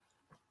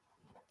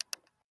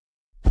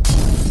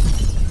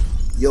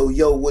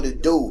Yo, what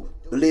it do?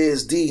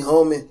 Blizz D,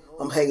 homie.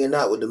 I'm hanging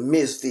out with the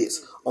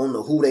Misfits on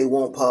the Who They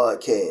Want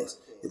podcast.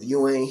 If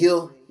you ain't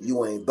here,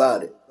 you ain't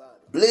bout it.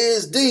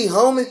 Blizz D,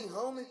 homie.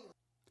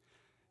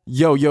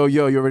 Yo,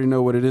 you already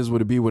know what it is,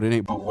 what it be, what it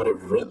ain't, but what it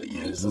really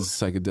is. This is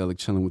Psychedelic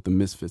Chilling with the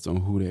Misfits on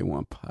Who They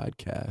Want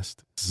podcast.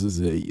 This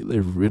is a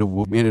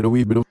little man of the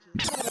wee bit of...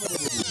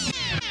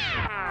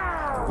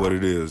 What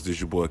it is,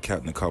 this your boy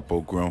Captain Capo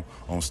Grum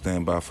on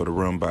standby for the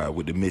run by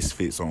with the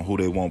Misfits on Who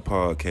They Want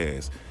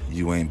podcast.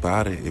 You ain't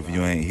bout it if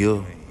you ain't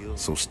here,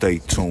 so stay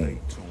tuned.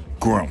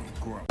 Grum.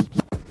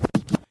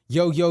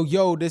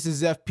 Yo, this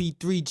is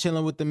FP3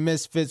 chilling with the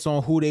Misfits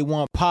on Who They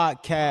Want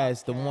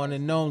podcast, the one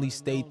and only.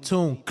 Stay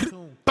tuned.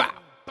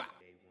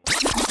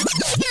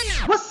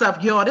 What's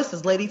up, y'all? This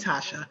is Lady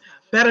Tasha,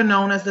 better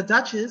known as the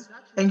Duchess,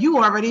 and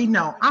you already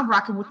know I'm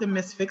rocking with the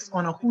Misfits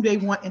on a Who They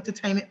Want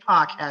Entertainment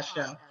podcast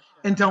show.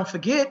 And don't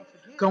forget,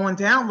 go and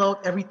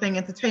download Everything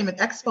Entertainment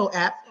Expo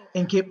app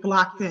and get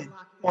blocked in,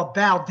 or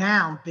bow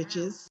down,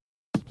 bitches.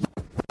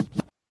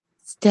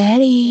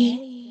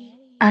 Daddy,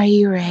 are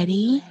you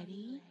ready?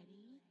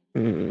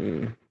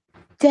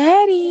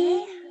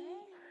 Daddy,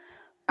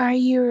 are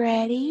you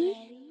ready?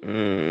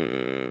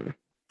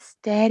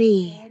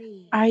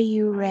 Steady, are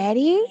you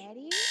ready?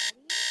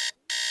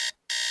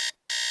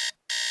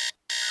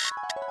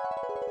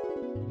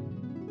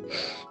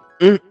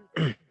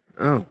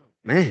 Oh,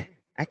 man,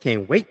 I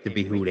can't wait to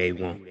be who they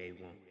want.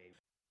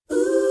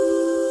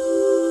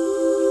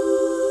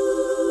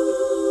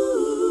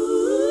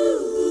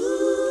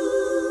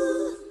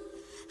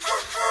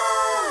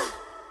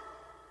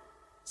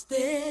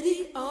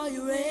 Steady, are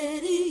you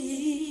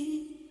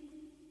ready?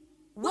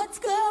 What's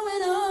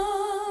going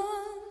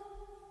on?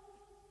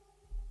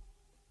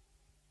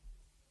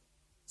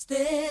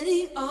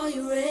 Steady, are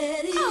you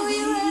ready? Are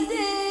you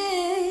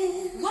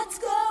ready? What's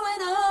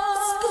going on?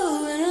 What's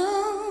going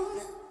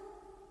on?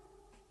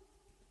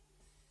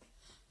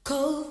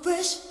 Cold,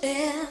 fresh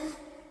air.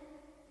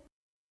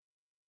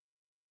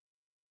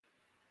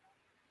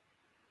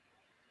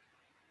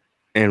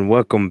 And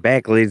welcome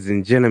back, ladies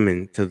and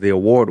gentlemen, to the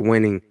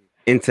award-winning,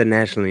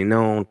 internationally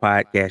known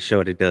podcast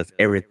show that does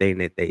everything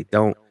that they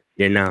don't.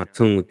 You're now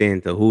tuned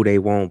in to Who They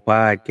Want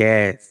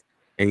podcast,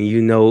 and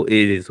you know it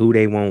is Who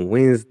They Want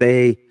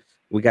Wednesday.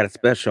 We got a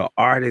special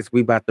artist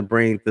we about to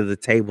bring to the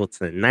table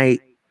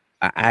tonight,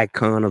 an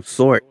icon of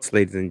sorts,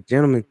 ladies and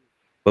gentlemen.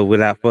 But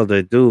without further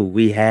ado,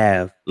 we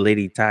have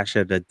Lady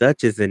Tasha, the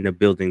Duchess, in the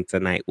building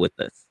tonight with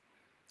us.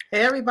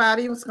 Hey,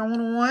 everybody, what's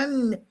going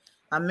on?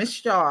 I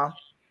missed y'all.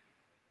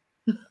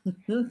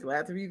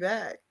 Glad to be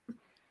back.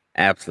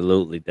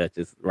 Absolutely,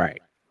 Duchess, right.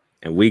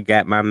 And we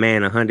got my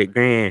man 100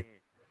 grand,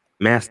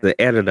 master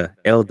editor,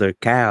 Elder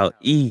Kyle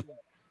E.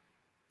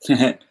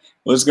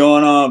 What's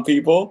going on,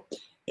 people?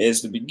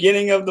 It's the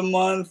beginning of the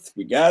month.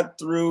 We got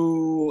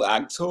through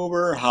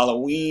October.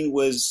 Halloween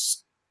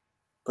was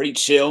pretty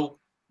chill,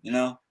 you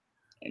know.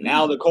 And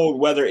now the cold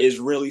weather is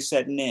really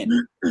setting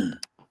in,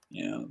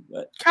 you know.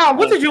 But Kyle,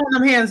 what did you and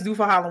them hands do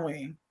for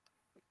Halloween?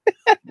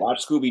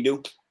 watch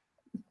Scooby-Doo.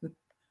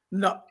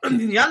 No,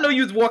 y'all know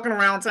you was walking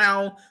around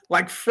town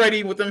like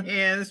Freddy with them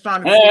hands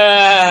trying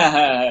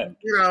to,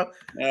 you know.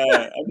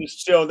 I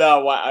just chilled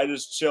out. I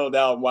just chilled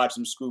out and watched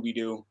some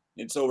Scooby-Doo.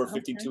 It's over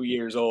 52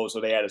 years old,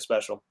 so they had a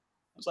special.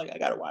 I was like, I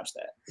gotta watch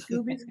that.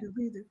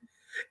 Scooby-Doo.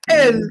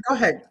 And go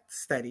ahead,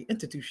 Steady.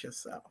 Introduce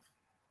yourself.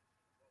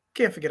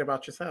 Can't forget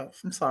about yourself.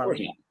 I'm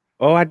sorry.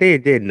 Oh, I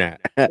didn't I?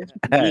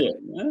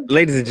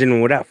 Ladies and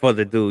gentlemen, without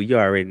further ado, you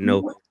already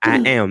know I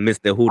am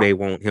Mr. Who They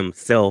Want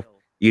himself.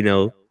 You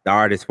know, the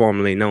artist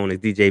formerly known as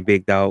DJ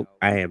Big Dog.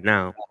 I am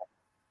now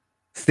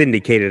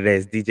syndicated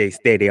as DJ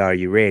Steady. Are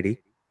you ready?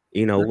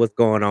 You know what's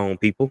going on,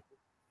 people?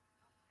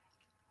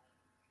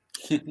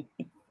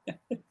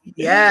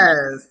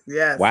 Yes.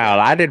 Wow,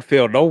 I didn't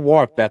feel no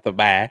warmth at the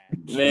back.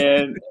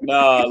 Man,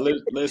 no,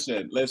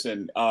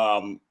 listen.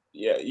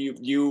 Yeah,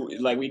 you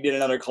like we did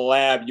another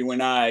collab, you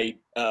and I,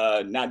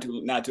 not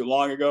too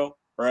long ago,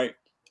 right?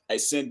 I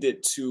sent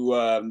it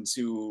to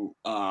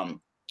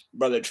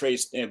brother Trey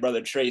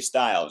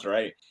Styles,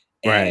 right?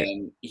 Right.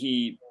 And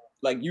he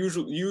like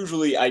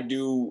usually I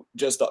do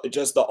just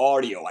the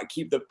audio. I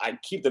keep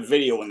the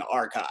video in the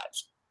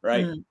archives,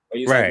 right? But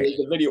he's Right.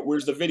 like,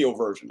 where's the video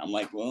version? I'm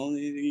like, well,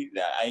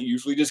 I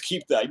usually just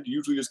keep the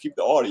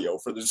audio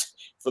for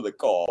the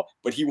call,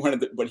 but he wanted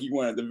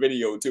the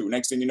video too.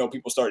 Next thing you know,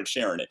 people started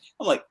sharing it.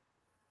 I'm like,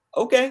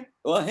 okay,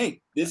 well,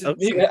 hey, this is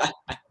you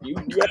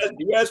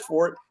asked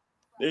for it.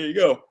 There you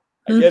go.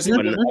 I guess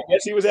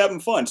he was having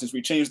fun since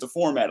we changed the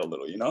format a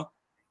little, you know.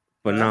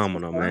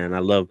 Phenomenal, man. I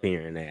love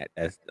hearing that.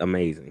 That's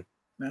amazing.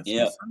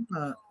 Yeah.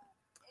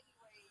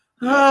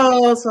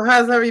 Oh, so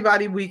how's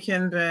everybody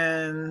weekend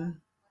been?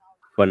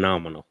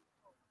 Phenomenal.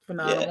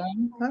 Yeah.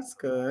 That's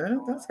good.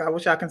 I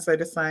wish I can say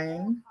the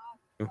same.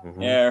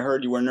 Yeah, I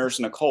heard you were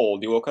nursing a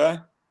cold. You okay?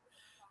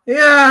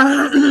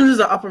 Yeah, it's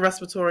an upper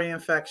respiratory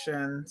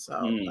infection. So,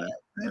 but,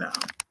 you know.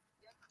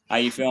 How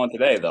you feeling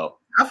today, though?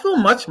 I feel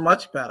much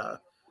better.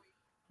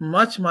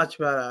 Much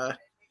better.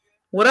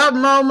 What up,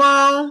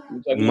 Momo?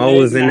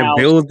 Mo is in the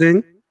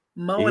building.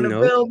 Mo in the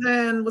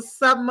building.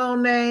 What's up,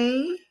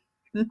 Monet?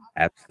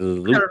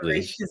 Absolutely.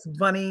 Gracious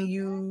bunny,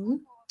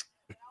 you.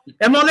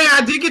 And Monet,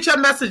 I did get your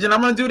message, and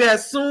I'm gonna do that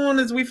as soon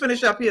as we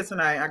finish up here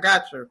tonight. I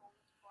got you.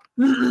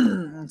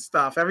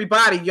 Stuff.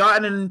 Everybody,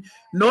 y'all in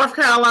North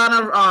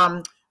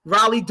Carolina,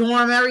 Raleigh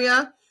Durham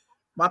area.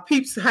 My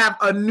peeps have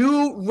a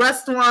new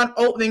restaurant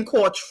opening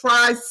called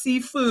Try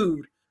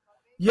Seafood.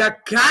 You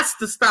got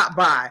to stop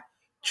by.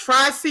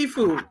 Try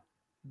Seafood.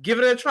 Give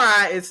it a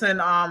try. It's in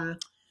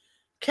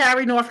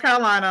Cary, North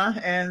Carolina,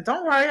 and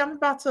don't worry, I'm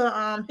about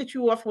to hit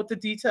you off with the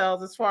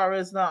details as far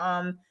as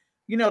the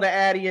the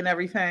Addy and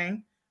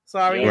everything.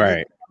 Sorry,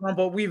 right.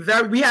 But we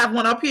have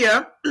one up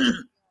here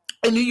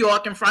in New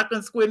York, in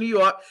Franklin Square, New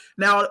York.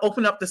 Now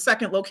open up the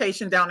second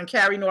location down in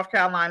Cary, North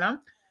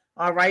Carolina.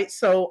 All right,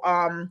 so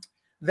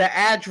the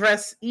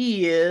address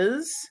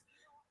is.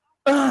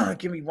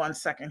 Give me 1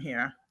 second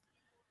here.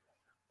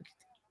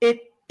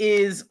 It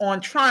is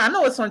on Tryon. I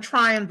know it's on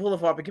Tryon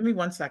Boulevard, but give me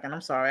 1 second.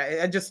 I'm sorry.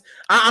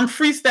 I'm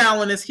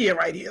freestyling this here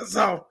right here.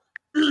 So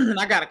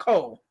I got a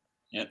cold.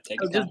 Yeah, so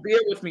just bear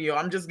with me, yo.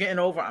 I'm just getting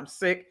over. I'm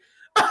sick.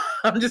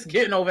 I'm just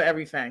getting over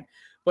everything.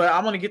 But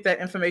I'm gonna get that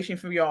information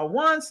from y'all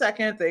 1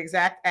 second, the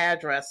exact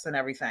address and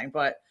everything.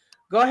 But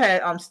go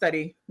ahead,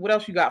 Steady. What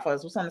else you got for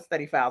us? What's on the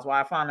Steady files?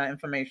 While I find that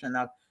information,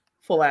 the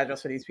full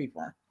address for these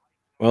people.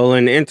 Well,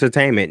 in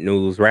entertainment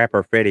news,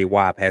 rapper Fetty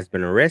Wap has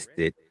been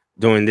arrested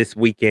during this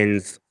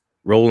weekend's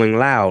Rolling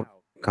Loud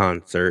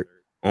concert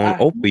on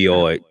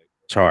opioid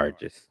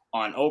charges.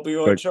 On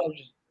opioid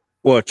charges?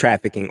 Well,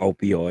 trafficking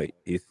opioid.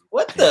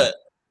 What the?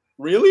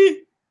 Really?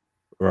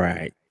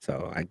 Right.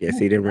 So I guess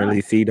he didn't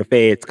really see the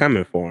feds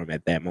coming for him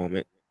at that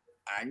moment.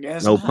 I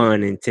guess no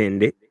pun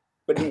intended.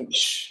 But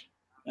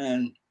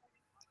and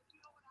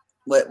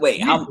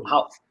wait,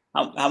 how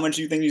much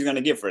do you think he's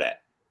gonna get for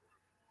that?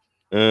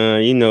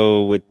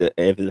 If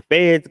the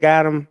feds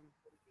got him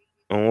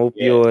on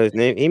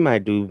opioids, he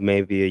might do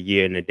maybe a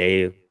year and a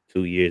day,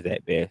 2 years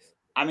at best.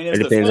 I mean, it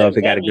depends on if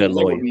they got a good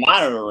lawyer.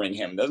 Monitoring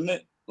him, doesn't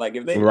it? Like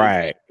if they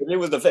right, if it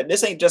was the Fed,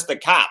 this ain't just the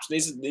cops.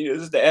 This is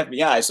the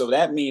FBI. So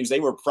that means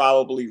they were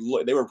probably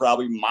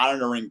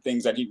monitoring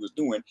things that he was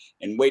doing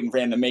and waiting for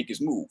him to make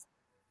his move.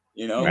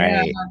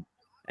 Right. Yeah.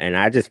 And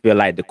I just feel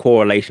like the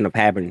correlation of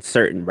having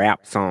certain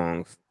rap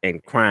songs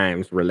and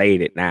crimes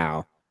related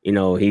now.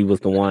 He was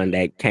the one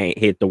that can't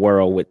hit the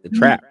world with the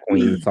Trap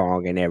Queen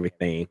song and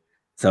everything.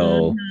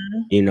 So,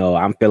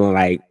 I'm feeling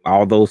like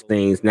all those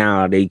things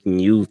now, they can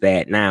use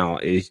that now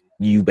is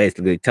you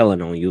basically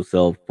telling on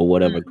yourself for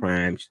whatever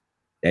crimes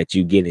that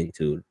you get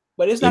into.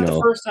 But it's not the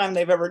first time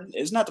they've ever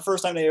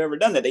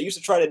done that. They used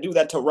to try to do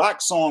that to rock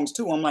songs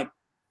too. I'm like,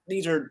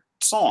 these are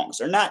songs.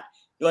 They're not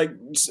like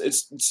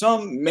it's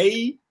some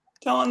may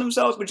telling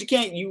themselves, but you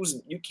can't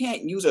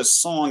use a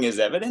song as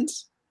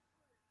evidence.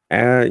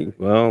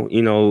 Well,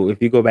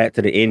 if you go back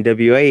to the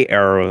NWA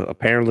era,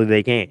 apparently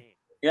they can.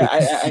 Yeah,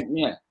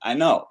 I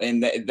know,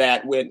 and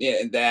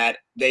that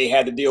they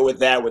had to deal with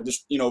that with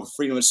this,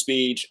 freedom of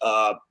speech.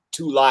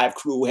 2 Live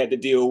Crew had to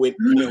deal with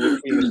with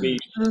freedom of speech.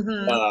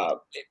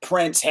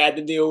 Prince had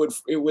to deal with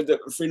the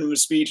freedom of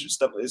speech and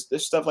stuff.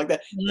 It's stuff like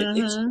that.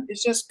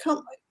 It's just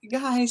come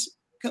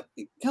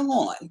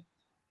on.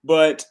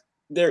 But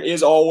there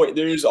is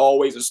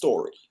always a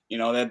story.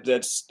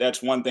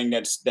 That's one thing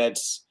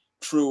that's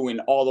true in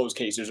all those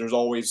cases. There's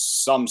always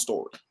some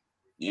story.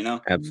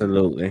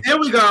 Absolutely. Here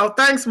we go.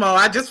 Thanks, Mo.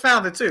 I just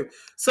found it too.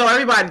 So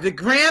everybody, the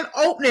grand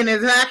opening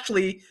is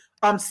actually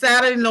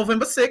Saturday,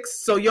 November 6th.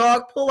 So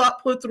y'all pull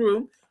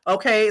through.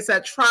 Okay, it's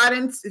at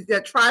Trident,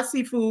 at Try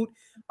Seafood.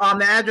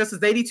 The address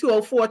is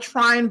 8204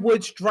 Tryon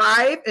Woods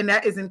Drive, and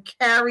that is in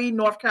Cary,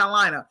 North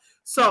Carolina.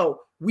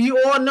 So we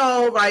all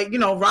know, right?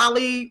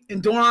 Raleigh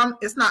and Durham,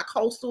 it's not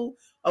coastal.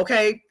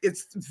 Okay,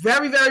 it's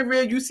very, very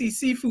rare you see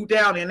seafood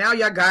down there. Now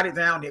y'all got it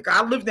down there.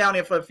 I lived down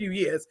there for a few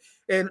years,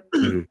 and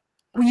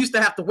we used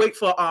to have to wait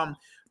for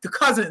the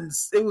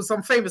Cousins. It was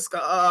some famous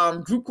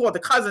group called the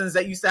Cousins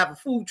that used to have a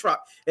food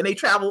truck, and they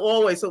travel all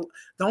the way. So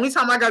the only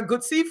time I got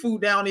good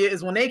seafood down there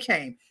is when they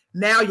came.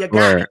 Now you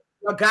got it.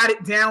 You got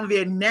it down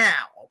there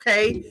now.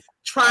 Okay,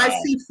 Try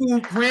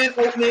Seafood grand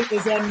opening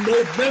is on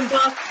November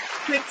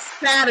 6th,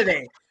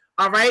 Saturday.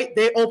 All right,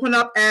 they open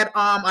up at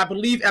I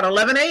believe at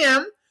 11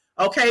 a.m.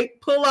 Okay,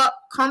 pull up,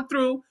 come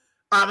through.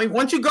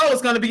 Once you go,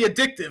 it's going to be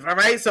addictive, all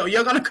right? So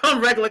you're going to come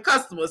regular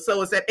customers.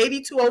 So it's at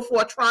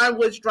 8204 Tryon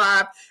Woods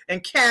Drive in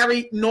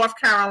Cary, North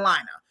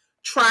Carolina.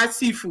 Try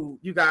Seafood,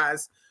 you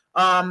guys.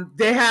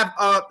 They have,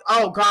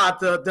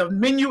 the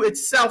menu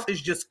itself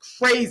is just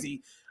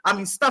crazy.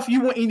 Stuff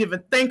you wouldn't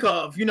even think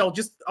of,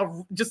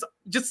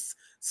 just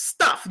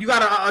stuff. You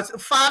got a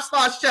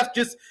 5-star chef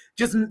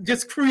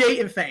just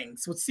creating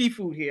things with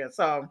seafood here.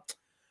 So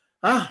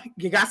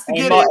you got to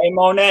get it. Hey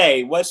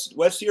Monet,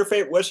 what's your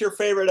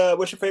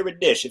favorite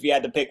dish if you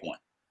had to pick one?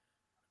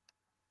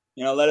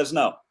 Let us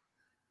know.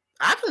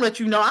 I can let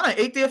you know. I done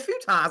ate there a few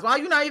times. Why are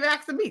you not even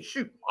asking me?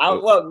 Shoot.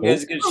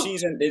 Because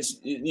she's on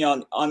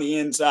the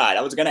inside.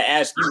 I was gonna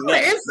ask you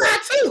next. Inside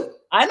too.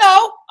 I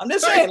know. I'm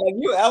just saying, like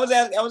you. I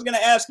was gonna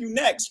ask you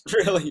next,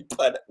 really.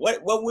 But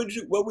what would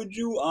you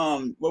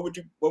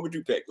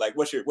pick? Like,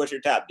 what's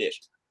your top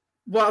dish?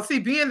 Well, see,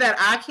 being that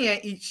I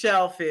can't eat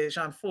shellfish,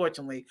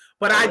 unfortunately,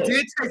 but I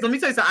did taste. Let me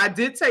tell you something. I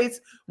did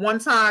taste one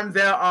time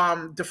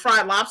the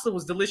fried lobster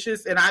was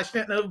delicious, and I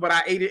shouldn't have, but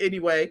I ate it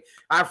anyway.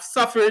 I've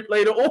suffered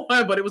later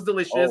on, but it was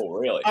delicious. Oh,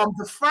 really?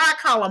 The fried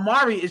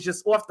calamari is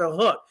just off the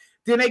hook.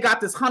 Then they got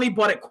this honey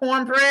buttered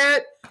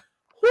cornbread.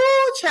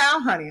 Whoo,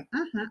 child, honey.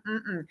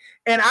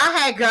 And I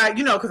had got,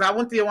 because I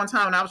went there one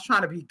time and I was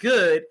trying to be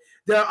good.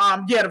 The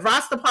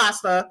rasta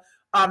pasta,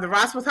 the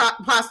rasta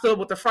pasta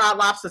with the fried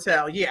lobster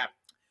tail, yeah.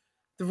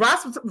 The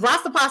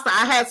rasta pasta,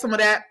 I had some of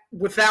that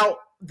without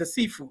the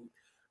seafood,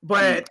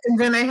 but and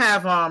then they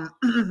have I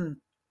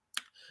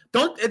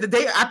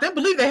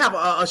believe they have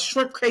a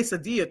shrimp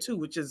quesadilla too,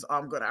 which is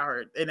good. I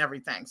heard and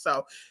everything.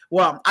 So,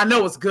 well, I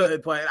know it's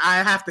good, but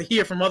I have to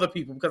hear from other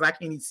people because I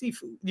can't eat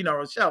seafood,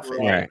 or shellfish.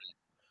 Right.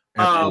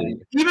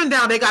 Even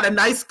down, they got a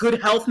nice,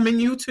 good health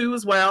menu too,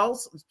 as well.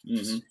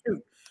 They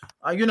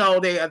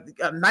have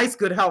a nice,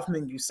 good health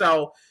menu.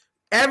 So.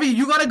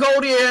 You're gonna go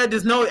there.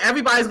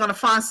 Everybody's gonna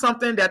find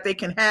something that they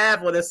can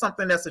have, or there's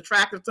something that's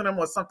attractive to them,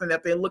 or something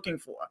that they're looking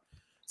for.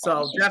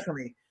 So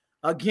definitely,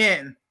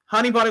 again,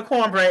 honey butter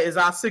cornbread is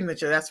our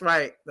signature. That's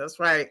right.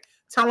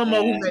 Tell them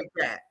who make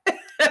that.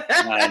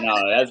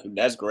 No,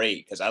 that's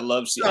great because I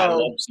love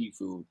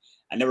seafood.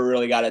 I never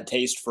really got a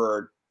taste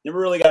for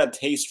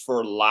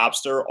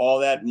lobster all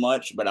that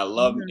much, but I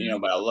love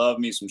but I love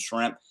me some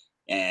shrimp.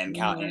 And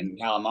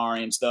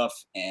calamari and stuff,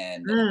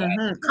 and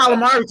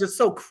calamari is just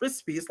so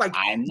crispy. It's like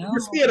I know. You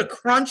just hear the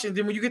crunch, and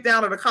then when you get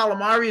down to the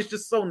calamari, it's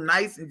just so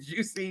nice and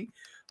juicy.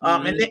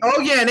 And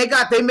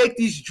they make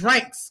these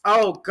drinks.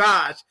 Oh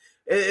gosh,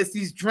 it's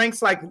these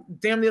drinks like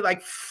damn near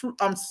like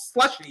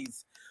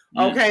slushies.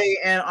 Okay,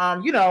 and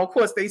of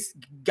course they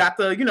got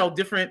the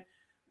different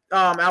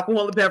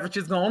alcoholic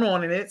beverages going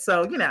on in it.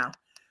 So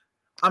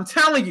I'm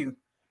telling you,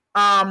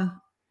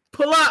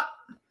 pull up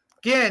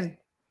again.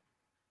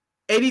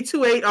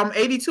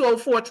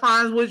 8204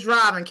 Trineswood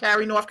Drive in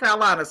Cary, North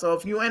Carolina. So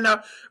if you're in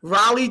the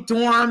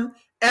Raleigh-Durham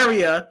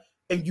area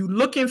and you're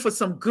looking for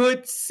some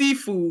good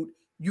seafood,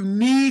 you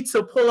need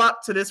to pull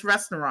up to this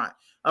restaurant.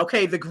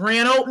 Okay, the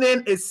grand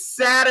opening is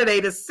Saturday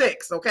the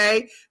 6th.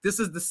 Okay, this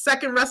is the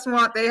second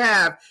restaurant they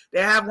have.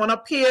 They have one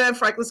up here in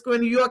Franklin Square,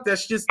 New York.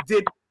 That's just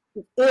did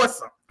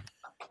awesome.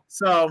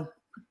 So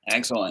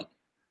excellent.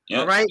 Yep.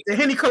 All right, the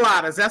Henny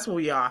Coladas. That's what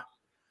we are.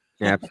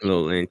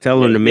 Absolutely, and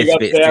tell them the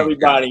Misfits.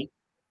 Everybody.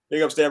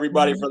 Big ups to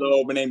everybody for the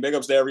opening. Big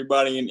ups to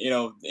everybody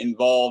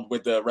involved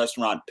with the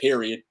restaurant.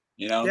 Period.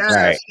 Yeah.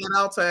 Right. Shout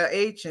out to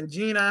H and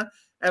Gina,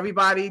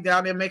 everybody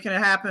down there making it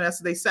happen. That's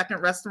their second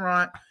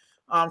restaurant.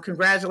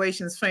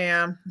 Congratulations,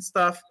 fam, and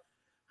stuff.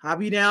 I'll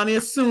be down there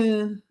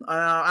soon.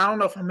 I don't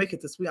know if I'll make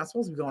it this week. I'm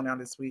supposed to be going down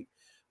this week,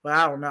 but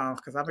I don't know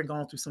because I've been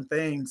going through some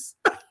things.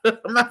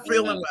 I'm not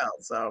feeling well,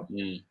 so.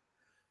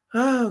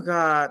 Oh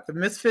God, the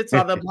Misfits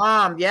are the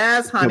bomb.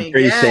 Yes, honey.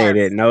 Appreciate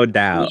it, no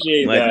doubt.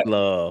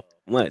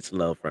 Much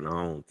love from the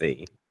home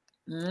team.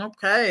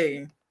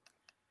 Okay.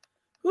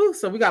 Whew,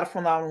 so we got a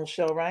phenomenal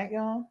show, right,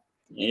 y'all?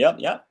 Yep.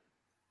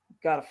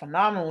 Got a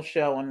phenomenal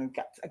show, and we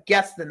got a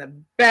guest in the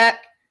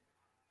back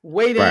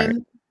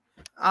waiting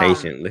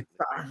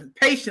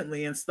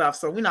patiently and stuff.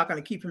 So we're not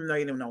going to keep him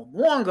waiting no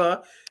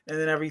longer and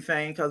then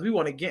everything because we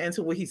want to get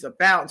into what he's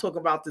about and talk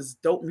about this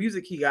dope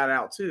music he got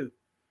out too.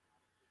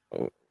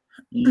 Oh.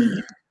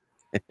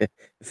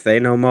 Say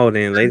no more,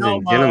 then, ladies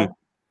and gentlemen.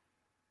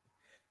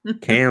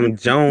 Cam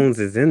Jones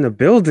is in the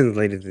building,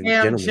 ladies and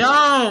gentlemen.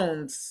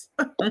 Jones.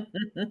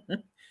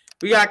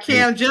 We got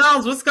Cam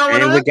Jones. What's going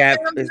on? And we got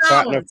his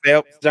partner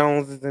Phelps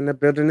Jones is in the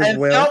building as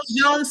well. Phelps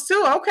Jones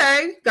too.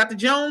 Okay, got the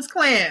Jones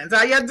clans.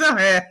 How y'all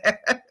doing?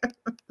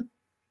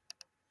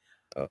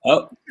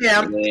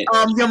 Yeah.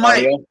 Your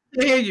mic.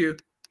 I hear you.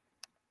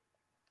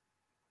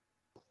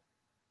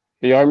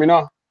 Can you hear me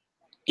now?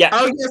 Yeah.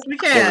 Oh yes, we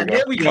can.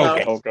 Here we go.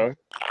 Okay.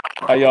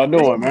 How y'all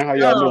doing, man? How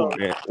y'all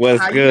doing?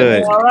 What's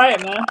good? All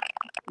right, man.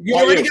 You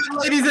already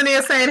got ladies in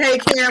there saying, "Hey,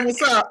 Cam,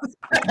 what's up?"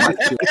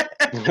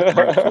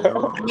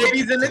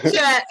 Ladies in the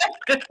chat.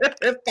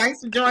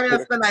 Thanks for joining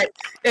us tonight.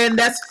 And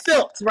that's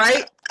Phelps,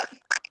 right?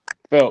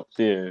 Phelps,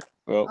 yeah.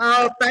 Phelps.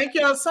 Oh, thank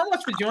you so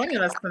much for joining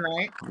us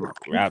tonight.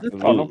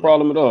 Absolutely. Oh, no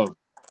problem at all.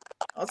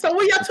 So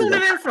where y'all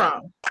tuning in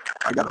from?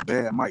 I got a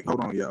bad mic. Hold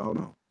on, y'all. Hold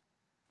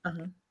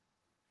on.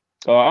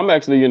 I'm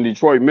actually in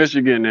Detroit,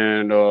 Michigan,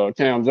 and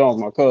Cam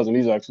Jones, my cousin,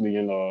 he's actually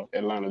in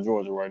Atlanta,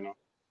 Georgia right now.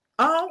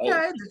 Oh,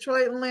 okay.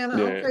 Detroit, Atlanta.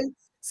 Yeah. Okay.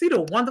 See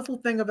the wonderful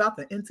thing about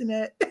the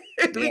internet?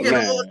 We can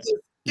all just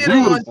get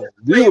on.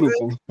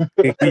 Beautiful.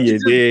 You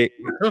did.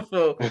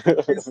 Beautiful.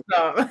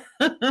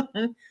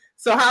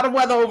 So how the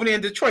weather over there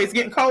in Detroit? It's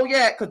getting cold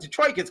yet? Because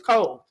Detroit gets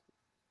cold.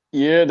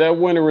 Yeah, that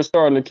winter is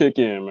starting to kick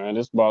in, man.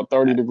 It's about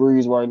 30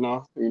 degrees right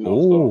now.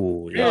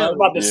 Ooh, yeah. It's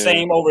about the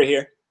same over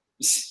here.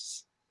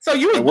 So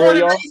you was born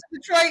and raised in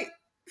Detroit,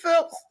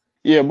 Phelps?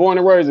 Yeah, born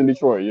and raised in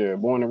Detroit. Yeah,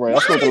 born and raised.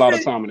 I spent a lot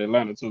of time in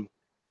Atlanta too.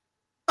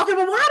 Okay,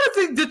 but why does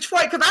it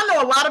Detroit? Because I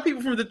know a lot of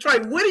people from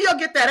Detroit. Where do y'all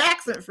get that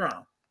accent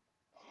from?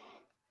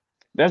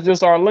 That's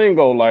just our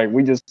lingo. Like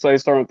we just say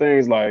certain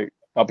things like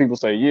how people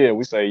say yeah,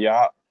 we say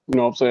yeah. You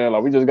know what I'm saying?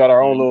 Like we just got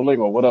our own little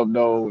lingo. What up,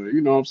 though?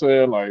 You know what I'm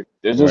saying? Like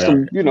it's just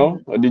Right.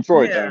 a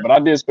Detroit Yeah. thing. But I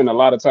did spend a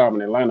lot of time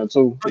in Atlanta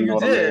too. Oh, You know you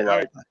what I mean? did?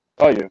 Like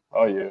Okay.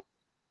 oh yeah.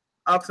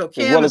 Oh, so As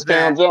Cam well is as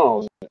Cam back.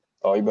 Jones.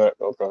 Oh, he back.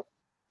 Okay.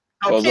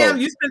 Oh, What's Cam,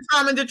 up? you spent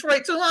time in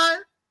Detroit too, huh?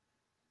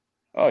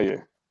 Oh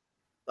yeah.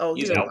 Oh,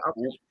 He's yeah. out.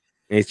 Okay.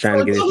 He's trying So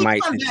to get his until he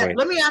mic comes back, situated.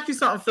 let me ask you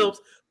something,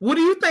 Phillips. What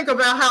do you think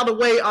about how the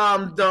way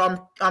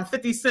the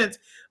 50 Cent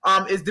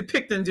is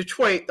depicting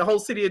Detroit, the whole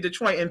city of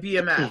Detroit, and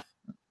BMF,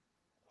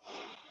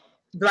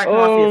 Black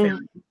Mafia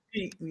family?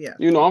 Yeah.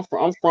 You know, I'm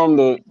from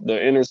the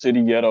inner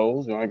city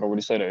ghettos. I ain't gonna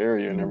really say the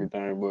area and Mhm.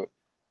 everything, but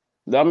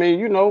I mean,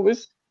 you know,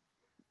 it's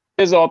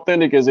as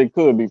authentic as it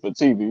could be for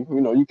TV.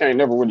 You know, you can't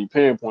never really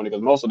pinpoint it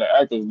because most of the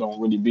actors don't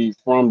really be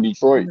from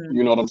Detroit. Mhm.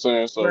 You know what I'm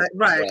saying? So,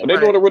 Right. but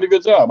they're doing a really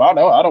good job. I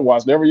know. I done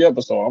watched every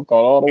episode. I'm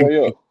caught all the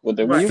way up with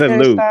the when Right. you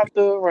can't Salute. stop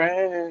the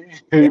rain.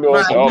 You know what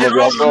I'm Right. saying? I don't know if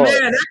y'all Oh saw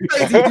it. man, that's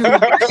crazy,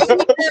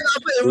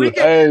 dude.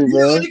 Hey, You know,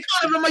 man. it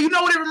kind of you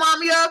know what it remind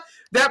me of?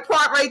 That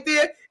part right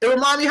there. It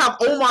remind me how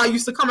Omar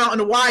used to come out in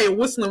the wire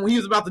whistling when he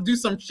was about to do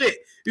some shit.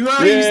 You know,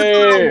 he used to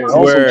come out Yeah, whistling, on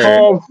some Word.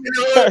 calm you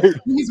know,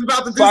 when he's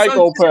about to do some shit.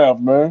 psychopath,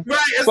 man. Right,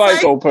 a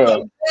Psychopath.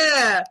 psycho.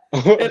 Yeah.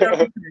 And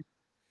everything.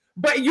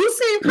 But you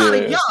seem kind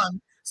of Yeah. young.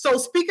 So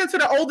speaking to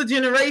the older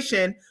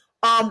generation,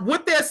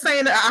 what they're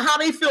saying, how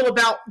they feel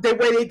about the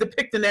way they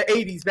depict in their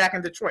 80s back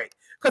in Detroit.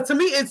 Because to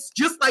me, it's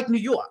just like New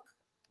York.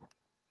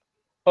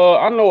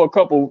 I know a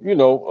couple, you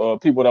know,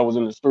 people that was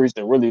in the streets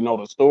that really know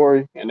the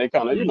story, and they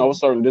kind of, you know,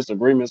 certain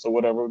disagreements or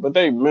whatever, but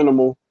they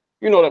minimal.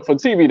 You know that for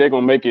TV they're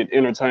gonna make it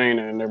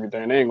entertaining and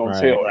everything. They ain't gonna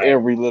Right. tell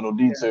every little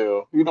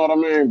detail. You know what I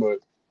mean? But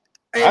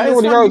And I ain't it's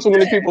really funny heard you too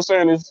many said. people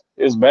saying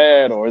it's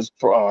bad or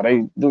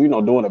they do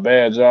doing a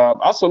bad job.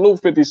 I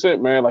salute 50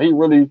 Cent, man. Like he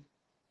really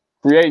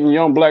creating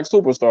young black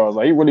superstars.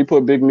 Like he really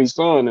put Big Meech's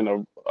son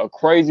in a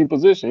crazy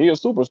position. He a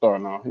superstar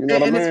now. You know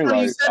what I And it's mean?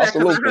 funny you Like said I that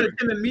because I salute heard 50.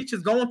 Kim and Meech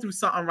is going through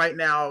something right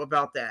now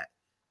about that.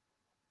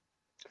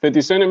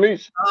 50 Cent and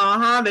Meech.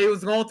 They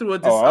was going through a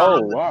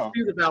Wow.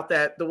 dispute about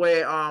that. The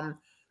way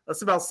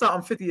it's about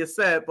something 50 has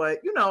said, but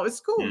you know it's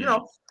cool. I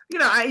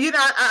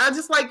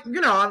just like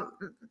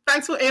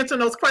thanks for answering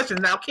those questions.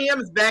 Now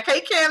Cam is back.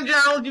 Hey Cam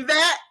Jones, you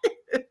back?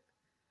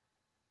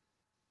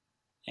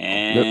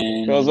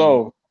 And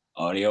Cuzzo.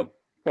 audio.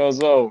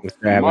 Cuzzo. Let's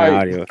grab an Mike.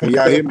 audio. Can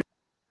y'all hear me?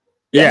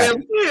 Yeah. Yeah,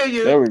 we hear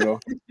you. There we go.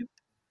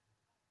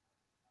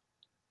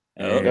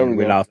 And There we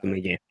we go. lost him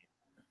again.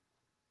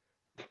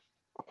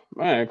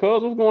 Man,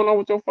 cuz, what's going on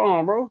with your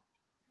phone, bro?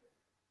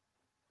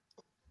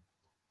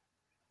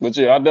 But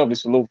yeah, I definitely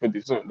salute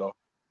 50 Cent though.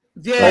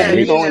 Yeah,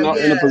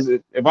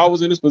 If I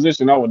was in this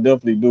position, I would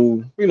definitely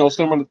do,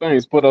 similar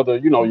things, put other,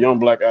 young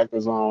black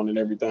actors on and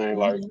everything.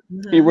 Like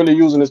he really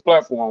using his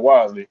platform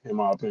wisely, in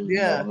my opinion. You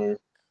know what I mean?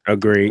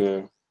 Agreed.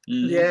 Yeah.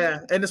 Yeah,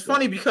 and it's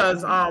funny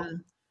because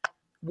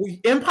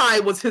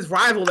Empire was his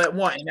rival at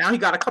one, and now he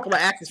got a couple of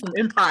actors from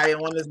Empire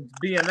on this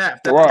BMF.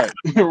 Right.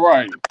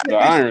 The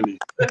irony.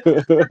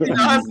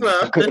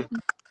 Awesome.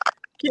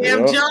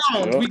 Cam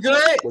Jones, we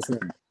good? What's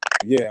in?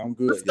 Yeah, I'm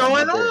good. What's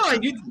going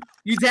on?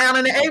 You down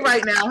in the A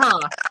right now, huh?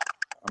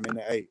 I'm in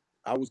the A.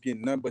 I was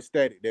getting nothing but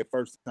static that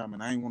first time,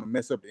 and I didn't want to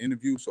mess up the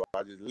interview, so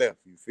I just left.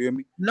 You feel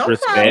me? No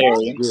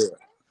problem. Good.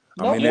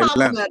 No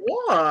problem at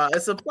all.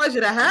 It's a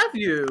pleasure to have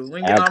you.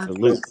 When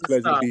Absolutely.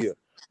 Pleasure to be here.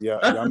 Yeah,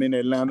 I'm in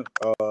Atlanta,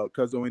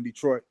 Cuzzo in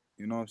Detroit.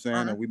 You know what I'm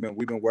saying? And we've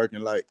been working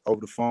like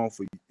over the phone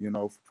for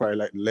for probably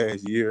like the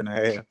last year and a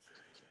half.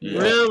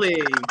 Really?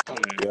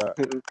 Yeah.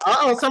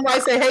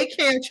 Somebody say, "Hey,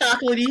 Cam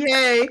Chocolatey,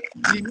 hey."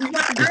 You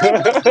got the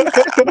girls.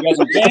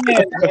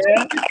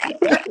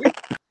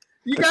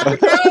 You got the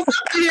girls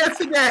up here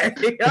today.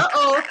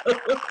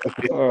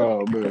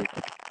 Oh man.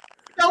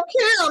 So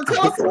Cam,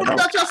 tell us more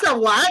about yourself.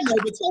 Well, I know,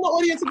 but tell the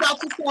audience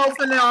about yourself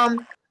and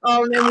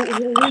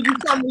where you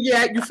from?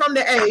 Yeah, you from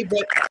the A,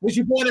 but was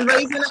you born and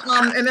raised in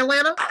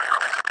Atlanta?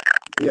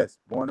 Yes,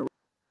 born and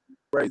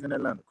raised in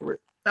Atlanta,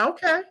 correct.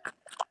 Okay.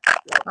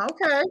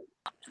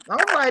 All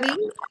righty.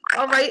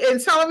 All right. And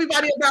tell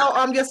everybody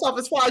about yourself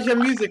as far as your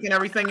music and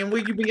everything and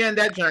where you began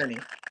that journey.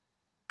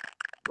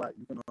 Right.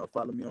 You can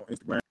follow me on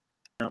Instagram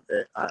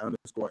at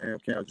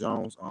 _am_Cam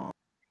Jones.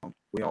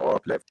 We on all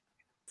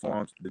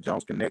platforms. The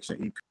Jones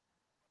Connection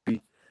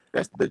EP.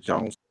 That's the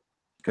Jones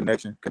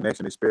Connection.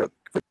 Connection is spelled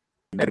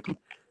phonetically.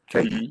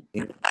 KEKSHUN.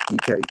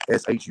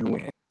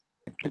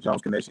 The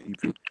Jones Connection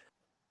EP.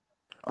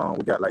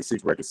 We got like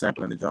 6 records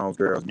sampling the Jones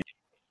Girls, me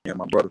and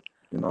my brother.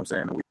 You know what I'm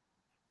saying? And we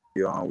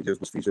just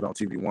was featured on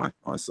TV1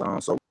 on Sun,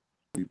 so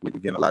we were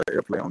getting a lot of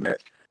airplay on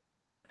that.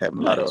 Having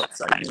a lot of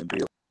excitement and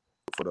deal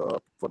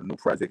for the new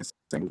project and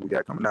singles we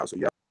got coming out. So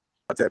y'all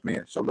tap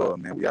in, show love,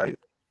 man. We out here.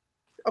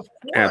 Of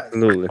course.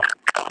 Absolutely.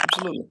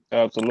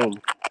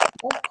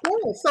 Of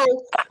course. So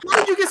how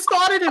did you get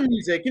started in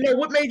music?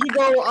 What made you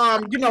go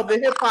the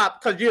hip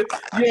hop, because you're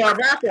a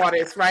rap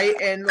artist,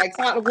 right? And like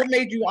what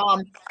made you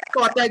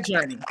start that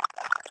journey?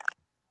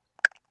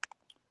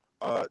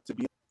 To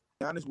be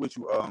honest with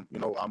you, you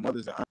know, our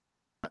mothers and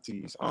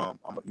aunties, I'm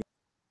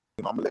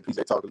gonna let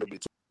PJ talk a little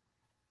bit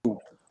too.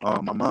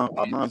 Our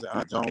moms and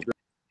Aunt Jones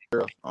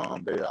girls,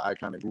 they are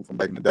iconic group from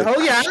back in the day.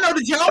 Oh yeah, I know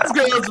the Jones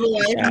girls,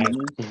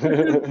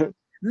 boy.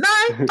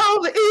 Night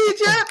over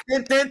Egypt.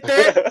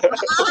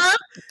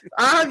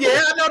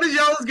 Yeah, I know the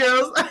Jones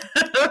girls.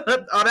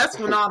 Oh, that's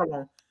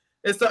phenomenal.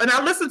 And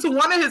I listened to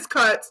one of his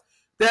cuts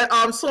that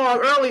song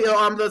earlier,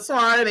 the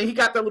song, and he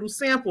got that little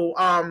sample.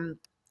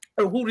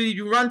 Who did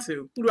you run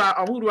to? Who do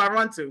I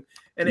run to?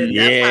 And then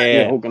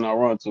yeah, who can I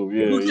run to?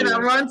 Yeah, who can I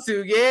run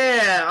to?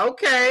 Yeah,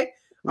 okay.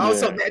 Oh,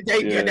 so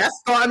that's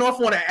starting off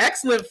on an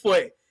excellent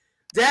foot.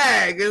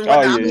 Dag. And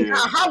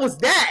how was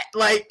that?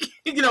 Like,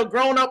 you know,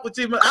 growing up with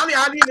you.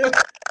 I need to.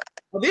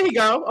 Oh, there you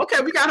go.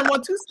 Okay, we got him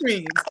on 2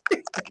 screens.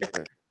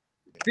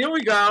 There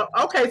we go.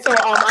 Okay, so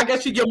I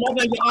guess your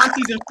mother and your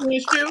aunties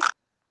influenced you.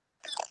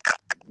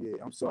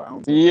 Yeah, I'm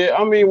sorry. Yeah,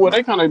 I mean, well,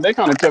 they kind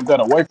of kept that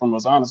away from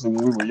us, honestly,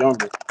 when we were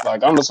younger.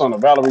 Like, I'm the son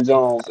of Valerie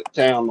Jones,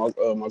 Cam, my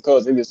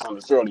cousin, he's the son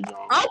of Shirley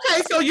Jones.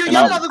 Okay, so your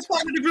mother's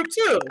part of the group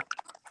too.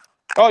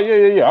 Oh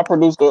yeah. I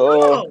produced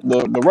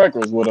the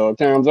records with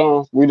Cam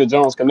Jones. We the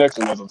Jones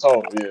Connection as a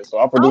total. Yeah, so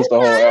I produced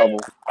the whole album.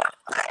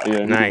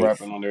 Yeah, nice. He's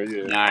rapping on there.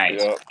 Yeah,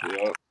 nice. Yep.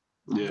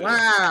 Yeah.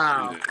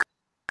 Wow.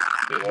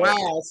 Yeah.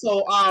 Wow.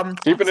 So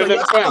keeping it in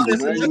the family,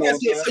 man.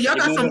 So y'all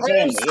got some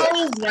old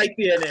souls right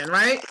there, then,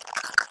 right?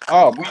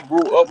 Oh, we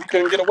grew up. We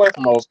couldn't get away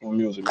from old school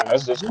music, man.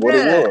 That's just what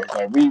it was.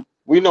 Like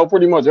we know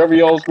pretty much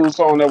every old school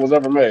song that was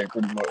ever made,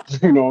 pretty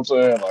much. You know what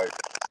I'm saying? Like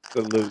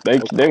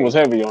they was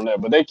heavy on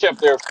that, but they kept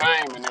their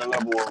fame and their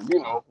level of, you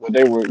know, what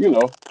they were, you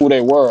know, who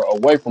they were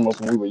away from us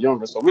when we were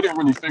younger. So we didn't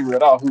really figure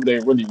it out who they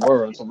really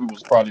were until we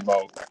was probably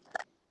about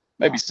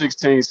maybe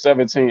 16,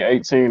 17,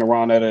 18,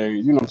 around that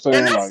age. You know what I'm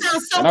saying? And that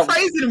sounds so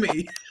crazy to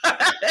me.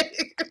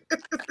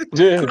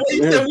 Yeah.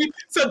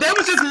 So they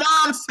were just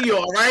moms to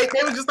y'all, right?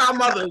 They were just our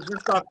mothers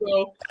and stuff,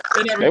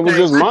 and everything. They was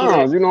just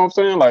moms, you know what I'm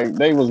saying? Like,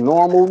 they was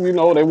normal, you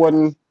know, they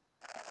wasn't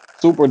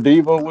super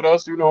diva with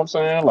us, you know what I'm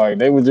saying? Like,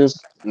 they were just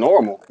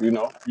normal, you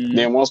know? Mm-hmm.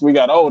 Then once we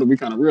got older, we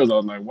kind of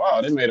realized, like,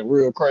 wow, they made a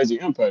real crazy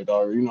impact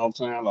already, you know what I'm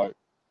saying? Like,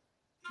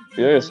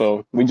 yeah,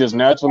 so we just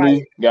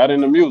naturally got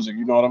into music,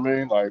 you know what I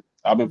mean? Like,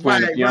 I've been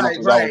playing the piano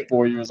since I was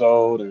 4 years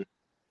old, and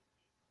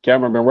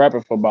Cameron been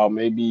rapping for about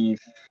maybe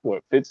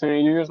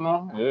 15 years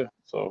now. Yeah,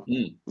 so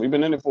we've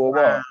been in it for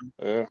a while.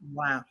 Yeah,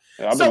 wow.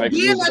 Yeah, I've been making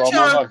music all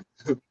my life.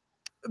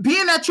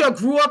 Being that you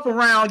grew up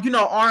around, you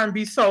know,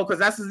 R&B soul, because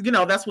that's, you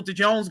know, that's what the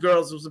Jones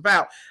Girls was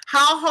about.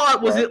 How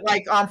hard was it,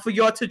 like, for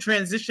y'all to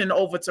transition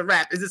over to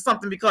rap? Is it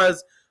something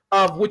because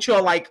of what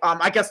y'all, like,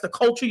 I guess the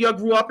culture y'all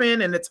grew up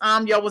in and the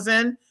time y'all was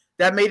in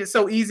that made it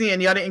so easy,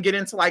 and y'all didn't get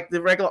into like the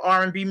regular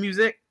R&B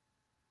music?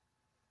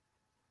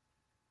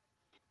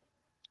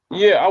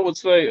 Yeah, I would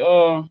say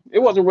it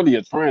wasn't really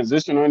a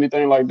transition or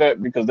anything like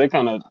that, because they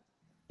kind of,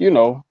 you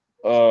know,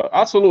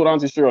 I salute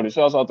Auntie Shirley.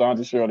 Shouts out to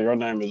Auntie Shirley. Her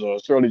name is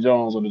Shirley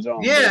Jones of the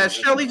Jones. Yeah,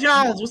 Shirley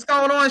Jones. What's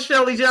going on,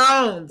 Shirley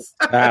Jones?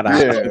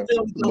 Yeah,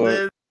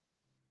 but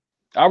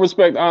I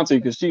respect Auntie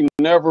because she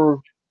never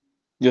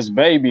just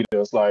babied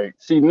us. Like,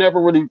 she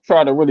never really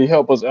tried to really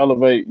help us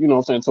elevate, you know what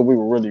I'm saying, until we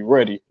were really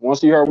ready.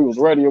 Once she heard we was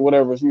ready or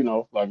whatever, you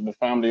know, like the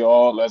family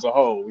all as a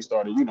whole, we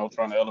started, you know,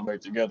 trying to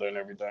elevate together and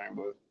everything.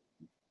 But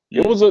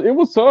it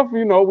was tough,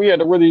 you know. We had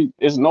to really,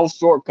 it's no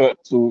shortcut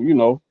to, you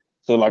know,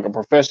 to like a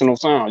professional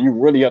sound. You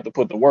really have to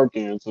put the work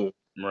in to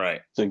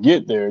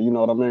get there, you know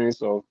what I mean?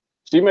 So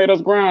she made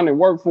us grind and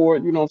work for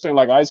it, you know what I'm saying?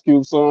 Like Ice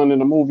Cube's son in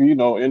the movie, you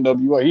know,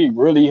 NWA, he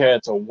really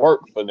had to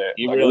work for that.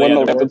 He like, really it wasn't had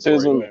no to work for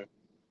nepotism.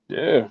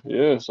 it.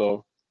 Yeah.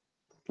 So,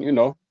 you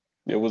know,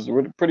 it was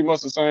really pretty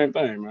much the same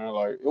thing, man.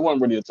 Like, it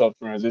wasn't really a tough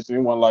transition. It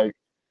wasn't like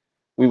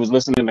we was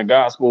listening to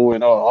gospel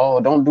and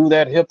don't do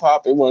that hip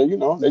hop. It was, you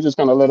know, they just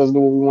kind of let us do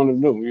what we wanted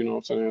to do, you know what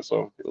I'm saying?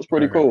 So it was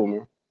pretty cool,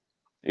 man.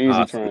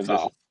 Easy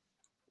transition.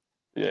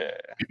 Yeah.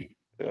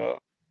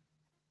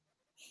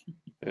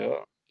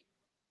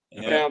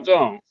 Cam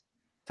Jones.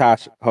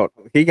 Tosh,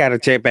 he got to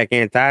check back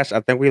in. Tosh,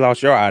 I think we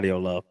lost your audio,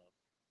 love.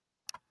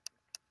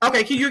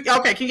 Okay, can you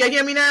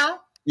hear me now?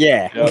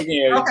 Yeah.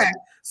 Okay.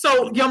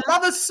 So your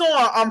mother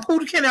saw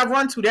Who Can I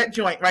Run To, that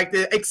joint right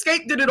there.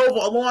 Escape did it over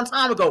a long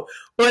time ago.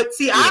 But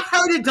see, I've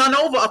heard it done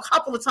over a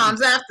couple of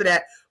times after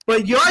that.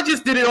 But y'all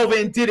just did it over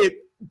and did it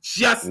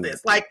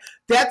justice. Like,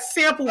 that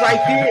sample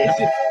right there is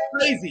just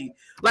crazy.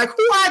 Like,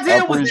 who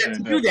idea was that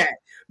to do that?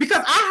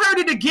 Because I heard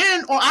it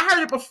again, or I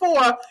heard it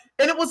before,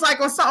 and it was like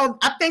on something,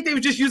 I think they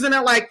were just using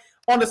it like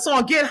on the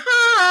song Get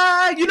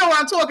High. You know what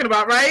I'm talking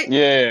about, right?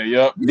 Yeah,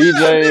 yep.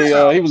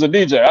 DJ, he was a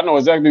DJ. I know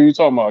exactly what you're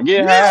talking about.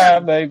 Get high,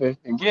 baby.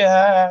 Get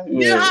high.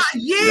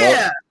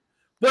 Yeah.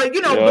 But,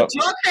 you know, but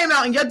y'all came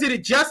out and y'all did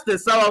it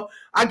justice. So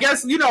I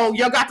guess, you know,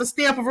 y'all got the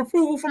stamp of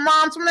approval from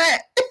moms from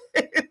that.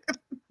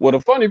 Well,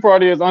 the funny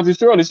part is, Auntie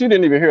Shirley, she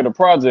didn't even hear the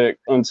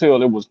project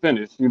until it was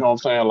finished. You know what I'm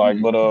saying?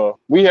 Like, but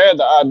we had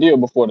the idea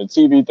before the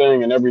TV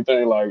thing and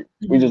everything. Like,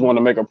 we just want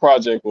to make a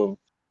project with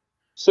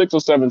 6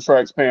 or 7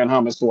 tracks paying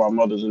homage to our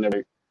mothers and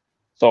everything.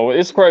 So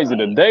it's crazy.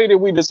 The day that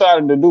we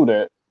decided to do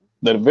that,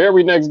 the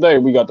very next day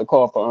we got the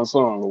call for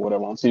Unsung or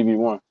whatever on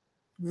TV1.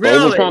 So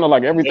it was kind Really? of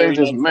like everything Very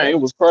just, next man, day. it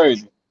was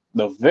crazy.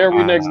 The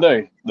very next Wow.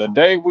 day, the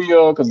day we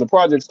because the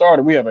project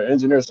started, we have an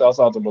engineer, shouts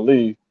out to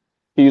Believe.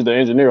 He's the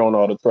engineer on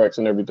all the tracks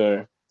and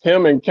everything.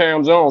 Him and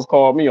Cam Jones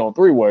called me on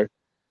three-way,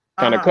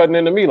 kind of Uh-huh. cutting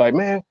into me like,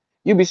 man,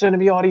 you be sending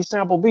me all these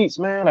sample beats,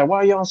 man. Like,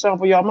 why you don't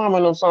sample y'all mama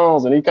in them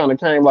songs? And he kind of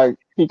came like,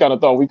 he kind of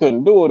thought we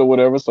couldn't do it or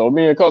whatever. So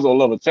me and Cuzzo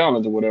love a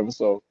challenge or whatever.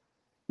 So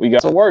we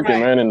got to working,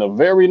 Right. man. And the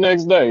very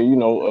next day,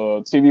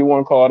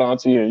 TV1 called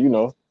Auntie, and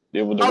the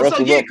Oh, rest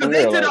so was yeah, up because from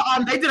they there. did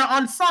Like, they did an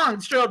unsung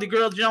Shirley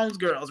Girl Jones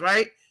Girls,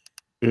 right?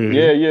 Mhm.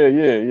 yeah. H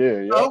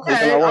and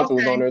Okay, I Runter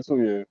was on okay. there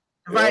too, yeah.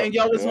 Right, and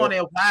y'all was Yeah. on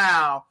there.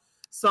 Wow.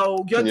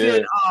 So you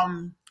did Yeah.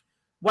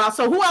 wow.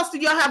 So who else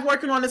did y'all have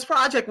working on this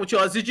project with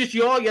y'all? Is it just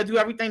y'all? Y'all do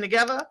everything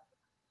together?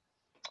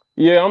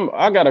 Yeah,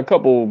 I got a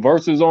couple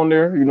verses on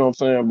there, you know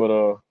what I'm saying?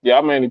 But yeah,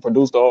 I mainly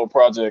produced the whole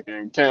project,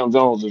 and Cam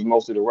Jones is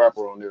mostly the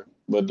rapper on there.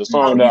 But the Oh,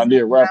 song that I he's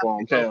did rap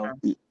on okay. Cam,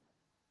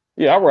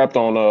 yeah, I rapped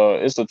on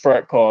it's a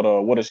track called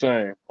What a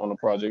Shame on the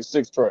project,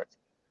 6 tracks.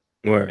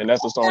 Word. And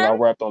that's the song I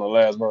rapped on the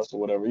last verse or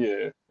whatever.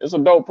 Yeah. It's a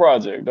dope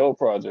project,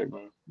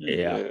 man.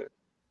 Yeah. Yeah.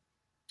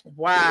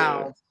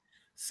 Wow.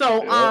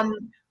 So Yeah.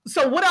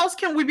 so what else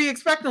can we be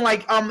expecting?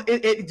 Like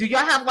do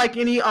y'all have like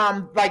any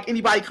like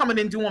anybody coming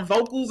in doing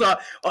vocals, or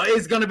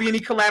is gonna be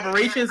any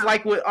collaborations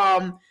like with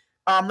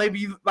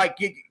maybe like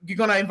you're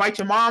gonna invite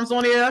your moms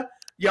on here,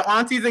 your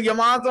aunties and your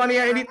moms on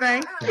here,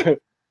 anything?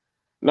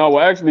 No,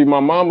 well, actually, my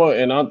mama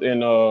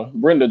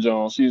and Brenda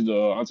Jones, she's the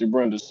Auntie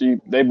Brenda.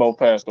 They both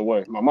passed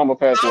away. My mama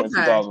passed away in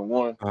Okay.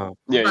 2001. Oh.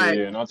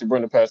 Right. And Auntie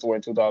Brenda passed away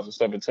in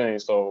 2017.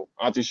 So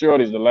Auntie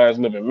Shirley's the last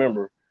living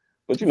member,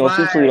 but she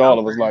Right. treated all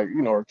of us Okay. like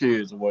her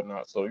kids and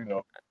whatnot. So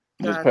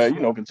just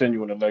Gotcha.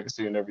 continuing the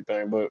legacy and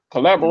everything. But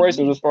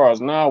collaborations, as far as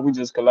now, we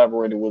just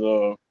collaborated with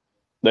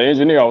the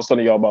engineer I was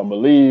telling y'all about.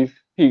 Believe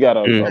he got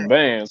a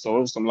band, so it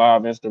was some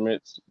live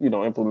instruments,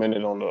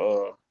 implemented on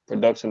the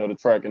production of the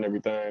track and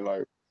everything,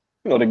 like.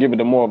 To give it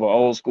a more of an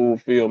old school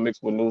feel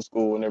mixed with new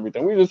school and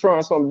everything. We just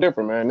trying something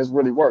different, man. It's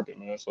really working,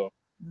 man. So,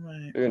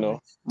 Right. the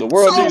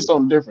world So needs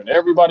something different.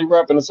 Everybody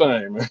rapping the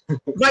same, man.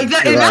 like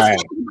that, and that's Right.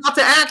 what I'm about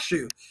to ask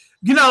you.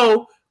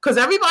 Because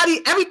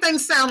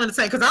everything's sounding the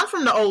same. Because I'm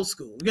from the old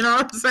school. You know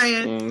what I'm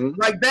saying? Mhm.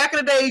 Like back in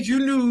the days, you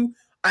knew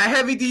a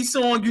Heavy D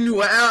song, you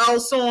knew an LL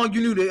song,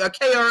 you knew a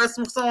KRS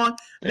song.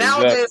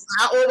 Nowadays, Exactly.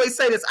 I always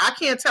say this: I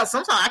can't tell.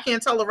 Sometimes I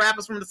can't tell the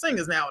rappers from the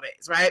singers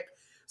nowadays, right?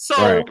 So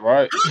Right.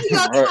 Right. how do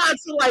y'all Right. try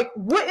to like?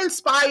 What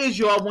inspires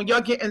y'all when y'all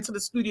get into the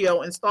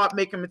studio and start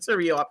making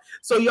material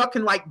so y'all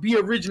can like be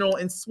original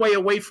and sway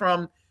away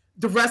from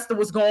the rest of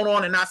what's going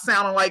on and not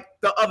sounding like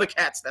the other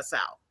cats that's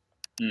out?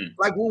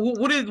 Like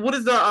what do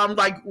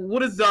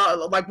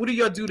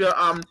y'all do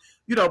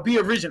to be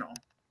original?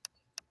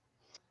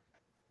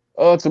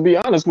 To be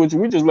honest with you,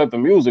 we just let the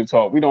music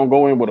talk. We don't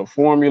go in with a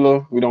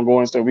formula. We don't go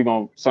and say we're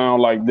gonna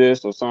sound like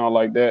this or sound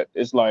like that.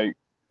 It's like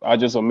I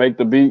just make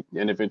the beat,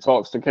 and if it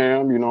talks to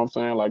Cam, you know what I'm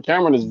saying? Like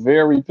Cameron is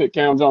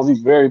Cam Jones,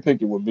 he's very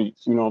picky with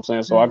beats, you know what I'm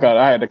saying? So I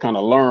had to kind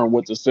of learn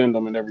what to send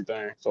him and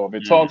everything. So if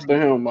it talks to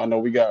him, I know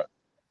we got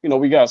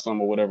some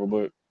or whatever.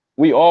 But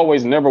we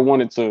always never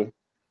wanted to,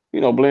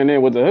 blend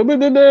in with the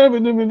everybody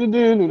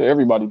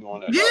doing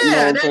that. Yeah, You know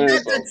what I'm saying?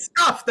 that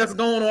stuff that's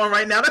going on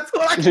right now. That's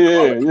what I call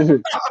Yeah, it. yeah.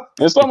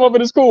 And some of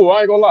it is cool. I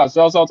ain't gonna lie.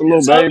 Shouts out to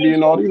Lil Baby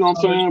and all. You know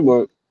what I'm saying?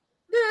 But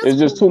it's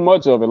just too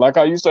much of it. Like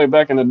how you say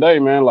back in the day,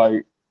 man.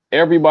 Like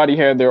everybody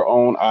had their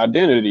own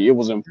identity. It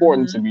was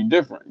important to be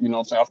different. You know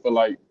what I'm saying? I feel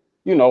like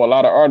a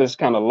lot of artists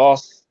kind of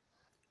lost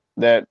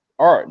that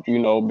art.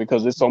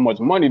 Because there's so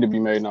much money to be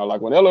made now. Like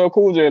when LL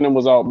Cool J and them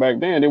was out back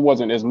then, it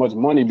wasn't as much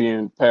money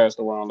being passed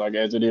around like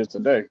as it is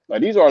today.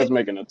 Like these artists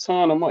making a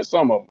ton of money.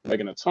 Some of them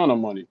making a ton of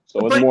money. So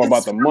it's But more about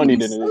it's the funny money you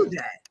than it say is.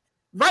 that.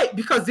 Right,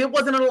 because there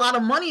wasn't a lot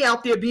of money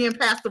out there being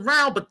passed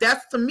around, but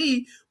that's to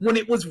me when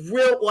it was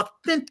real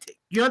authentic.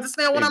 You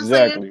understand what I'm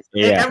saying? Exactly. And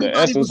Yeah. The everybody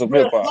essence was of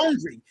real hip hop.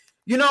 hungry.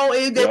 They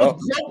was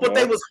broke, but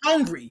they was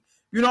hungry.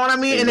 You know what I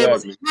mean? And they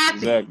was happy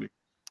Exactly.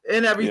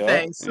 and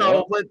everything.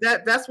 So, but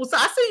that's what's.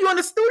 I see you in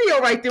the studio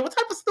right there. What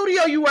type of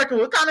studio you working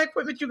with? What kind of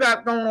equipment you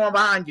got going on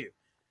behind you?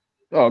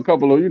 Oh, a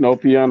couple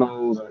of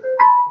pianos.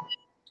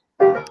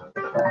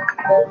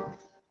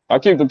 I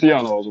keep the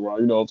pianos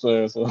around. You know what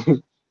I'm saying? So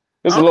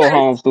it's a little Okay.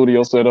 home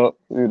studio setup.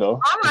 All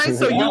right.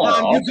 So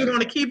you good on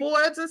the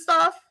keyboards and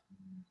stuff?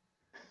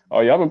 Oh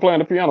yeah, I've been playing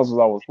the piano since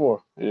I was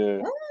 4.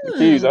 Yeah, the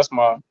keys.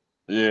 Mm.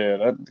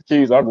 The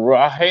keys.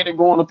 I hated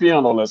going to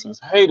piano lessons.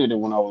 Hated it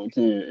when I was a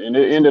kid, and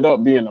it ended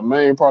up being the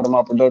main part of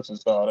my production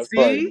style. That's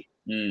crazy.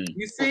 See?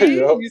 You see?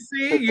 Yep. You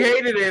see? You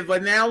hated it,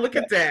 but now look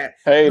at that.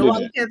 Hated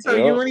Nobody it. can tell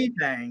Yep. you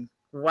anything.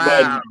 But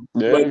Wow.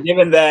 but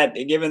given that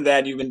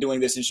you've been doing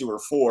this since you were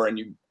 4 and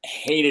you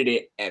hated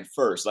it at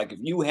first, like if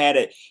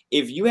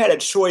you had a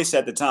choice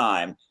at the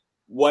time,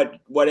 what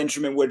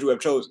instrument would you have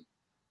chosen?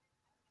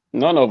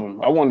 None of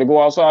them. I wanted to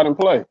go outside and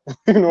play.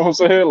 You know what I'm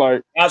saying?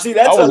 Like Now, see,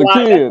 I was a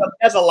kid.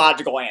 That's a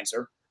logical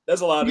answer.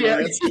 That's a logical Yeah.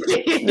 answer.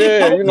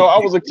 Yeah, I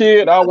was a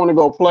kid. I want to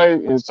go play.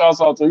 And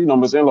shouts out to,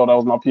 Miss Enlo, that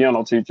was my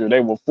piano teacher. They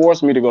would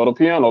force me to go to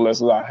piano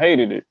lessons. I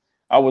hated it.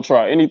 I would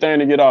try anything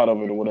to get out of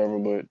it or whatever,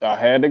 but I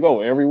had to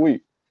go every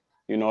week.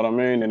 You know what I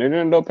mean? And it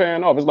ended up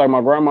paying off. It's like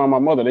my grandma and my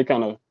mother,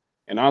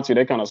 and auntie,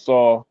 they kind of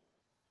saw,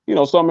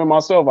 something in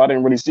myself I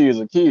didn't really see as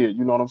a kid.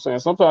 You know what I'm saying?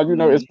 Sometimes,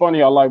 it's funny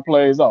how life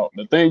plays out.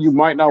 The thing you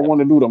might not want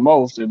to do the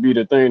most, it'd be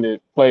the thing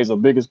that plays the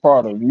biggest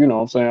part of, you know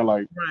what I'm saying?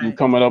 Like you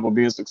coming up or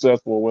being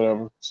successful or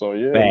whatever. So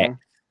yeah, man.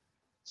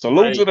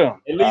 Salute to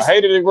them. At least, I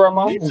hated it,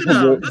 grandma. Salute to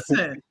them.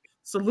 Listen,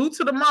 salute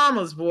to the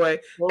mamas, boy.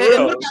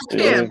 And look at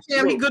Cam.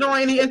 Cam, he good on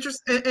any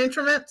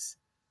instruments?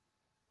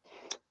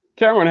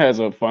 Cameron has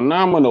a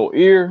phenomenal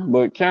ear,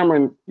 but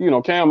Cameron,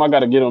 Cam, I got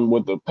to get him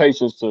with the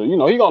patience to, he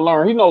gonna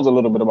learn. He knows a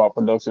little bit about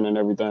production and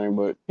everything,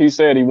 but he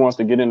said he wants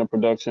to get into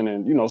production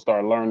and,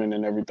 start learning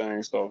and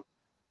everything. So,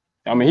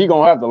 I mean, he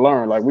gonna have to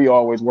learn. Like we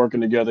always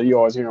working together. He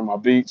always hearing my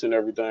beats and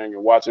everything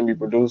and watching me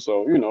produce.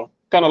 So,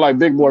 kind of like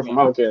Big Boy from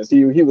Outkast.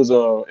 He was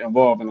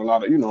involved in a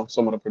lot of,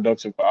 some of the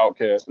production for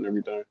Outkast and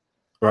everything.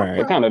 Right.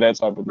 But kind of that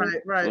type of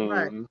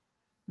thing.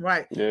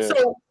 Right. Yeah.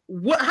 So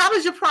how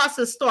does your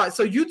process start?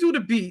 So you do the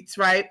beats,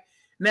 right?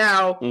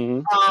 Now,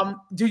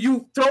 do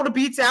you throw the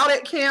beats out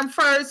at Cam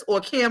first, or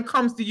Cam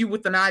comes to you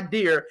with an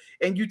idea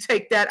and you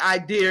take that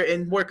idea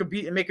and work a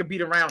beat and make a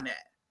beat around that?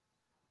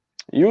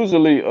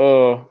 Usually,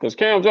 because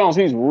Cam Jones,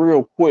 he's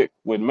real quick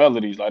with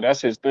melodies. Like that's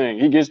his thing.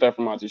 He gets that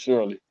from Auntie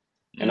Shirley.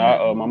 And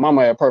my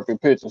mama had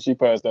perfect pitch and she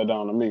passed that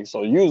down to me.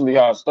 So usually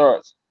how it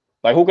starts,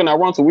 like Who Can I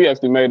Run To? We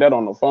actually made that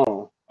on the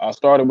phone. I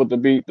started with the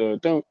beat, the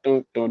dun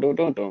dun dun dun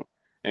dun dun.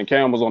 And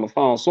Cam was on the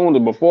phone.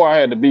 Soon before I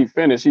had the beat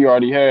finished, he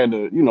already had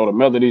the, the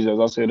melodies,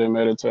 as I said, in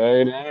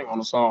Meditating on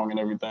the song and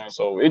everything.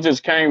 So it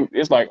just came,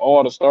 it's like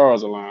all the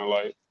stars aligned.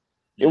 Like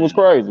it was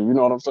crazy, you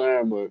know what I'm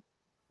saying? But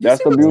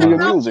that's the beauty of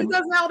music.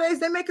 Because nowadays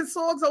they're making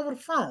songs over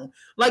the phone.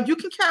 Like you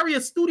can carry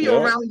a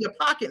studio around in your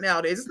pocket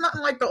nowadays. It's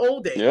nothing like the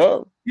old days. Yeah.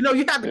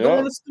 You have to go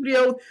in the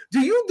studio. Do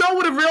you know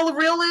what a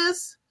reel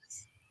is?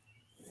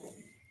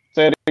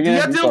 Say it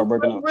again. You start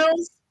breaking up.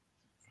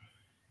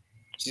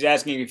 She's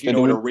asking if you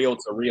know what a reel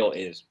to reel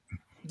is.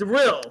 The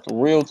real.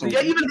 Real to do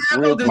they even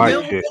have the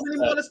real in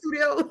the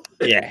studio?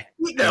 Yeah.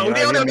 No,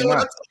 they don't know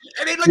what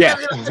and they look at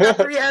me like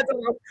 3 hands.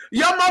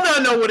 Your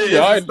mother know what it is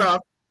and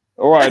stuff.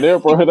 All right,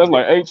 therefore that's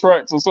like 8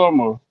 tracks or something.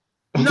 No,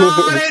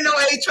 it ain't no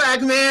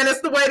 8-track, man.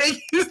 That's the way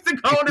they used to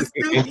go in the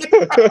studio.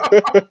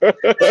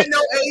 There ain't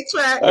no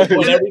 8-track.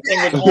 Well, everything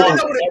was you know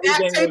what a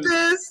DAT tape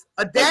is?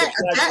 A DAT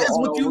is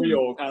what you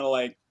real, kind of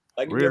like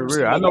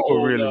real. I know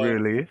what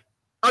real is.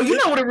 Oh, you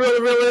know what a real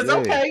is? Yeah.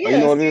 Okay, yeah. You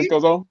know what it is,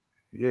 Kozo?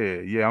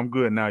 Yeah, I'm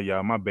good now,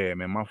 y'all. My bad,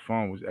 man. My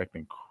phone was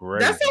acting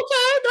crazy. That's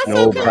okay.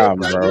 No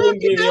problem, bro.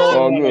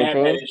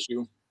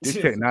 This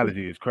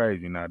technology is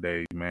crazy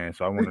nowadays, man.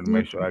 So I wanted to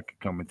make sure I could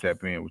come and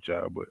tap in with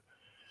y'all. But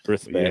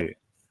respect.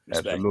 Yeah,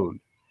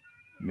 absolutely.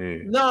 Yeah.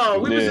 No,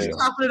 we were just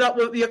chopping it up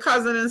with your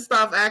cousin and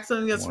stuff,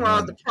 asking as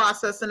far as the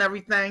process and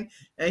everything,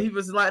 and he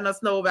was letting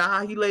us know about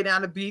how he laid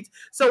down the beats.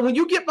 So when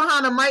you get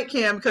behind the mic,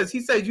 Cam, because he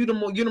says you're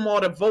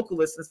more the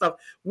vocalist and stuff.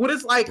 What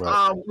is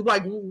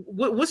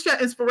what's your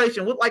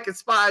inspiration? What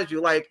inspires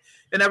you,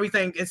 and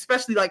everything,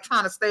 especially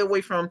trying to stay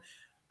away from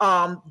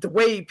the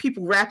way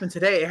people rapping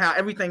today, how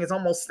everything is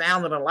almost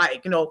sounding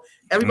alike.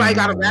 Everybody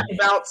got to rap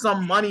about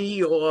some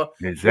money or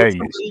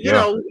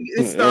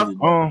stuff.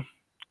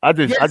 Cam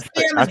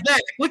is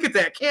back. Look at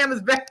that. Cam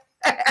is back.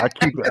 I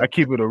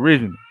keep it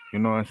original. You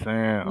know what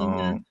I'm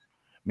saying?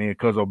 Me and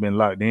Cuzzo been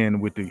locked in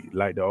with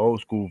the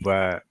old school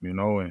vibe,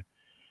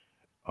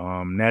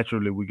 and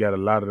naturally we got a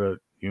lot of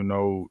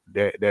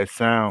the, that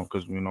sound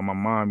because my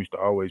mom used to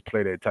always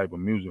play that type of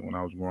music when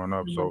I was growing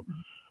up. So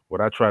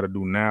what I try to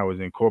do now is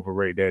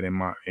incorporate that in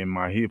my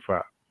hip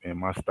hop and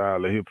my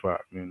style of hip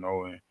hop, and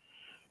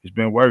it's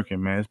been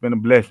working, man. It's been a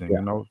blessing,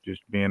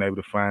 just being able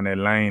to find that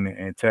lane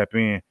and tap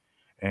in.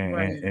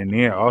 And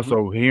then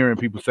also hearing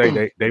people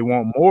say they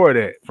want more of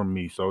that from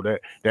me, so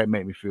that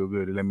made me feel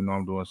good. It let me know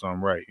I'm doing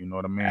something right. You know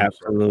what I mean?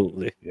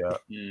 Absolutely. So,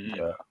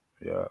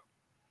 yeah.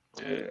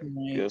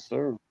 Yes,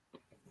 sir.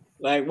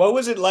 What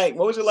was it like?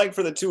 What was it like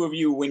for the two of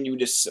you when you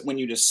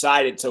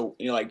decided to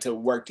to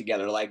work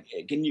together?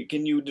 Can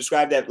you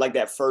describe that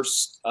that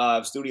first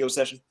studio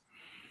session?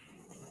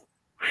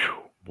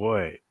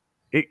 Boy.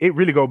 It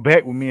really go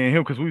back with me and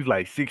him because we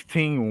was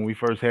 16 when we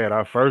first had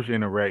our first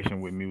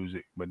interaction with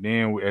music. But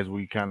then as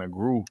we kind of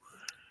grew,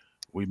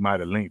 we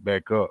might have linked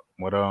back up.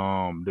 But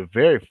the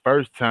very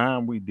first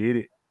time we did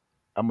it,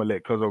 I'm gonna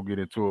let Cuzzo get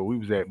into it. We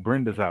was at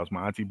Brenda's house,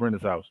 my auntie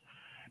Brenda's house,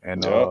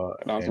 and and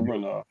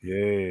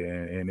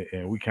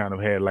we kind of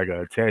had an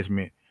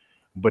attachment.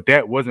 But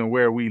that wasn't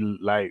where we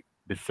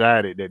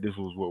decided that this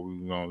was what we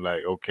were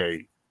gonna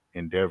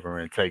endeavor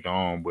and take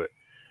on. But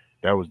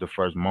that was the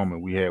first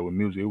moment we had with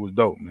music. It was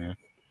dope, man.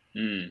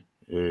 Yeah,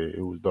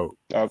 it was dope.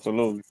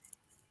 Absolutely.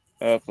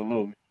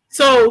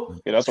 So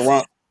that's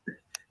around.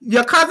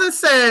 Your cousin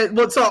said,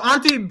 "Well, so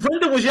Auntie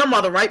Brenda was your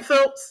mother, right,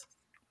 Phillips?"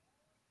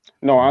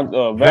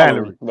 No,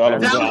 Valerie.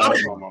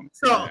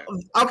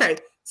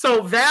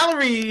 So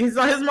Valerie, his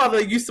mother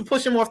used to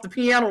push him off the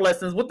piano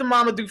lessons. What did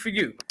Mama do for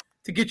you?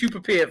 to get you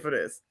prepared for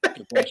this?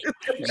 Good question.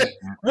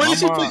 What did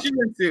she My put you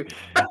into?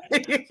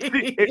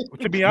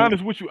 to be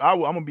honest with you,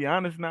 I'm gonna be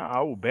honest now.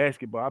 I was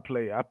basketball. I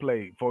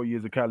played 4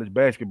 years of college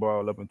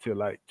basketball up until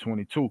like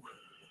 22.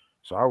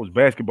 So I was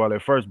basketball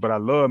at first, but I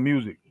love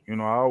music. You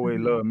know, I always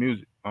loved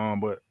music.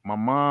 But my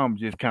mom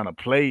just kind of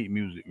played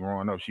music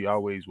growing up. She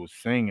always was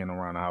singing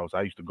around the house.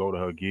 I used to go to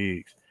her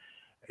gigs.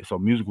 So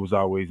music was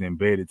always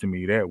embedded to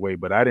me that way,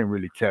 but I didn't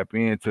really tap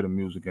into the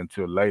music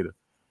until later.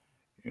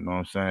 You know what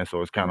I'm saying?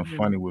 So it's kind of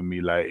funny with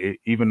me. Like,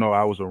 even though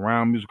I was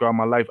around music all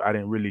my life, I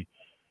didn't really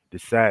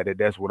decide that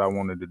that's what I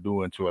wanted to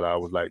do until I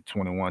was like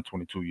 21,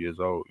 22 years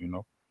old, you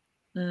know?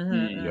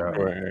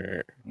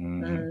 Yeah.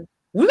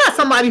 We got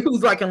somebody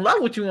who's like in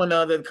love with you in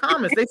the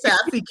comments. They say, I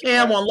see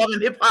Cam on Love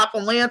and Hip Hop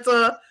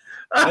Atlanta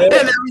and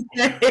everything.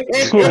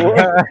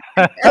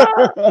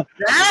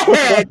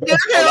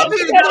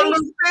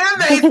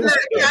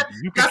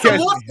 Got some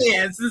more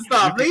fans and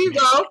stuff. There you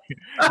go.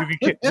 You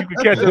can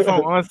catch us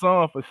on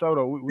Unsung for sure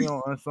though. We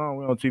on Unsung.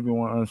 We on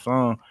TV1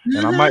 Unsung.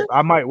 And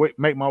I might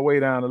make my way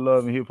down to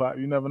Love and Hip Hop.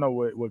 You never know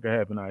what could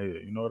happen out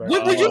here. You know what I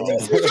mean? Would you do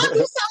something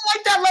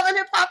like that, Love and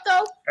Hip Hop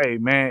though? Hey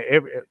man,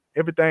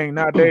 everything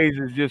nowadays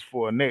is just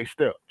for a next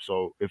step.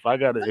 So if I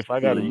gotta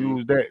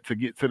use that to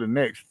get to the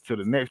next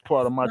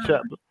part of my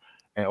chapter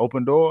and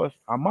open doors,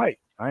 I might.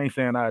 I ain't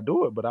saying I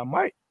do it, but I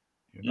might.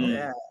 You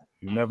know,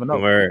 you never know.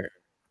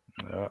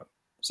 Yeah.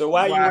 So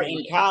while you were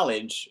in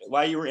college,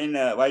 while you were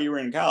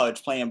in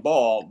college playing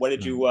ball, what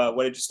did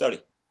you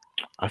study?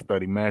 I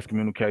studied mass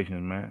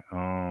communications, man.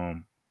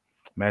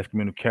 Mass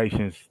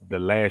communications. The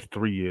last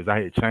 3 years,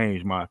 I had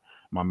changed my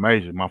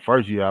major. My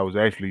first year, I was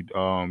actually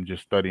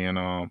just studying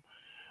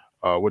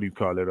what do you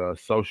call it?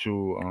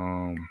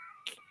 Social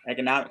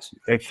economics.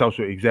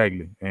 Social,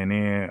 exactly. And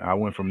then I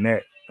went from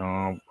that.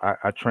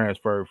 I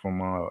transferred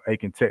from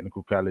Aiken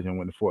Technical College and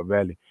went to Fort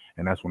Valley,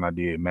 and that's when I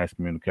did mass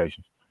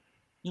communications.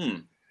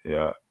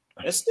 Yeah.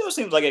 It still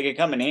seems like it could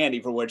come in handy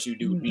for what you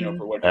do, you know,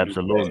 for what you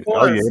Absolutely. do.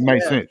 Oh yeah, it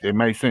makes sense. It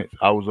makes sense.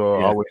 I was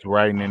always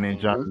writing and in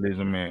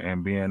journalism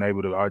and being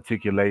able to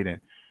articulate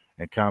and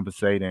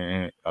compensate,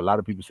 and a lot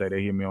of people say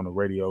they hear me on the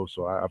radio,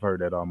 so I've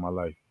heard that all my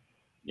life.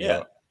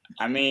 Yeah.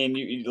 I mean,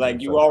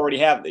 you already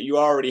have the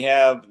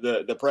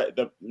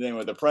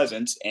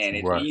presence, and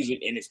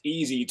it's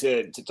easy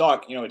to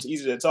talk. You know, it's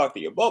easy to talk to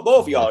you. Both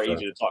of y'all are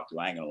easy to talk to.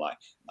 I ain't gonna lie.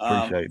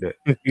 Appreciate that.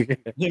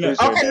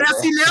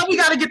 Now we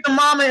got to get the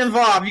mama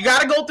involved. You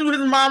got to go through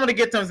his mama to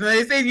get them. So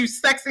they say you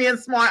sexy and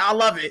smart. I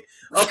love it.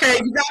 Okay,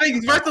 you got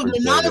to first of all,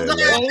 mama's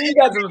gonna have you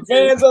got some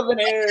fans up in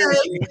here. Okay,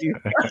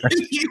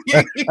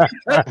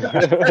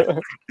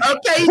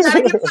 you got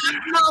to get to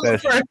mama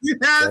first. You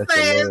know what I'm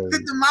saying?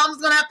 The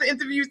mama's gonna have to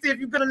interview you, see if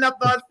you're good enough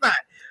to us not.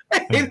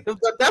 But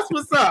that's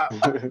what's up.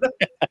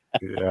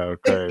 Yeah.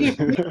 Okay.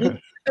 Wait,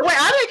 I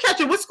didn't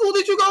catch it. What school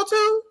did you go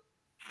to?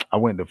 I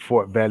went to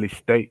Fort Valley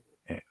State.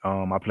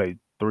 I played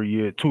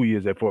 2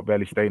 years at Fort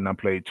Valley State, and I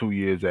played 2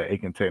 years at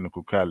Aiken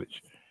Technical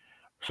College.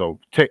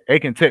 So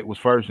Aiken Tech was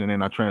first, and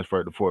then I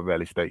transferred to Fort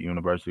Valley State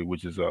University,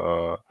 which is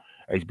a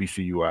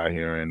HBCU out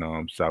here in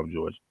South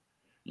Georgia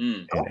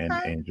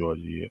and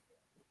Georgia.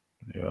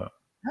 Yeah.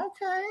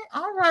 Okay.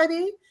 All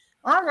righty.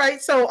 All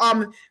right. So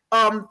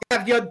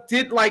have you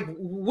did like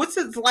what's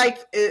it like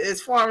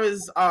as far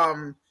as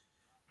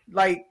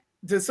like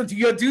so do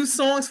you do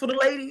songs for the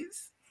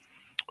ladies?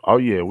 Oh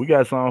yeah, we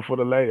got songs for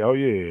the lady. Oh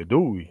yeah,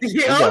 do we?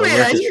 Yeah,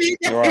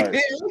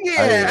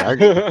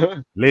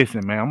 Hey,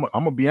 listen, man, I'm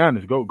gonna be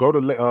honest. Go to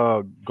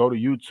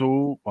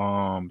YouTube,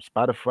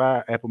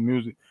 Spotify, Apple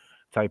Music.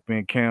 Type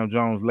in Cam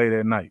Jones "Late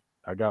at Night."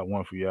 I got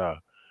one for y'all.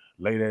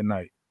 "Late at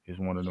Night" is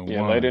one of them.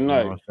 Yeah, ones, Late at you know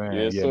Night. what I'm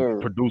saying? Yes, Yeah, sir.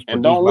 produced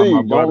And by my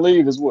brother. Don't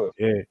leave as well.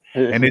 Yeah,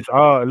 and it's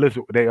all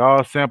listen. They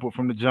all sampled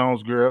from the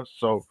Jones Girls,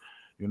 so.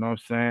 You know what I'm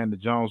saying? The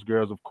Jones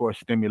Girls, of course,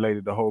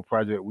 stimulated the whole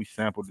project. We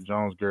sampled the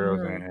Jones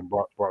Girls and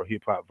brought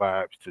hip hop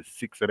vibes to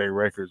 6 of their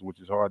records, which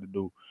is hard to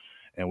do.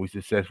 And we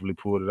successfully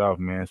pulled it off,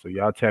 man. So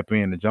y'all tap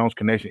in. The Jones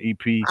Connection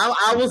EP.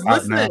 I was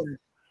listening.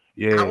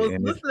 Yeah, I was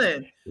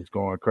listening. It's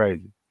going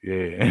crazy.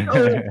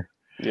 Yeah.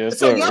 Yes,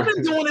 so sir. y'all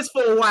been doing this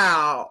for a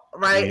while,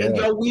 right? Yeah.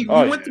 And we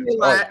went through a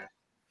lot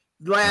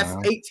last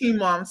 18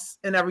 months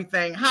and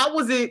everything. How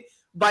was it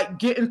like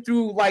getting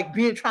through like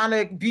trying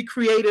to be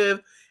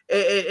creative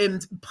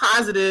and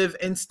positive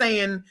and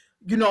staying,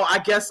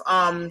 I guess,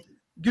 through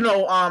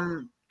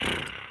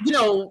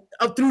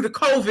the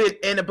COVID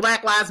and the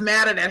Black Lives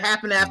Matter that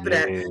happened after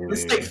that, and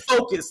stay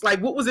focused?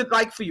 Like, what was it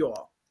like for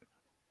y'all?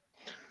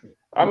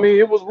 I mean,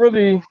 it was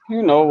really,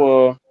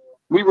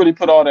 we really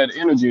put all that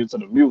energy into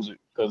the music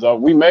because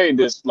we made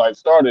this,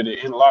 started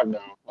it in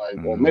lockdown,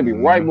 or maybe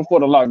right before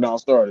the lockdown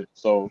started.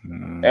 So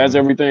as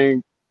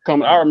everything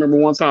coming, I remember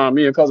one time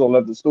me and Cuzzo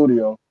left the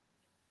studio.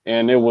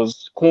 And it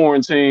was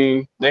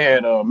quarantine. They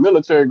had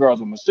military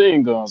guards with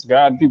machine guns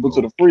guiding people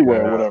to the freeway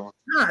or whatever.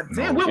 God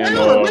damn, where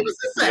was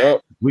this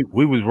at?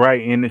 We was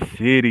right in the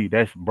city.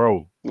 That's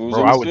bro.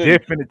 I was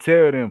just finna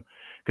tell them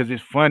because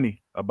it's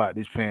funny about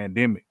this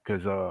pandemic.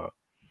 Because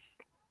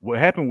what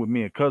happened with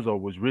me and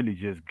Cuzzo was really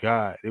just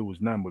God. It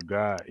was nothing but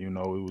God. It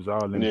was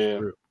all in the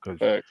script.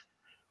 Because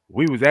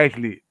we was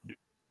actually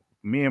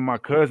me and my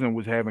cousin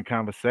was having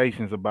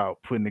conversations about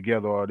putting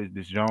together all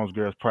this Jones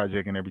Girls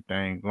project and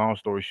everything. Long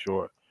story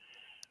short,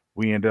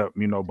 we end up,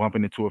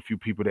 bumping into a few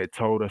people that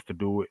told us to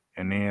do it.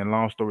 And then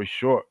long story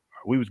short,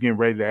 we was getting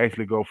ready to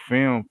actually go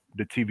film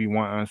the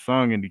TV1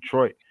 Unsung in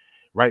Detroit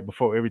right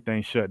before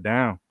everything shut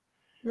down.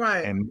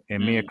 Right. And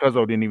me and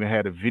Cuzzo didn't even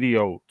have the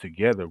video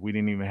together. We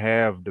didn't even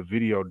have the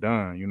video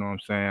done. You know what I'm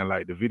saying?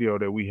 Like the video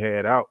that we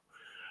had out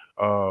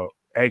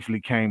actually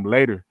came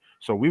later.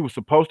 So we were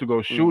supposed to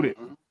go shoot it.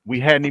 We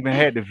hadn't even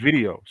had the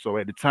video. So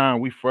at the time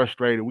we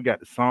frustrated. We got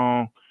the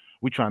song.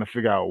 We trying to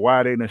figure out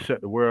why they done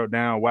shut the world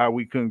down, why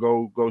we couldn't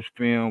go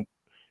film.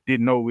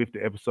 Didn't know if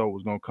the episode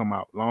was gonna come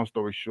out. Long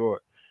story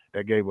short,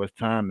 that gave us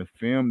time to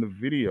film the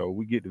video.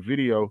 We get the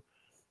video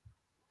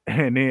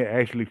and then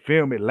actually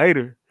film it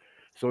later.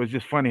 So it's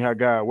just funny how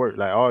God worked.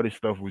 Like all this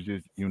stuff was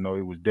just, it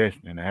was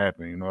destined to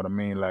happen. You know what I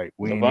mean? Like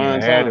we didn't even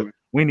Divine have it. timing.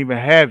 We didn't even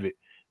have it.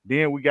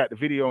 Then we got the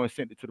video and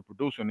sent it to the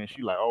producer, and then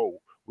she like,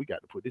 "Oh, we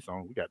got to put this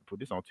on. We got to put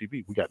this on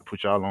TV. We got to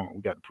put y'all on.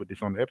 We got to put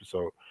this on the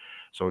episode."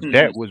 So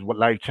that was what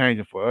life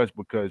changing for us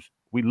because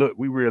we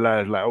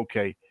realized like,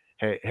 okay,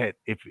 had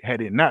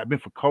it not been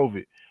for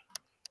COVID,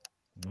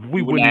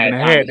 we wouldn't even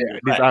have had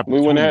this opportunity.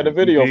 We wouldn't have had the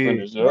video You dig?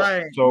 finished. Yeah.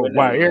 Right. So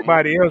while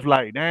everybody else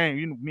like,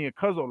 dang, me and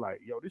Cuzzo like,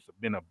 yo, this has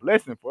been a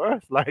blessing for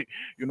us. Like,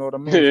 you know what I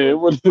mean? Yeah, So it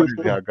was. it's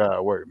crazy how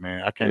God worked,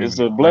 man. I can't. It's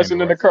even a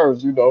blessing and a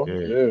curse,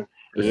 Yeah.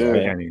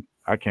 Yeah.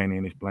 I can't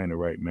even explain it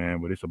right,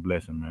 man. But it's a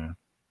blessing, man.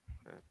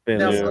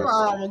 Now,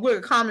 some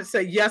good comments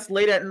say yes.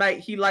 Late at night,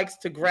 he likes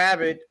to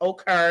grab it.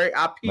 Okay,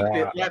 I peep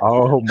it. Like,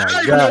 Oh my I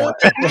don't even know God! what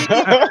that means.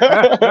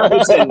 I don't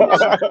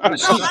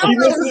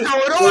know what's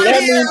going on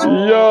here.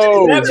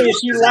 Yo, That means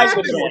she likes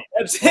it more.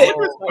 That's it.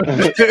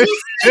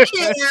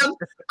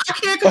 I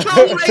can't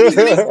control the ladies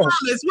in these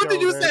comments. What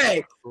did you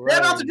say? They're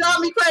about to drive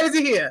me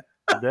crazy here.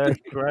 That's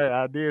right.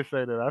 I did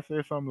say that. I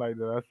said something like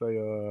that. I say,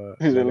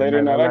 Is it late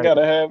at night? I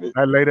gotta have it.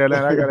 Late at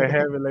night, I gotta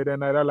have it. Late at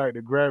night, I like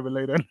to grab it.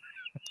 Late at night.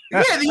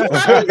 Yeah, you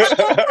got me up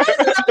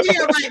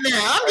here right now.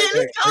 I'm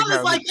getting these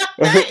comments like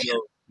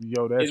that.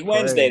 Yo, that's It's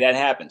Wednesday. That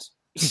happens.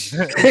 It's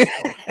Wednesday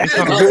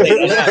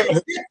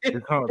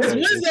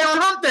on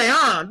Hump Day,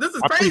 huh? This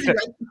is crazy.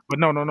 But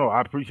no.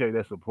 I appreciate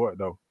that support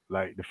though.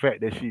 Like the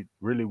fact that she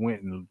really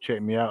went and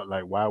checked me out,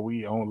 like while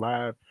we on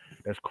live,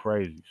 that's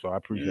crazy. So I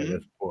appreciate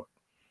that support.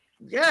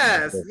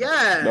 Yes.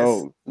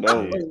 No.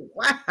 Oh,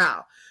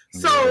 wow.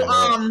 So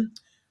I'm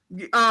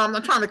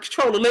trying to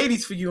control the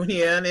ladies for you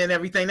here and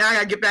everything. Now I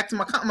gotta get back to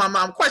my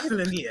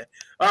questioning here.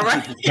 All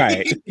right.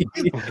 Right.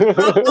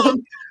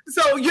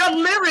 So your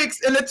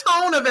lyrics and the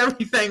tone of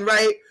everything,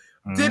 right?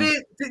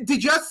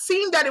 Did you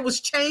seem that it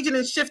was changing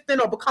and shifting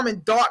or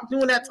becoming dark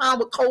during that time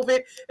with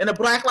COVID and the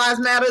Black Lives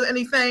Matter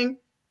anything?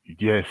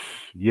 Yes.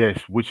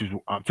 Which is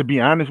to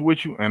be honest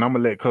with you, and I'm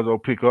gonna let Cuzzo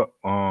pick up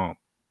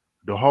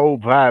the whole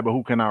vibe of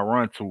Who Can I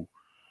Run To.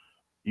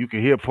 You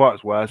can hear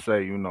parts where I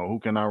say, who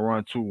can I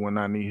run to when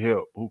I need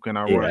help? Who can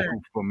I run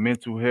to for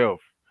mental health?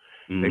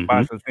 They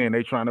box us in.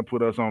 They trying to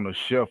put us on the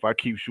shelf. I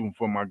keep shooting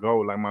for my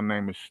goal. Like my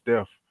name is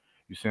Steph.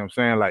 You see what I'm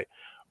saying? Like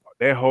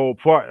that whole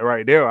part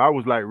right there, I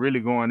was like really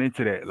going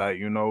into that. Like,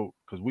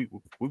 because we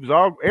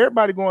was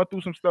everybody going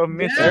through some stuff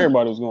mentally.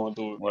 Everybody was going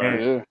through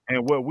it.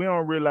 And what we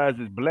don't realize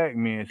is black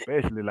men,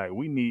 especially, like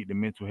we need the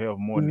mental health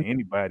more than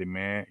anybody,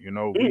 man. We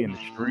in the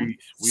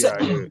streets. We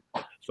out here.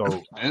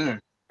 So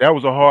that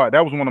was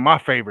one of my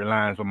favorite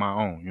lines of my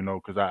own,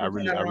 because I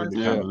really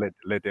kind of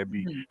let that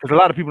be. Because a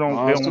lot of people don't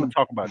want to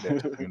talk about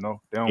that, They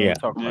don't want to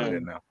talk about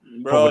that now.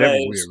 Bro,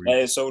 that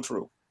is so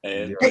true.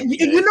 You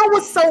know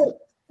what's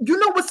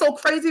so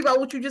crazy about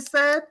what you just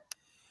said?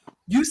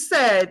 You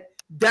said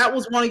that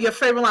was one of your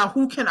favorite lines,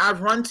 who can I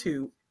run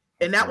to?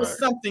 And that was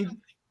something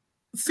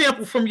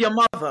sampled from your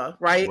mother,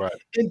 right?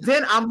 And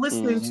then I'm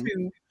listening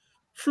to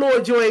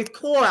Floyd Joy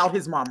call out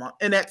his mama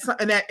in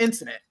that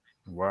incident.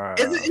 Wow.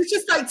 It's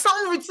just like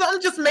something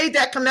just made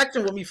that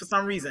connection with me for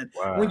some reason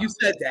when you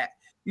said that.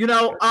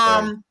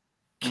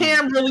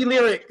 Cam really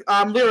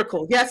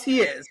lyrical. Yes,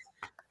 he is.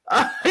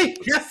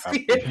 Yes, he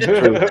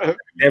is.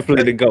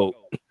 Definitely the GOAT.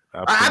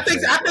 I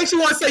think she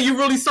wants to say you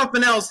really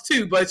something else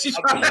too, but she's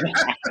trying.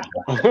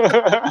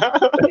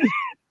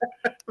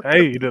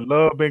 Hey, the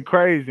love been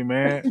crazy,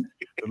 man.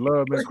 The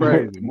love been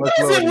crazy. What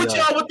is it with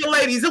y'all with the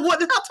ladies? Tell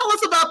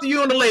us about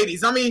you and the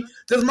ladies. I mean,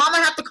 does Mama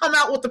have to come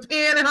out with the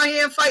pen in her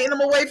hand, fighting them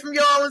away from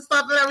y'all and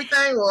stuff and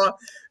everything, or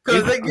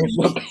because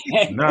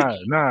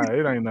nah,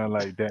 it ain't nothing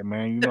like that,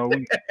 man.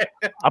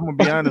 I'm gonna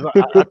be honest.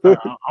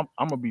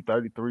 I'm gonna be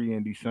 33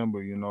 in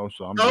December,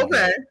 so I'm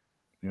okay.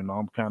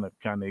 I'm kind of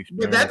experienced.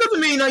 But that doesn't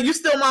mean you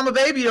still Mama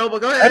baby though.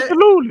 But go ahead.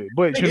 Absolutely,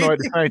 but at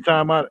the same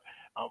time,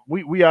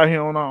 we out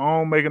here on our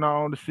own, making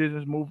our own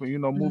decisions, moving,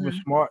 moving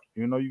smart.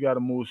 You got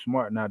to move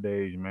smart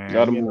nowadays, man.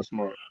 Got to move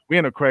smart. We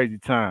in a crazy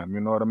time,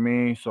 you know what I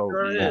mean? So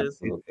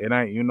it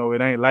ain't,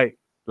 it ain't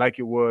like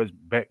it was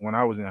back when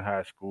I was in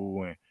high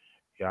school, and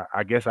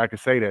I guess I could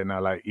say that now.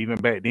 Like even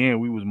back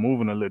then, we was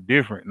moving a little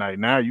different. Like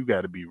now, you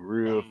got to be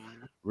real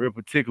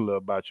particular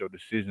about your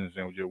decisions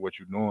and what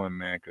you're doing,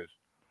 man, because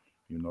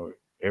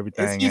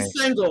everything. Is he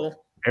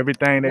single?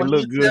 everything that Well,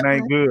 look he's good ain't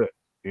definitely. good.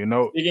 You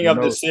know. Speaking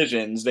of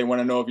decisions, they want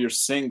to know if you're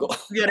single.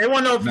 Yeah, they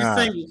want to know if you're Nah,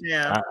 single,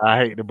 Cam. I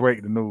hate to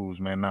break the news,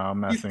 man. No,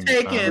 I'm not He's single. No,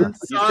 I'm taken. not. You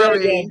said it,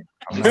 Sorry. man.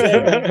 I'm You not said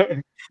single.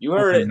 it. You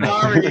heard it. No.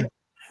 Sorry.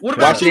 What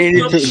Watch about you,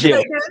 your Phillips? energy You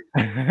shift.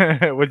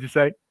 taken? What'd you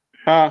say?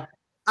 Huh?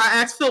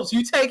 I asked Phillips,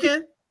 you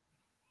taken?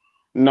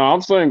 No,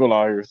 I'm single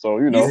out here, so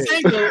you know. He's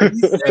single.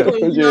 He's single,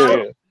 you Yeah,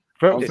 know? I'm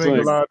Felt single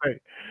single. all day.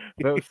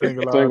 Felt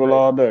single all Single day.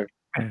 all day.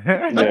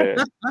 Yeah.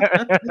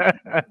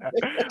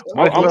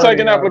 Much I'm love taking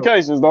to y'all.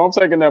 applications, though. I'm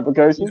taking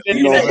applications. You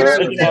You know what taking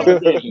I'm saying?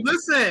 applications.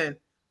 Listen,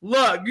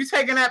 look, you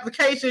taking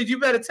applications, you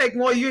better take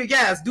more. You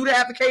guys do the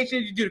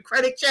applications, you do the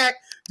credit check,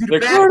 do the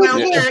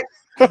background credit- check,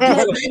 do a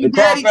baby The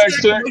daddy Carfax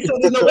check, check. make sure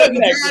there's no What's baby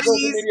next? The social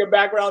daddies. media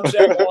background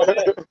check all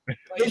day.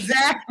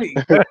 Exactly.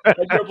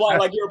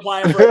 Like you're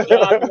applying for a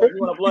job. You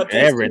want a blood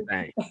test?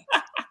 Everything.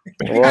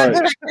 You gotta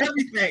Right. check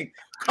everything.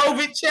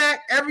 COVID check,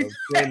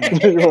 everything.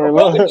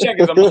 COVID check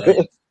is a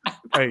must.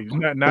 Hey,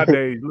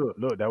 nowadays,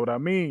 look, that's what I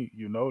mean.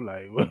 You know,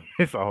 like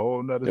it's a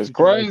whole nother It's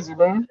situation. crazy,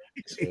 man.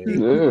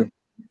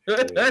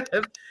 Yeah.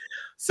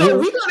 So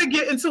we're gonna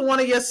get into one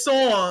of your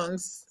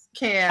songs,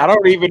 Cam. I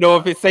don't even know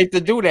if it's safe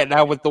to do that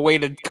now with the way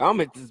the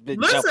comments has been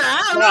Listen, jumping.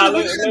 I don't know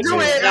if we're gonna do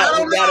it. I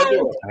don't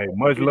know. Hey,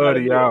 much love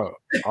to y'all.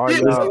 All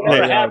y'all, all Whatever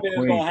y'all happens is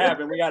queens. gonna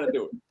happen. We gotta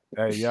do it.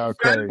 Hey, y'all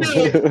Gotta crazy.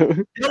 do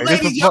it. Yo, Hey,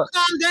 ladies, y'all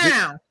calm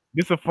down.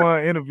 This a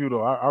fun interview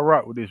though. I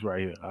rock with this right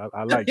here.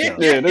 I like y'all.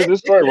 Yeah, this is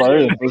straight right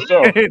here, for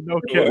sure.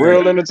 No cap.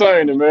 Real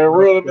entertaining, man.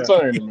 Real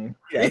entertaining, man.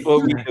 That's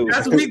what we do.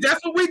 That's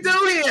what we do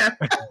here.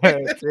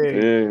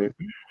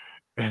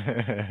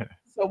 Yeah.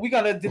 So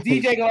the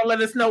DJ gonna let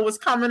us know what's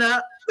coming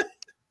up.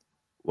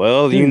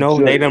 Well, you know,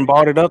 Sure. they done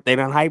brought it up. They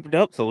done hyped it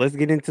up. So let's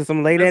get into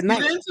some late at Let's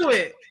night. get into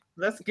it.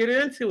 Let's get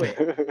into it.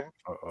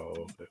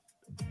 Uh-oh.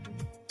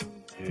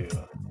 Yeah.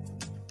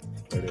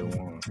 Play that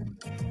one.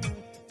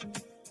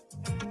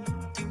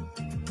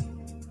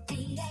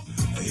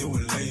 It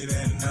was late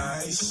at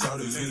night,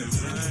 shawty feeling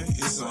fine.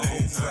 It's a whole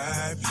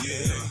vibe,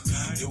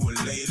 yeah. It was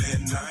late at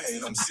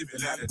night, I'm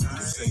sipping out the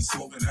juice, ain't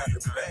smoking out the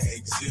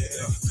bags,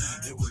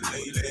 yeah. It was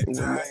late at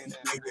night,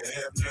 maybe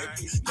half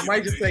naked.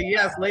 Somebody just say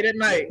yes, late at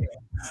night.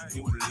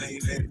 It was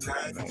late at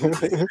night, late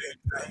at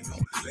night,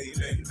 late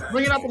at night.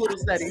 Bring it up a little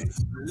steady.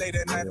 Late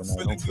at night, I'm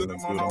feeling good. I'm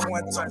on my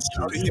one time.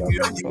 Shawty hit me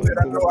up, you bet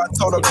I know I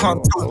told her come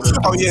through.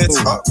 Oh yeah, it's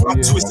up.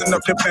 I'm twisting up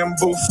the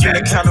bamboo.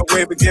 Feeling kind of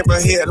way, but give her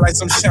head like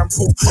some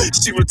shampoo.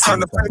 She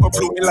returned the favor,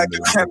 blew me like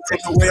a candle.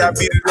 The way I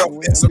beat it up,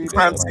 it's a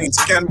crime scene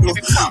scandal.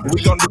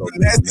 We gon' do the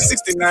nasty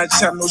 69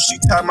 channel. She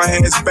tied my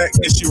hands back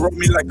and she wrote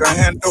me like a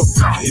handle.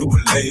 It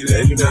was late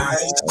at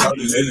night,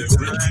 shawty feeling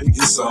fine.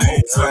 It's a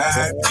whole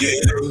vibe,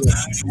 yeah. It was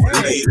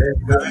late at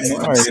night,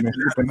 I'm sipping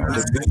out the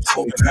night,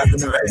 smoking out the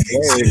bags,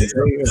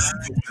 yeah.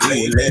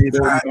 Late at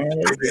night,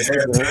 baby,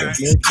 have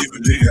baby,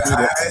 giving me the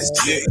eyes,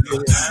 yeah.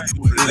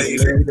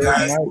 Late at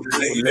night,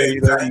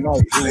 late at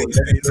night, late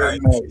at night,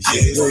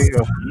 yeah.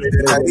 Late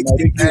at night, it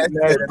get nasty,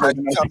 late at night,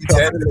 you come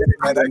daddy, late at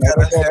night, I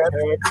gotta have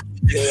it,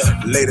 yeah.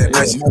 Late at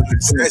night, she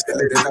scratchy,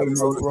 late at night, we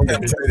roll the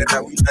cabbage, late at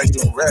night, we like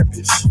to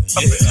rabbit,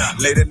 yeah.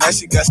 Late at night,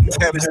 she got some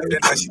cabbage, late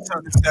at night, she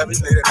turned to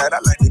savage, late at night, I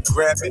like to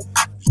grab it,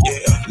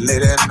 yeah.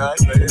 Late at night,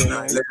 late at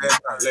night, late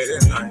at night, late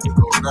at night,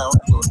 go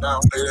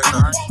down, late at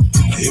night.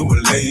 It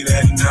was late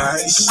at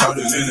night,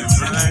 shawty feeling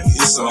fine.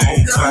 It's a whole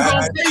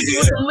vibe,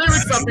 yeah. Some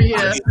lyrics up in here.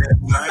 Late at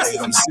night,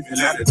 I'm sipping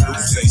out the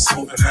juice, ain't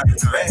smoking out the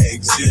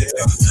bags, yeah.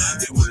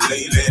 It was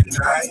late at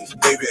night,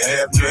 baby,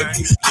 half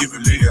naked,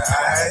 giving me the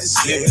eyes,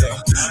 yeah.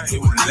 It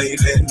was late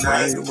at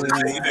night, it was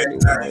late at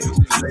night, it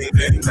was late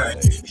at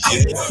night,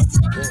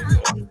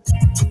 yeah.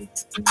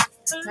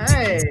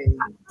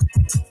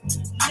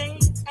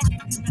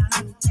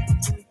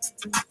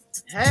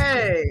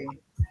 Hey.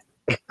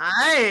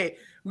 Hey.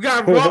 We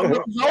gotta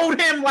load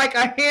him like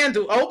a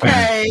handle.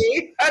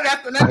 Okay.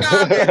 That's the next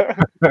comment.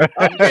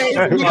 Okay.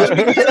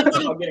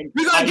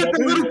 We're gonna get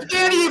the little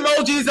panty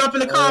emojis up in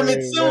the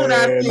comments soon,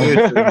 I think.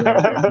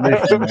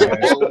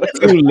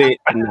 Too lit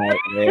tonight,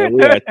 man.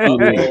 We are too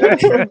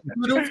lit.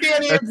 Little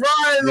panty and bra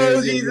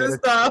emojis and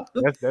stuff.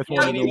 That's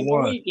one of the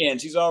ones.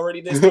 Weekend. She's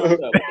already this thumbs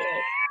up.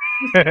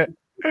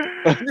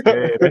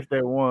 Yeah, that's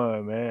that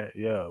one, man.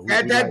 Yeah,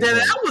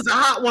 that was a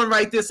hot one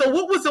right there. So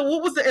what was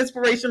the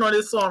inspiration on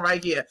this song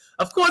right here?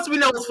 Of course, we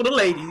know it's for the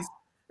ladies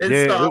and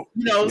stuff.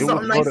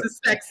 Something nice and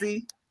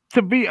sexy.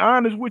 To be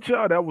honest with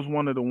y'all, that was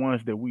one of the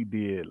ones that we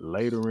did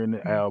later in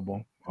the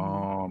album.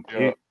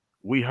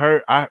 We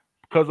heard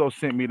Cuzzo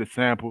sent me the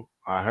sample.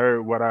 I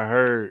heard what I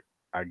heard.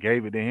 I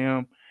gave it to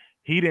him.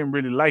 He didn't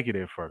really like it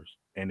at first,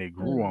 and it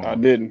grew on him. I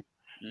didn't.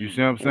 You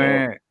see what I'm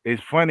saying?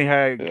 It's funny how,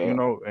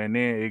 and then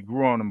it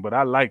grew on him, but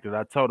I liked it.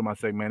 I told him, I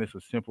said, man, it's a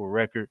simple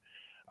record.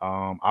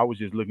 I was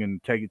just looking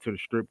to take it to the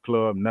strip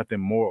club, nothing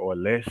more or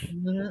less.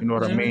 You know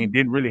what I mean?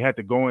 Didn't really have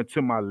to go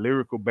into my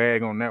lyrical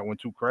bag on that one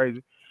too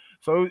crazy.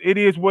 So it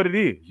is what it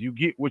is. You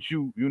get what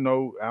you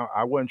know.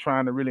 I wasn't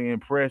trying to really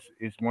impress.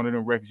 It's one of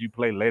them records you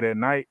play late at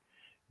night.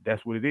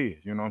 that's what it is.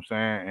 You know what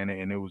I'm saying?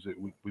 And it was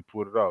we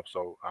put it up.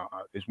 So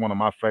it's one of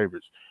my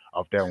favorites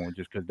off that one,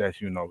 just because that's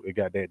it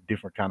got that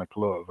different kind of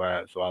club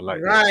vibe. So I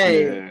like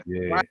Right.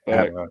 that.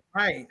 Yeah.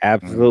 Right.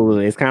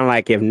 Absolutely. It's kind of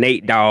like if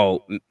Nate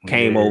Dogg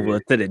came over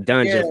to the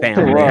Dungeon Yeah.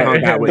 family and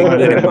hung out with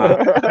Good and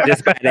Mob.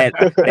 Just by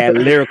that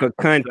lyrical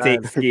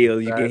content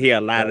skill, you can hear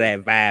a lot of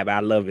that vibe. I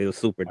love it. It was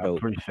super I dope.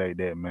 appreciate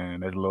that, man.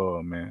 That's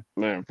love, man.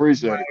 Man,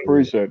 appreciate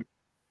it.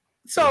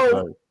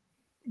 So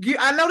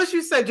I noticed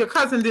you said your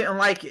cousin didn't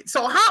like it.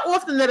 So how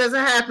often that does it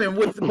happen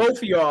with both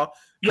of y'all?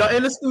 You're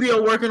in the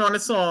studio working on a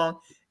song,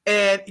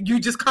 and you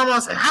just come on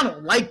and say, "I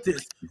don't like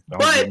this,"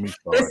 but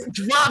it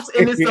drops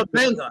and it's a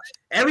banger.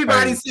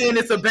 Everybody's saying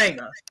it's a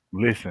banger.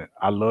 Listen,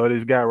 I love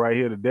this guy right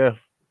here to death,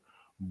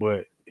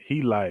 but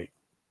he's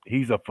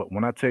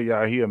when I tell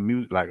y'all he a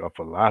music like a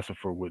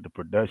philosopher with the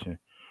production,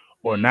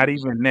 or not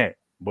even that,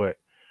 but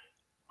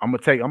I'm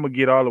gonna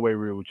get all the way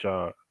real with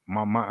y'all.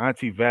 My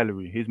auntie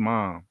Valerie, his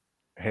mom,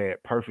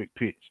 had perfect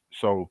pitch.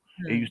 So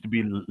it used to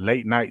be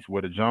late nights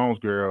where the Jones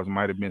girls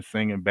might have been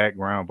singing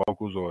background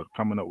vocals or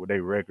coming up with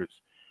their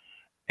records.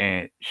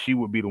 And she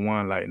would be the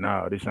one like,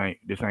 nah, this ain't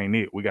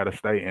it. We gotta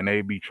stay. And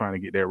they'd be trying to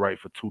get that right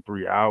for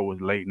 2-3 hours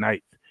late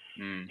nights.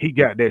 He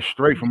got that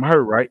straight from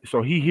her, right?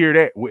 So he hear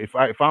that.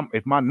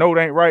 If my note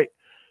ain't right,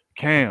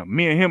 Cam,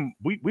 me and him,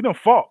 we done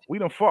fought. We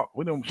done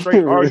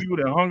straight argued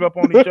and hung up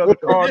on each other,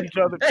 called each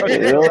other, cussed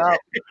each other out.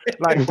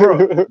 Like,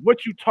 bro,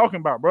 what you talking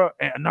about, bro?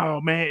 And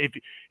no, man,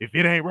 if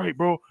it ain't right,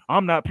 bro,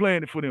 I'm not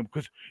playing it for them.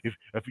 Because if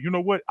you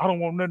know what, I don't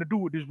want nothing to do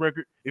with this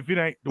record if it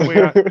ain't the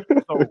way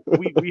so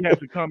we have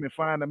to come and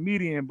find a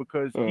median,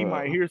 because he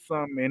might hear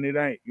something and it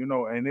ain't,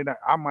 and then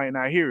I might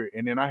not hear it.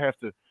 And then I have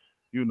to,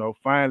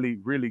 finally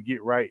really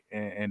get right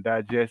and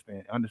digest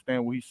and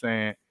understand what he's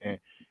saying. And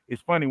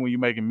it's funny when you're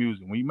making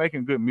music. When you're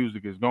making good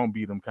music, it's gonna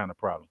be them kind of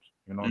problems.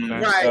 You know what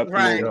I'm saying?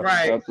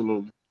 Right.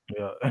 Absolutely.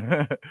 Yeah.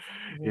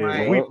 Yeah.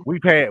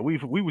 Right.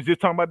 We was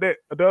just talking about that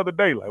the other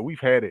day. Like, we've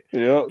had it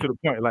to the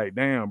point, like,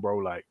 damn, bro,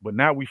 like, but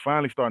now we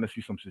finally starting to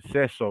see some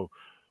success. So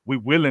we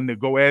willing to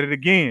go at it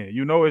again.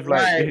 It's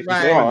like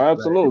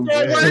absolutely.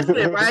 It's worth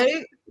it,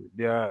 right?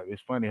 Yeah,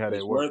 it's funny how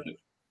that works.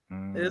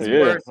 It's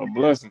worth a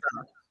blessing.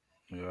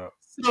 Yeah.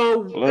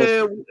 So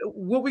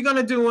what we're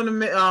gonna do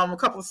in a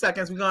couple of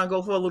seconds, we're gonna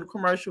go for a little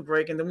commercial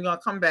break, and then we're gonna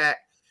come back.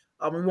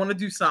 We want to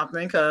do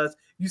something because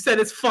you said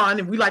it's fun,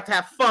 and we like to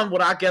have fun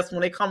with our guests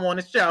when they come on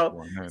the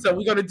show. So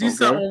we're gonna do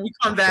something when we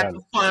come back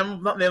for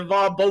fun,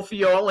 involve both of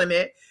y'all in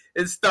it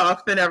and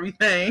stuff and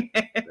everything.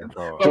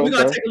 But we're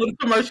gonna take a little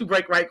commercial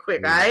break right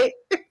quick, all right?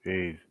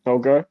 Okay.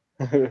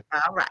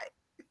 All right.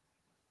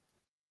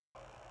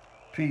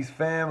 Peace,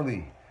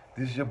 family.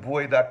 This is your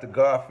boy, Dr.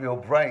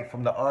 Garfield Bright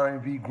from the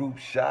R&B group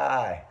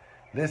Shy.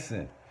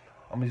 Listen,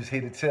 I'm just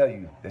here to tell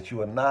you that you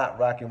are not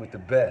rocking with the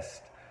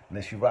best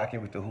unless you're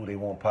rocking with the Who They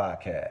Want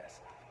podcast.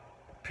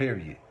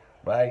 Period.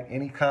 Right?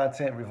 Any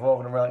content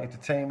revolving around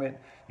entertainment,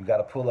 you got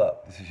to pull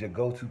up. This is your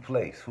go-to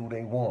place, Who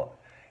They Want.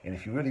 And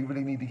if you really,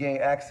 really need to gain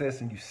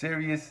access and you're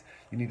serious,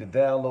 you need to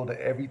download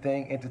the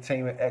Everything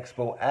Entertainment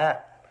Expo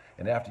app.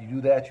 And after you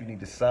do that, you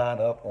need to sign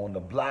up on the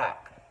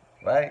block.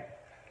 Right?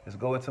 Let's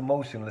go into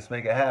motion. Let's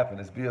make it happen.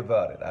 Let's be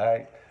about it. All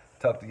right?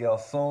 Talk to y'all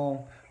soon.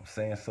 I'm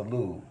saying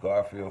salute.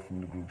 Garfield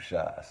from the group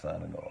Shy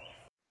signing off.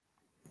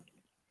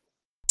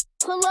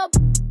 Pull up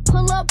on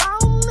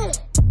me.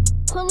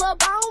 Pull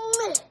up on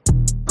me.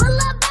 Pull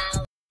up on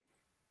me.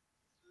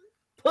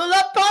 Pull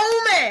up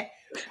on me.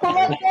 Pull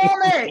up on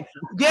me.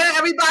 Yeah,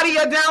 everybody,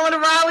 you're down in the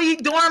Raleigh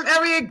Durham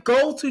area.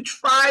 Go to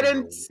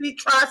Try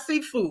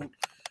Seafood.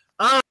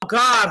 Oh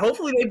God,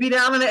 hopefully they be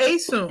down in the A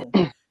soon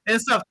and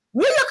stuff.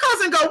 Where your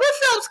cousin go? Where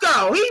Phelps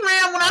go? He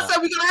ran when I said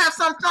we're gonna have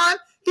some fun.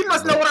 He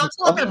must know what I'm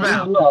talking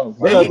about.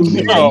 Bathroom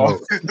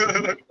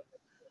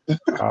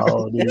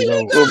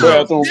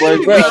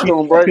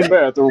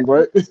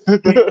break. He has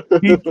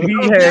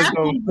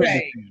those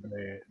tendencies,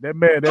 man. That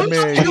man.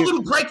 Take a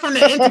little break from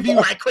the interview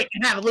right quick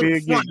and have a little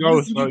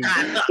fun.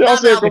 Y'all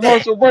said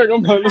commercial break.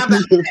 I'm like,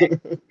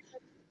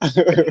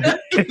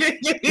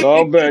 no,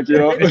 I'm back,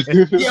 y'all.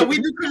 Yeah, we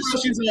do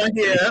commercials on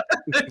here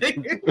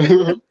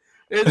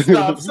and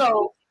stuff.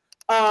 So,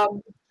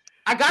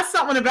 I got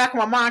something in the back of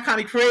my mind,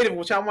 kind of creative,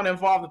 which I want to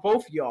involve the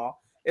both of y'all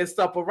and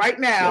stuff. But right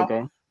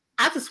now,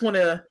 I just want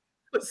to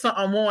put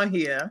something on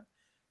here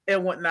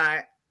and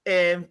whatnot,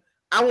 and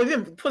I would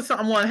even put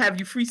something on and have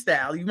you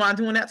freestyle. You mind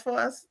doing that for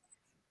us?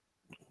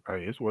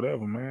 Hey, it's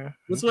whatever, man.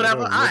 It's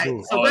whatever. All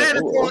right. So go ahead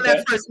and throw on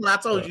that first one I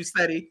told you,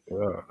 Steady.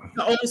 Yeah.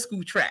 The old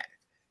school track.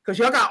 Because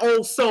y'all got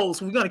old souls,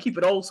 so we're going to keep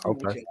it old school.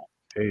 Okay.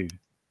 Hey.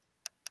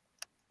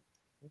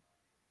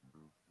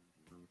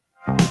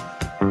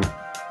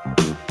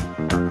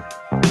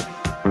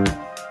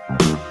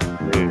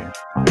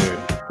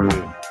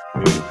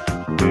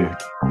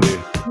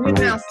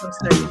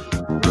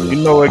 You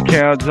know it,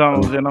 Cal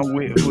Jones, and I'm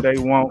with Who They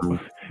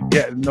Want.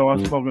 Got to know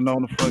I'm smoking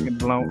on the fucking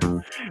blunt.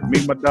 Me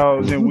and my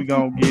dogs and we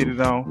gon' get it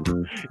on.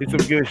 It's a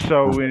good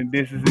show and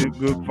this is a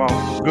good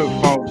phone,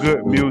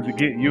 good music.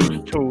 Get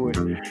used to it.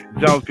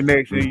 Jones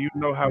Connection, you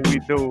know how we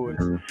do it.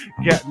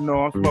 Got to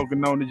know I'm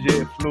smoking on the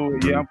jet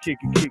fluid. Yeah, I'm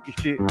kicking shit,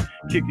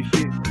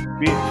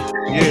 bitch.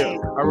 Yeah,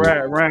 I ride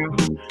around,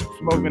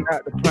 smoking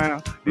out the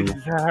pound. This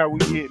is how we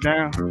get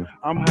down.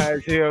 I'm high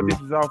as hell. This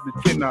is off the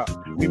 10 out.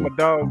 Me and my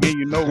dog, and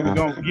you know we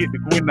gon' get the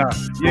Gwyn out.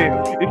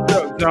 Yeah, it's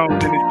Chuck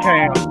Jones and it's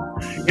Cam.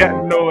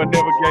 Got to know I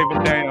never gave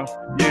a damn.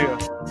 Yeah,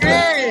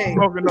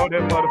 smoking on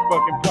that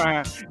motherfucking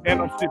pine,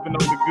 and I'm sipping on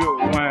the good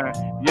wine.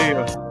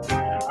 Yeah,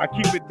 I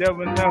keep it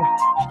devil now,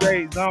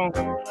 straight zone,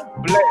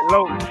 black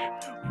low.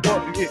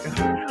 Fuck it.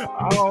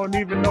 I don't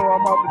even know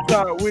I'm off the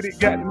top with it.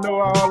 Got to know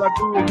all I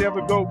do is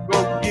ever go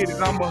get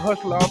it. I'm a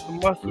hustler off the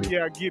muscle,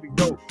 yeah, I get it,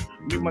 go.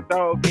 Me my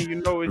dog, and you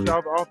know it's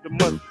off the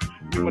muscle.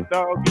 Me my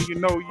dog, and you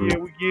know, yeah,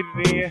 we get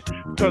it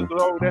in. Cause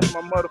oh, that's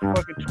my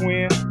motherfucking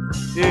twin.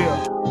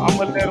 Yeah,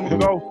 I'ma let him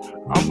go.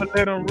 I'ma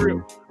let him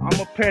rip.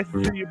 I'ma pass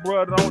it to your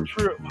brother on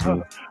trip.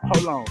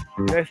 Hold on,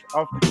 that's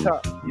off the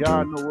top.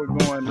 Y'all know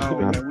what's going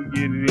on, man. We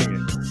get it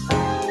in.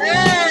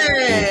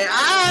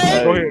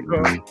 Hey, Go ahead,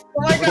 cuz.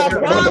 Oh my God,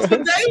 Bronx for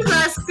days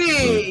I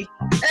see.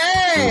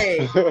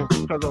 Hey. Cuz,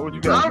 what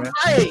you got, All man?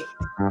 right.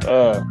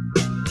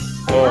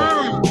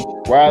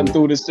 Riding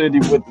through the city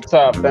with the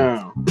top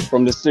down.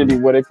 From the city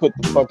where they put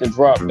the fucking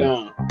drop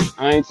down.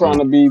 I ain't trying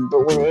to be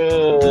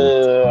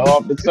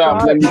off the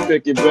top, let me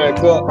pick it back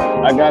up.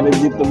 I gotta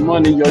get the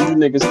money, yo, you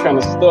niggas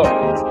kinda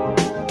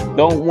stuck.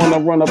 Don't wanna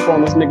run up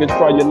on this nigga,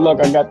 try your luck.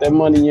 I got that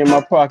money in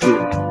my pocket.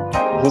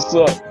 What's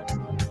up?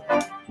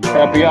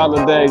 Happy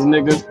holidays,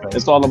 niggas.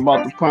 It's all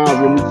about the pounds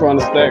when we trying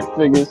to stack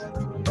figures.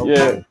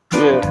 Yeah.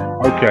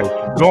 Okay.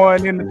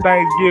 Going into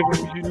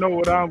Thanksgiving, you know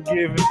what I'm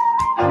giving.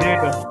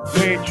 Yeah,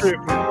 we ain't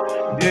tripping.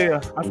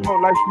 Yeah, I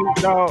smoke like Snoop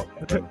Dogg.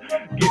 Get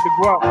the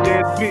guap,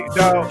 yeah, big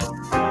dog.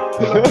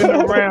 Pull up in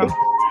the round,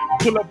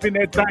 pull up in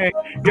that thing.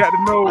 Got to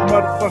know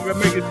motherfucker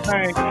make it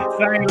sing.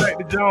 Sing like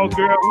the Jones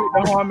girl with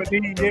the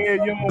harmony. Yeah,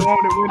 you don't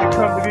want it when it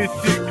come to this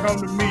shit, come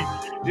to me.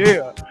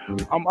 Yeah,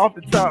 I'm off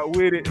the top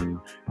with it.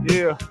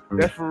 Yeah,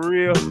 that's for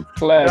real.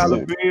 Classic.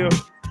 Dollar bill.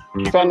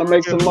 Trying to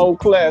make some more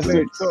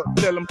classics.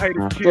 Tell them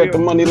haters Spread the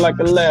money like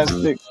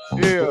elastic.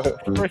 Yeah,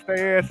 stretch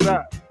their ass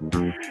out.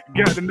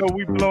 Got to know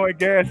we blowing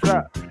gas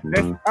out.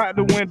 That's out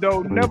the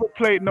window. Never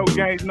played no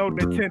games, no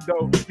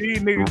Nintendo.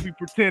 These niggas be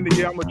pretending,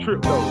 yeah, I'm a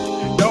trip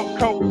though. Don't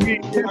come with me,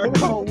 yeah, I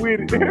come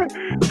with it.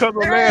 Cause the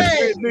last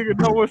bit nigga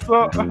know what's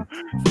up.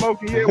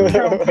 Smoking, yeah, we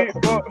count big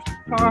bucks.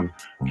 Huh?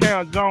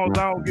 Cam Jones, I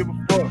don't give a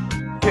fuck.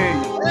 Tell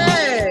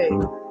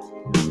you.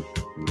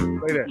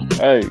 Say that.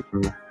 Hey.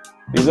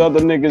 These other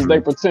niggas, they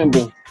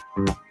pretending.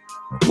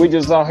 We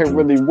just out here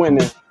really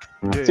winning.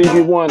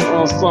 TV1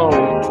 unsung.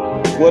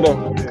 What a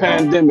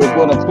pandemic,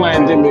 what a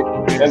plandemic,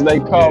 as they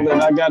call it.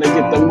 I gotta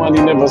get the money,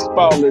 never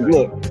spoil it.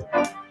 Look,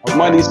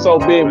 money's so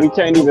big, we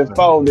can't even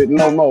fold it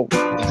no more.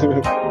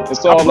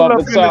 It's all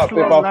off the top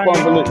if I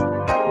fumble it.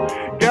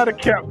 Gotta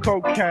cap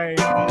cocaine.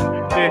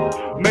 Yeah,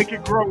 make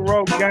it grow,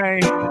 roll game.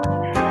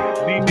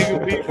 These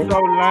niggas be so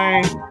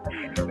lame.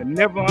 I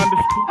never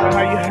understood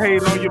how you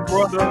hate on your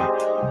brother.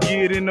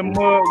 Get in the mud,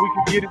 we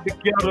can get it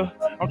together.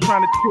 I'm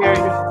trying to tell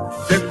you,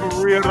 that's for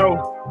real though.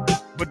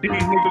 But these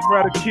niggas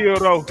rather kill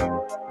though.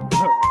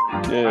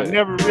 I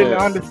never really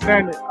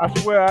understand it. I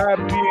swear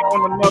I'd be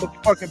on another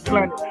fucking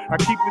planet. I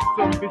keep it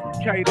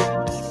sophisticated.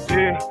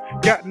 Yeah,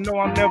 got to know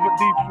I'm never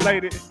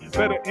deflated.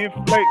 Better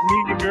inflate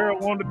me, your girl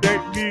wanna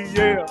date me.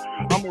 Yeah,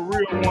 I'm a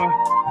real one,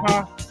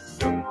 huh?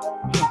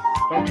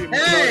 Don't get me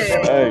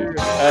started.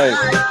 Hey,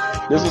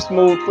 this is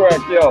smooth track,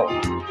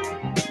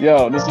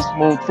 yo, this is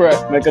smooth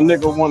track. Make a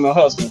nigga wanna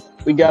hustle.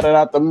 We got it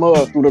out the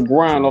mud through the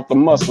grind off the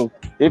muscle.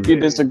 If you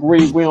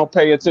disagree, we don't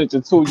pay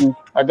attention to you.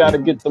 I gotta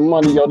get the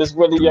money, yo. This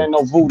really ain't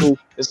no voodoo.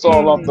 It's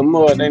all off the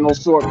mud. Ain't no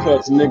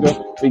shortcuts,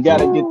 nigga. We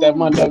gotta get that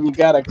money. We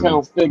gotta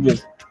count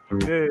figures.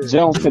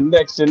 Jones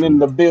Connection in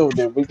the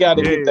building. We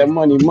gotta get that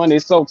money. Money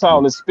so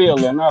tall it's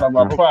spilling out of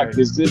our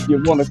pockets. If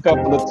you want a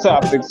couple of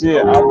topics,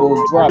 yeah, I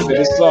will drop it.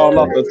 It's all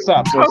off the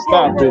top, so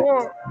stop it.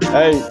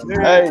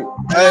 Hey.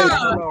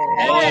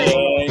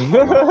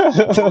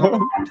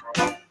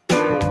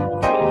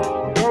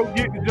 Go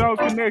get the Jones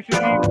Connection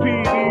EP.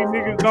 These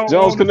niggas don't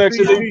Jones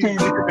Connection EP.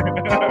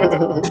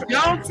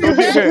 Jones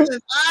Connection.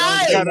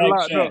 Got it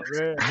locked up,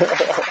 man.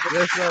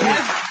 That's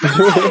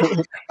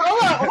right.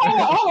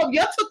 Hold on.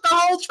 Y'all took the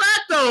whole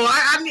track though.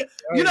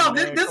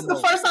 This is the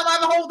first time I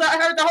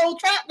heard the whole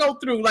track go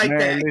through like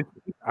that. Listen,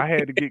 I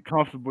had to get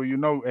comfortable, you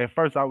know. At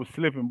first I was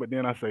slipping, but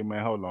then I say,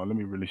 man, hold on, let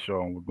me really show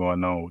them what's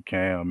going on with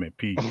Cam and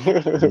P. You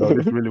know,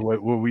 this really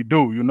what we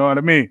do. You know what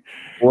I mean?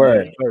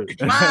 Word.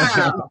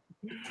 Wow.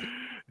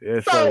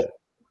 Yes, So sir.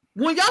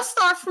 when y'all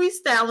start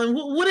freestyling,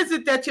 what is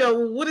it that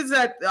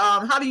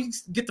how do you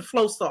get the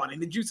flow started?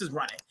 The juices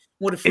running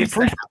with a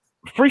freestyle?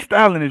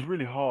 Freestyling is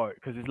really hard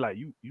because it's like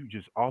you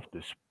just off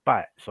the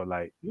spot. So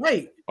like,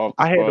 I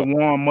had to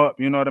warm up.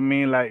 You know what I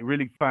mean? Like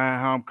really find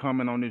how I'm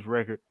coming on this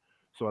record.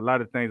 So a lot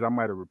of things I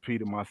might have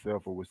repeated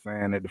myself or was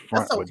saying at the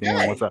front, but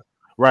then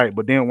Right,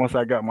 but then once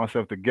I got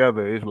myself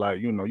together, it's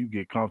like, you know, you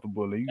get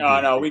comfortable. And you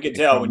No, we could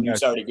tell when you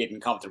started getting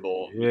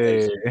comfortable.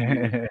 Yeah.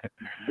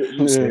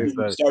 You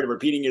started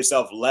repeating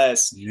yourself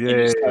less, and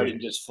you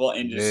started just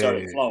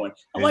started flowing.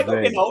 I'm like,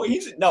 okay,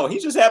 he's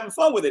just having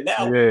fun with it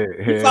now.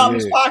 He found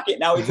his pocket.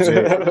 Now he's just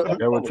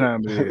that what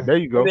time it is. There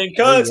you go. And then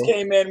Cuz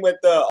came in with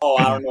the,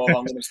 I don't know if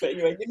I'm gonna stay.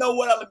 You're like, you know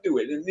what, I'm gonna do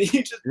it. And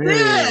he just you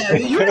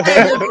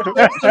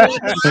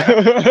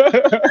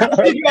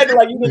acted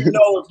like you didn't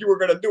know if you were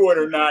gonna do it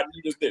or not.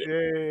 You just did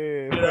it.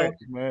 Yeah,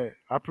 man.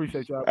 I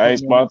appreciate y'all. Hey,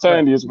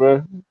 spontaneous,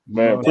 man.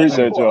 Man,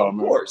 appreciate y'all,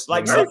 man. Of course,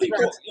 like some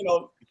people,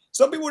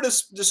 some people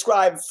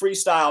describe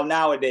freestyle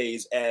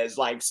nowadays as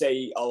like,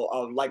 say,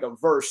 like a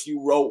verse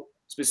you wrote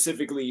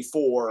specifically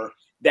for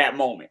that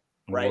moment,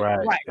 right?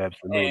 Right.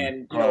 Absolutely.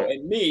 And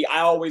and me,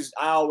 I always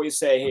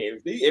say, hey,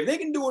 if they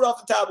can do it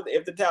off the top of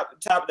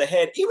top of the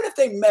head, even if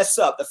they mess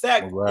up, the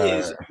fact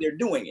is they're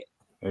doing it.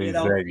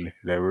 Exactly.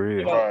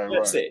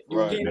 That's it.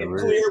 You came in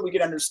clear. We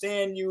could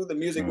understand you. The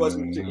music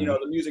wasn't,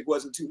 the music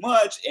wasn't too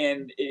much,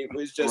 and it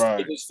was just,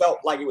 it just felt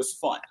like it was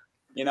fun.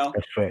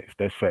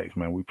 That's facts,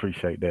 man. We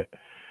appreciate that.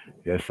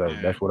 Yes, sir.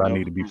 That's what I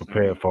need to be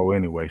prepared for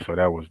anyway. So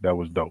that was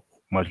dope.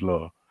 Much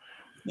love.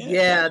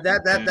 Yeah,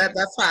 that's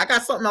fine. I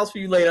got something else for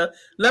you later.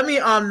 Let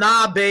me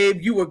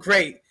babe, you were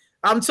great.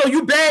 So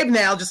you babe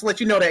now, just to let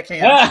you know that,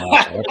 Cam.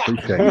 I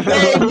appreciate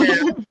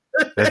it.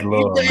 That's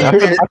love.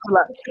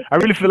 I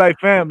really feel like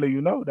family,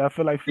 I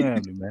feel like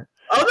family, man.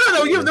 Oh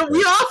no,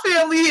 we are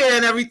family here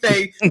and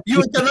everything. Let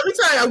me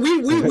tell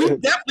you, we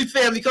definitely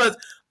family, because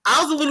I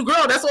was a little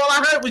girl. That's all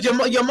I heard was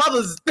your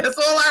mother's. That's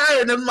all I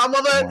heard, and my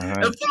mother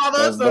and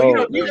father.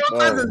 So you know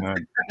cousins.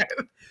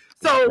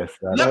 So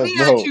let me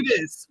ask you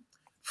this,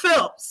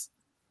 Phelps.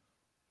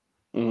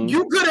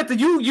 You good at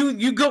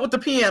you good with the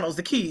pianos,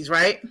 the keys,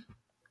 right?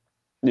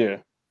 Yeah.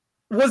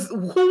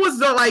 Who was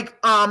the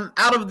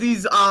out of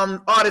these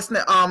artists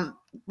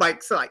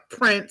like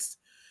Prince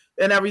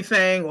and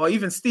everything, or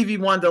even Stevie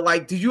Wonder,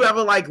 did you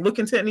ever look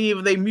into any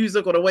of their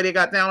music or the way they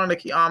got down on the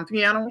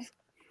pianos?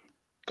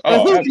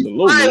 Oh,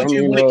 absolutely.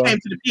 You when it came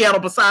to the piano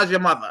besides your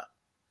mother?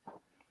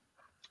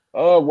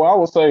 Well, I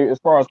would say as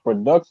far as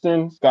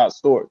production, Scott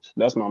Storch.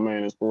 That's my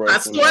main inspiration.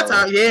 Scott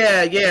Storch,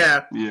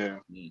 yeah.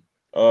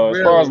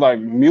 As far as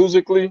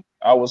musically,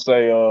 I would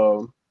say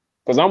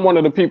because I'm one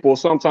of the people,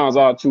 sometimes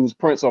I'll choose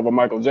Prince over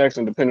Michael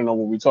Jackson, depending on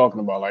what we're talking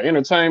about. Like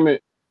entertainment,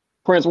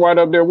 Prince right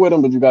up there with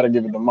him, but you got to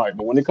give it to Mike.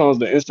 But when it comes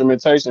to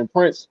instrumentation,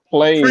 Prince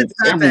played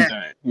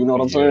everything. You know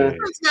what I'm saying?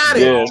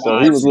 Yeah, so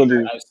he was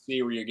really. I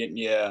see where you're getting,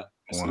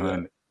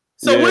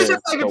 So what's your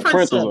favorite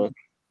Prince song?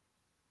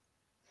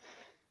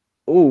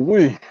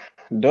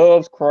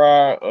 Doves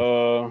Cry,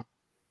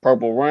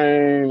 Purple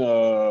Rain.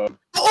 Oh,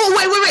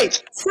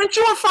 wait. Since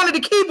you're in front of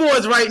the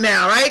keyboards right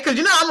now, right? Because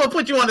I'm gonna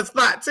put you on the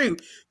spot too.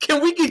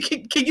 Can you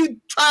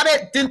try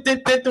that? Din,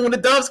 din, din, din, when the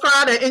doves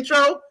cry, that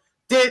intro.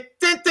 Din,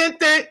 din, din,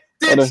 din,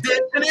 din, din,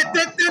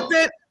 din, din,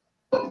 din.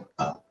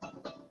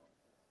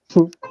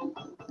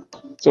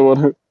 So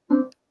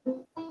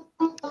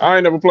I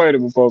ain't never played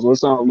it before, so it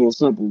sounds a little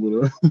simple,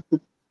 but.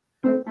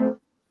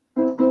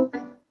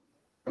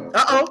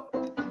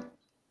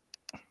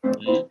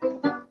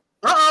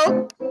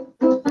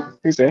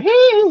 He said,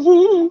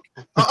 Cam,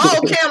 I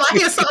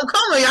hear something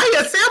coming. I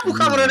hear a sample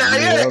coming in out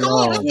here. Come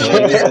on. You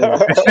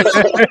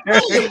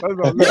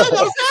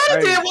almost had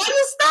it there. Why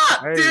you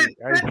stop?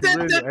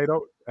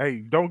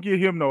 Don't give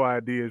him no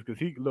ideas, because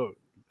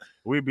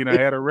we'll be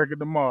had a record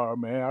tomorrow,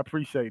 man. I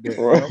appreciate that.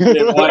 You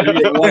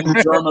get one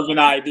germ of an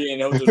idea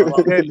and it'll just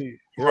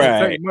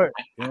run. It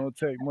don't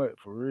take much,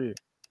 for real.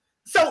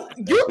 So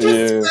you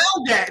just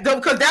found that, though,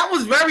 because that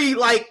was very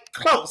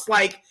close.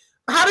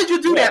 How did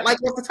you do that? Off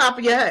the top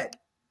of your head?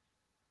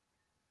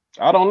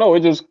 I don't know.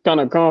 It just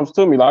kind of comes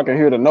to me. I can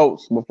hear the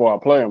notes before I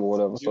play them or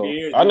whatever. So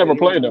I never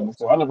played that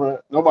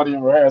before. Nobody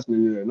ever asked me.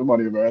 Yeah,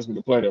 nobody ever asked me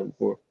to play that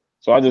before.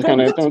 So I just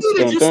kind of. How do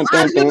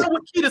you know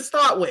what key to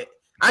start with?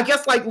 I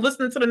guess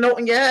listening to the note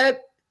in your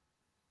head.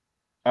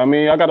 I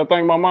mean, I got to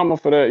thank my mama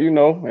for that,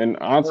 and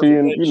Auntie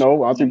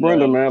Auntie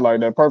Brenda, man,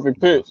 that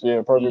perfect pitch.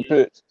 Yeah, perfect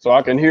pitch. So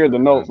I can hear the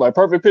notes.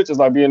 Perfect pitch is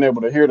being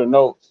able to hear the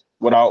notes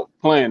without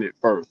playing it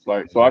first.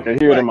 So I can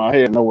hear it in my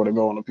head and know where to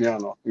go on the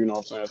piano. You know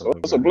what I'm saying? So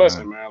it's a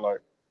blessing, man.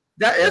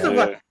 That is a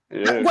blessing.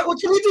 Yeah. What,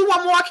 can we do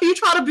one more? Can you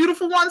try the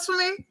beautiful ones for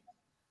me?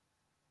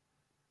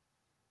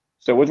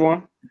 So which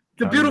one?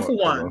 The beautiful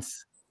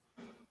ones.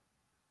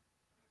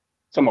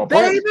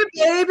 Baby,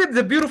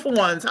 the beautiful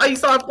ones. How you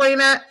start playing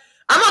that?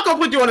 I'm not gonna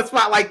put you on the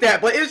spot like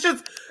that, but it's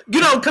just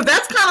because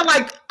that's kind of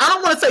I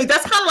don't want to say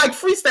that's kind of like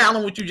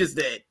freestyling what you just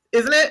did,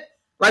 isn't it?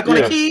 On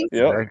the key.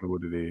 Yeah, exactly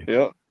what it is.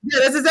 Yeah,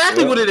 that's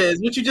exactly what it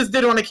is. What you just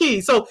did on the key.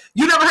 So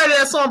you never heard of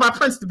that song by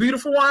Prince, "The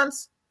Beautiful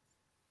Ones"?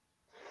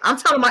 I'm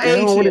telling my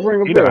age.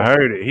 He done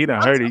heard it. He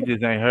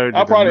just ain't heard it.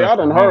 I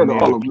done heard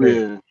all of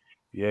it.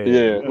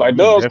 Yeah.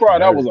 Doves Cry,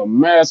 that was a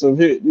massive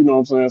hit. You know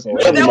what I'm saying? So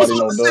everybody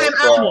knows Doves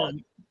Cry.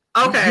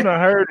 Okay. You done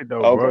heard it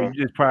though, bro. Okay.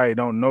 You just probably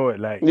don't know it.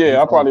 Like Yeah, it's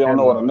I probably on don't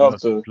know it camera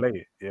enough to play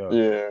it. Yeah.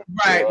 Yeah.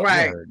 Right, yeah.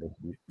 right. heard that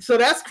shit. So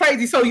that's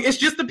crazy. So it's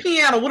just the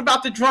piano. What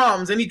about the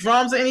drums? Any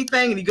drums or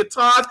anything? Any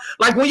guitars?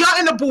 Like when y'all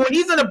in the booth, when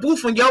he's in the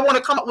booth, when y'all want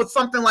to come up with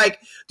something like,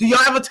 do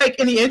y'all ever take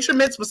any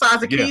instruments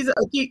besides the Yeah. keys?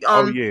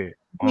 Oh yeah.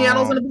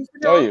 Pianos in the booth?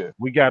 Oh yeah.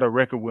 We got a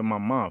record with my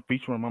mom,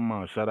 featuring my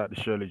mom. Shout out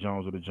to Shirley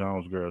Jones of the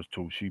Jones Girls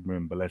too. She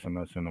been blessing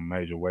us in a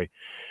major way.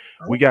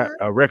 We got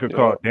a record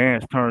called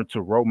Dance Turn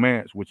to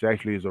Romance, which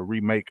actually is a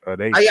remake of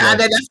they. Yeah,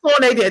 that's the one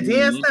they did.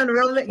 Dance Mhm. Turn to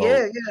Romance. So,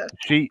 Yeah, yeah.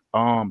 She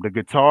the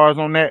guitars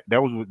on that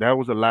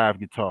was a live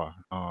guitar.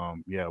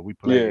 Yeah, we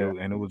played Yeah. it,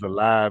 and it was a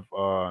live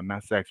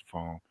not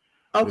saxophone.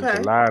 It was Okay.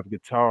 a live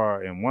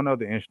guitar and one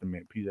other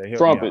instrument. PJ, help me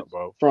Trumpets. out,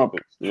 bro.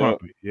 Trumpets. Yeah.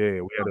 Trumpet.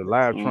 Yeah, we had a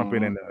live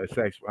trumpet and a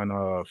sax and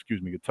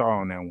guitar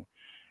on that one.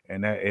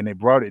 And they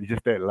brought it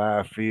just that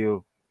live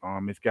feel.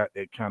 It's got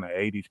that kind of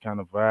 80s kind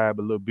of vibe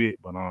a little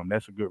bit, but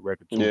that's a good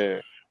record too. Yeah.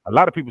 A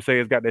lot of people say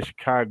it's got that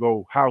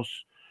Chicago house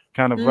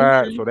kind of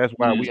vibe, so that's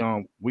why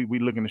we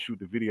looking to shoot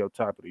the video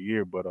top of the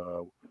year, but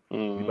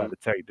we about to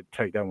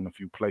take that one a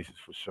few places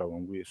for sure,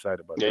 and we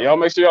excited about Yeah, that. y'all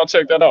make sure y'all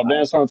check that out.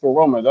 Dance Turn to a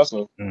Romance. That's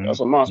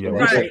a monster. Yeah,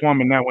 right we're there.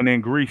 performing that one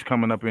in Greece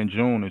coming up in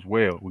June as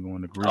well. We're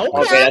going to Greece.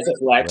 Okay, that's a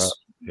flex.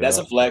 Yeah, That's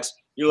yeah. a flex.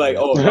 You're like,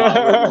 oh, no,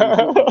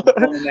 we're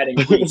performing that in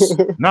Greece.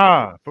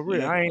 Nah, for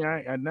real. I ain't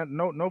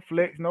no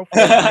flex, no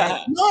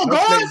flex. No, go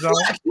flex on, zone.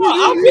 flex.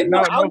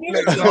 I'll give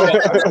it flex to zone.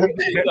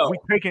 you. We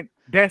taking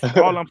that's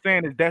all I'm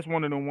saying is that's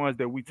one of the ones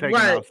that we taking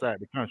Right. outside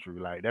the country.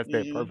 Like that's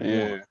that perfect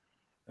one.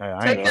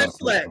 I Take ain't that gonna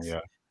flex. yeah.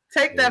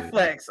 Take that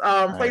flex.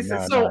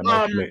 Places.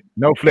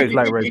 No flex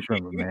like Ray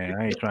Trimmer, man.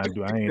 I ain't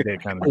that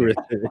kind of nigga.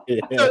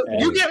 So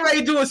you get ready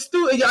to do a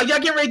y'all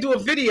get ready to do a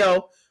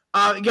video.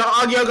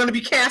 Y'all gonna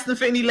be casting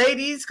for any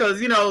ladies? Because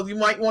you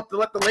might want to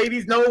let the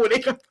ladies know where they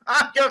can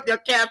find your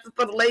casting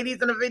for the ladies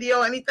in the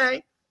video.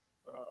 Anything?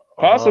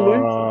 Possibly.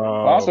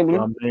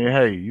 I mean,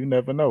 hey, you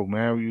never know,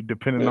 man.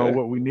 Depending on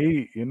what we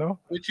need,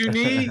 What you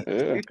need?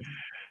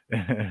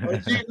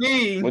 What you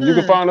need? But you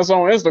can find us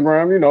on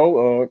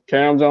Instagram,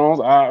 Cam Jones,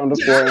 I _and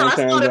started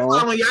Cam Jones.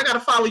 following you. I gotta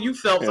follow you,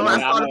 Phelps. So I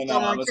started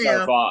following Cam.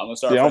 I'm gonna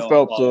start Yeah, I'm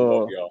Phelps. following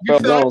both y'all.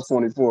 Phelps Jones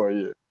 24.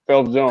 Yeah,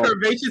 Phelps Jones.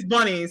 Curvaceous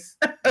bunnies.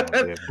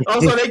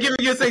 Also, they giving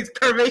you things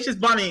curvaceous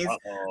bunnies.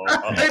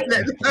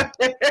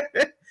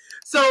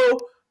 So,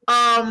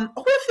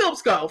 where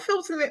Phelps go?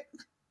 Phelps.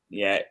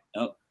 Yeah.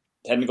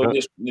 Technical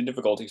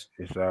difficulties.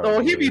 So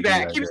he'll be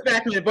back. He's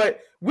back in it.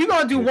 But we're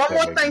gonna do one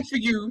more thing for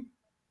you.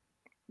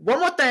 One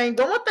more thing.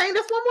 That's one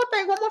more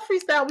thing. One more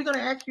freestyle we're gonna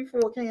ask you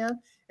for, Cam.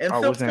 And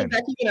Phelps come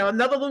back.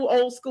 Another little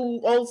old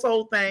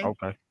soul thing.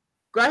 Okay.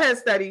 Go ahead,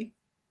 Steady.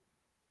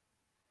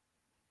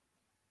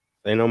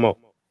 Say no more.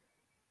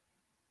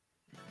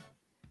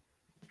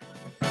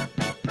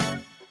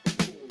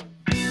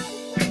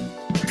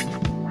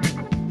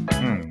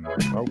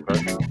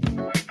 Okay.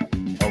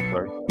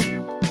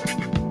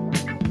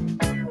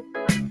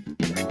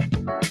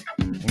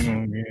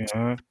 We're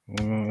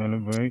gonna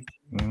elevate.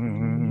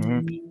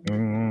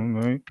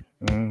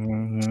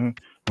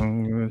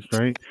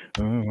 Straight.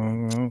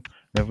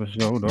 Never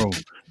show though.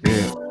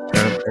 Yeah.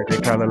 They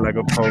call it like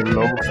a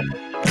polo.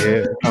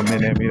 Yeah.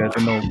 Coming at me, that's a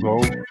no-go.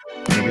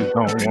 Niggas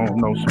don't want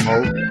no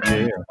smoke.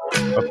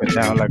 Yeah. Up and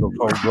down like a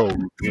pogo.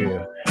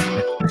 Yeah.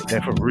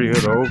 That for real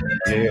though.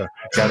 Yeah.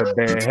 Got a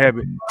bad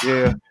habit.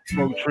 Yeah.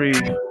 Smoke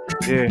trees.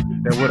 Yeah.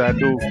 That's what I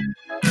do.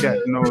 Got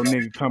no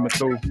nigga coming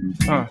through.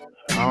 I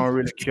don't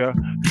really care.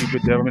 Keep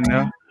it there and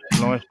there.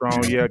 Blowing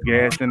strong, yeah,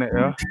 gas in the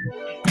air.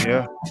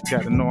 Yeah,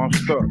 got to know I'm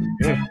stuck.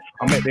 Yeah,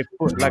 I'm at that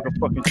foot like a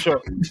fucking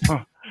truck.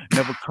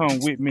 Never come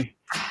with me.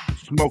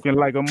 Smoking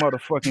like a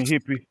motherfucking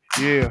hippie.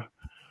 Yeah,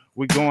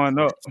 we going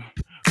up.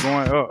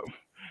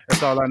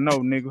 That's all I know,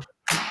 nigga.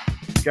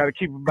 Gotta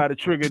keep it by the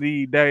trigger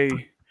these days.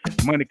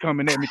 Money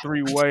coming at me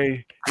 3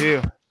 ways.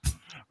 Yeah.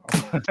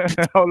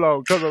 Hold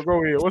on, Coco,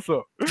 go ahead. What's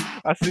up?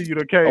 I see you,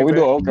 the cave. Oh, we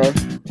do okay.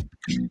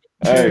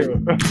 Hey.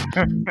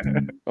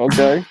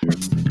 Okay.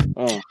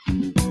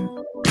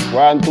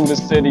 Riding through the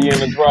city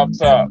in a drop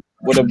top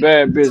with a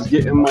bad bitch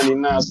getting money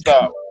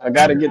nonstop. I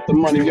gotta get the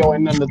money, yo,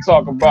 ain't nothing to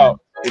talk about.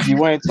 If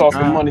you ain't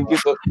talking money, get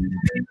the.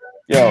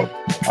 Yo,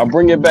 I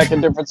bring it back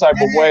in different type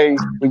of ways.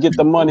 We get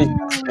the money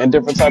in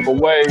different type of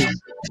ways.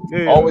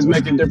 Always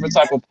making different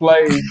type of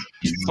plays.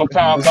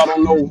 Sometimes I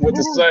don't know what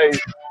to say.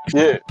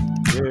 Yeah.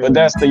 But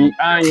that's the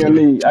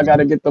irony. I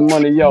gotta get the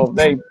money, yo.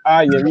 They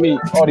eyeing me.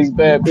 All these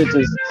bad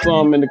bitches,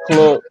 some in the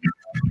club,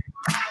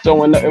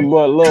 showing nothing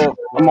but love.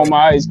 I'm on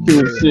my Ice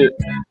Cube shit.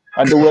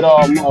 I do it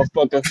all,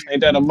 motherfucker.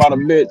 Ain't that about a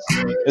bitch?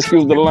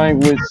 Excuse the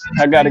language.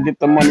 I gotta get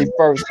the money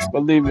first.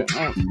 Believe it.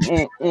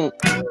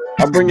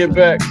 I bring it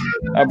back.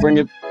 I bring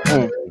it.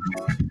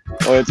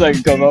 Oh, take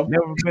it, cuz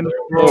Never been a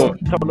scroll.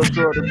 Told us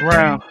to the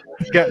ground.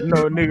 Got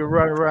no nigga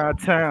running around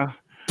town.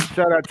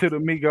 Shout out to the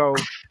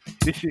Migos.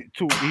 This shit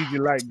too easy,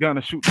 like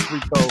gonna shoot the free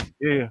throw.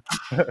 Yeah.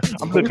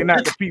 I'm looking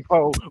at the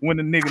peephole when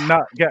the nigga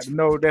knock. Got to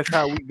know that's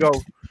how we go.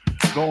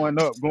 Going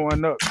up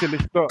till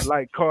it start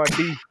like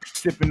Cardi.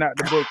 sipping out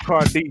the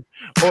Bacardi,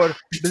 or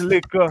the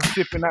liquor,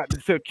 sipping out the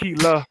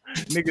tequila.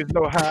 Niggas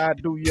know how I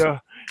do, yeah.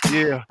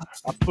 Yeah,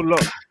 I pull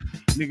up.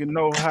 Nigga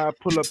know how I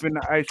pull up in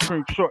the ice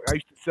cream truck. I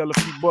used to sell a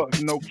few bucks,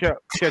 no cap,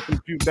 catch in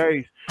a few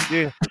days.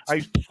 Yeah, I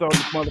used to sell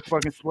this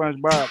motherfucking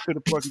SpongeBob to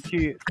the fucking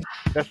kids.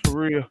 That's for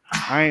real.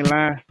 I ain't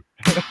lying.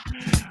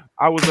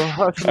 I was a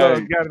hustler,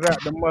 Hey, got it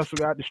out the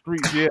muscle, out the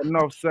streets, yeah,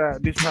 north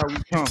side. This how we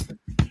come.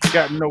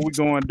 Got to know we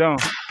going dumb.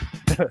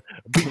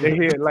 Beat their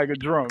head like a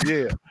drum,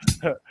 yeah.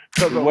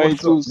 Cuz way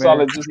what's too up, man?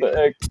 solid just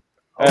to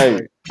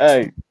Hey,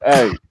 Okay.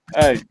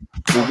 hey.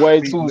 We're way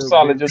Speak a too little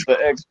solid bit. just to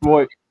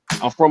exploit.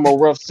 I'm from a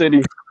rough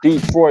city,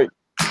 Detroit.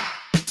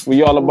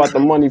 We all about the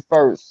money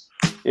first.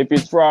 If you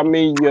try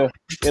me, you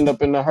end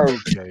up in the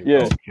hearse. Okay,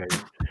 Yeah. okay.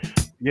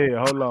 Yeah,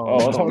 hold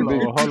Oh, on, hold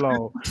on. hold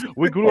on.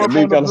 We grew Hey, up B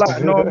on the got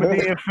block,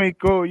 Normandy and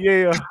Finkel,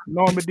 yeah.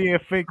 Normandy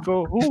and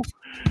Finkel. Who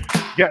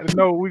got to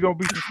know we gonna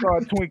be some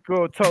star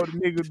twinkle. Told the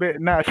nigga better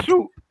not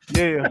shoot.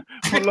 Yeah,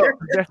 pull up,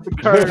 that's the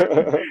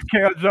curve.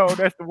 Cal Jones,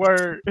 that's the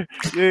word.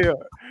 Yeah.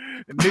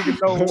 The nigga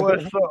know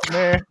what's up,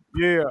 man.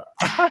 Yeah.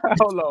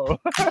 Hold on.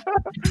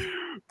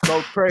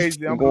 Go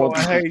crazy, I'm going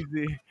blowing through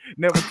hazy.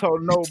 Never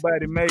told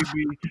nobody, maybe.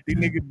 These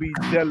niggas be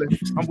jealous.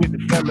 I'm with the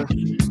fellas.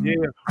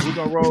 Yeah, we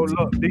gon' roll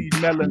up these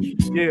melons.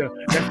 Yeah,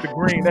 that's the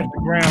green, that's the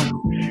ground.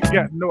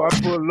 Got to know I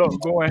pull up,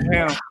 going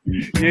ham.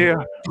 Yeah,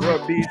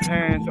 rub these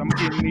hands. I'm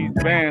getting these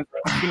bands.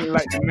 I'm feeling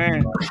like the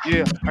man.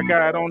 Yeah, I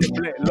got it on the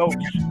black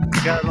loach.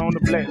 Got it on the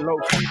black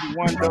loach. Stevie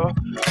Wonder,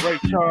 Ray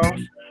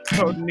Charles.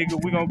 Told the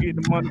nigga we gon' get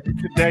the money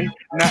today,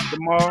 not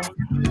tomorrow.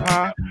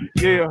 Huh?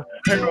 Yeah,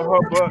 hang on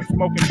her butt,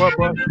 smoking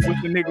bubba.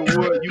 With the nigga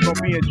wood, you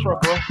gon' be in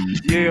trouble.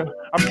 Yeah,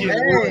 I'm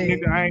getting wood,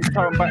 nigga. I ain't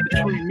talking about the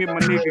tree. Me, and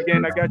my nigga,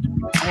 again, I got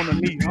you on the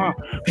knee, huh?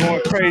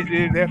 Going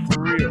crazy, that's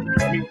for real.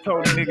 Me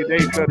told the nigga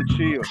they better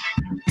chill.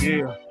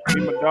 Yeah,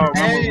 me my dog,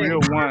 I'm a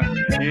real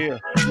one. Yeah,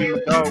 me my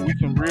dog, we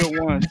some real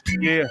ones.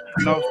 Yeah,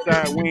 no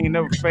side, we ain't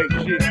never fake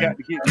shit. Got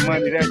to get the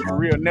money, that's for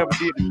real. Never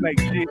did the snake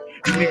shit.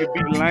 These niggas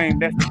be lame,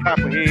 that's the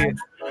copperheads.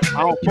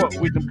 I don't fuck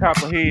with them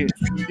copperheads.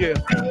 Yeah,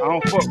 I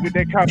don't fuck with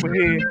that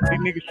copperhead. These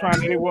niggas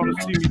trying to, they want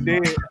to see me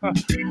dead.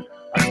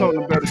 I told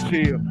them better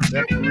chill.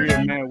 That's for real,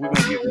 man. We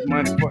gonna get this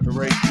money, fuck the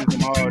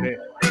racism, all that.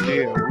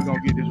 Yeah, we gonna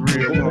get this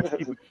real. We gonna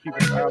keep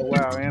it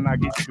wild, and I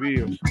get the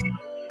bills.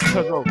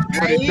 Cause of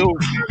what it do.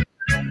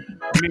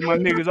 Me and my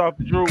niggas off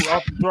the drop,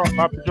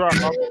 off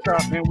the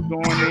top, man. We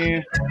going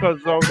in. Cause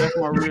that's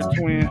my real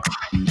twin.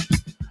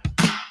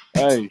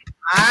 Hey.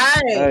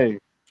 Hey.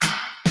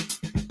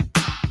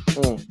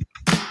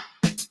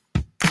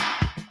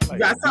 You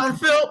got something,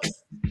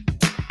 Phillips?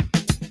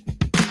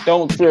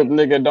 Don't trip,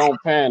 nigga.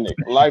 Don't panic.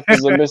 Life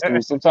is a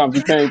mystery. Sometimes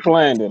you can't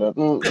plan it. We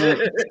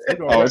gonna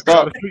Oh, let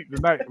stop. to sleep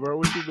tonight, bro.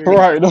 What you mean?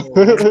 Right.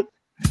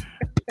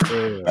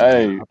 Yeah.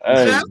 Hey.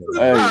 That's what's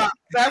up.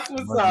 That's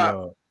what's Much up.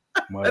 love.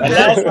 Much That love.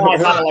 last song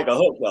sounded like a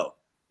hook, though.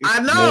 I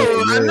know,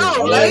 Yeah, I know.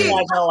 That yeah, last Right?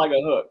 song sounded like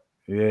a hook.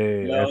 Yeah,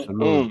 You know?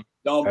 absolutely.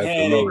 Don't panic.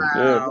 Absolutely.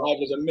 Yeah. Life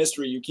is a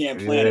mystery. You can't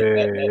Yeah, plan it.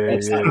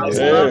 That sounds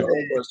Yeah. like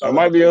That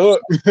might be a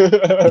hook.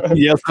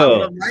 Yes,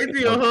 sir. It might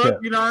be a No hook, cap.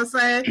 you know what I'm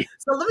saying?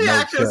 So let me No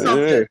ask you cap.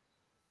 something. Yeah.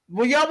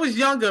 When y'all was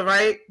younger,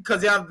 right?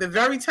 Because y'all they're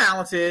very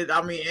talented.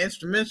 I mean,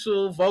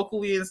 instrumental,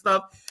 vocally, and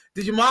stuff.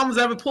 Did your moms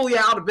ever pull you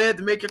out of bed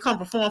to make you come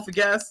perform for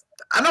guests?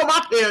 I know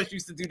my parents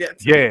used to do that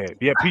too.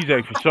 Yeah,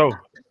 PJ for sure.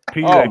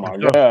 PJ Oh for my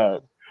sure.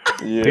 God.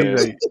 Yeah.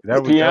 PJ,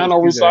 that was Piano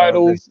PJ all day.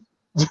 recitals.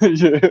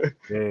 Yeah.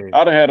 Yeah.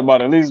 I done had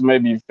about at least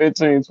maybe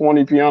 15,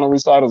 20 piano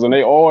recitals, and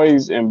they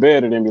always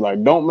embedded in me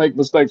like, don't make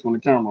mistakes when the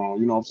camera on.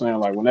 You know what I'm saying?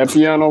 Like when that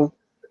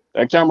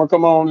camera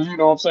come on, you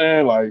know what I'm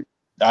saying? Like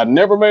I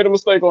never made a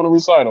mistake on a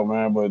recital,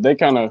 man, but they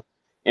kind of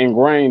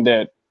ingrained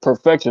that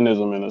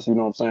perfectionism in us, you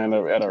know what I'm saying,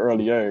 at an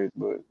early age,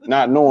 but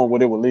not knowing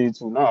what it would lead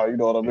to now, you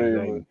know what I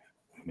mean?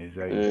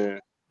 Exactly. But yeah.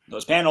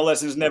 Those piano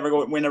lessons never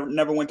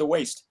went to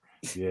waste.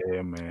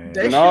 Yeah, man.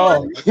 They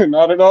No,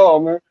 not at all,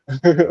 man.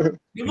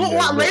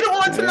 Well, later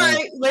on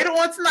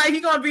tonight,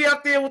 he gonna be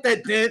up there with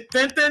that dent.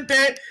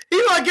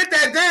 He gonna get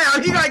that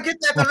down. He gonna get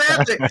that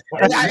dramatic.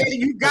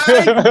 You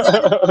gotta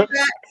put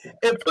that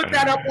and put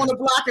that up on the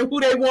block and who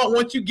they want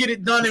once you get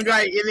it done and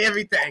right and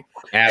everything.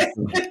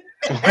 Absolutely.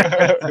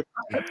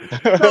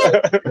 So,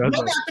 they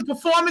got the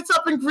performance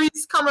up in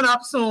Greece coming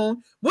up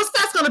soon. What's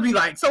that gonna be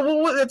like? So,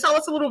 tell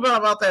us a little bit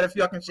about that if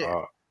y'all can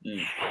share.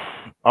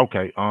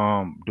 Okay,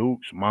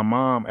 Dukes, my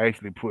mom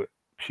actually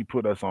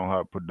put us on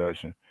her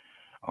production.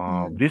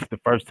 This is the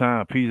first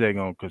time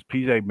PJ because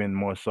PJ been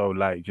more so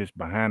like just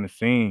behind the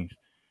scenes.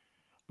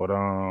 But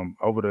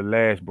over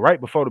the right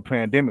before the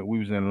pandemic, we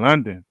was in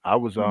London. I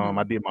was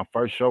I did my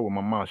first show with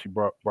my mom. She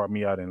brought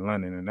me out in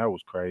London, and that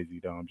was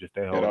crazy. Just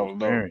that Yeah, whole that was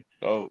experience.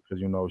 dope.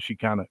 Because she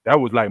that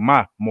was like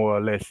my more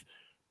or less,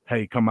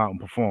 hey, come out and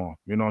perform.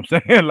 You know what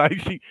I'm saying? Like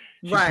she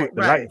put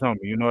the lights on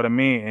me. You know what I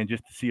mean? And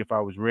just to see if I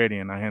was ready,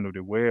 and I handled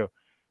it well.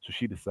 So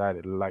she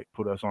decided to like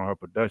put us on her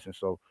production.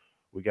 So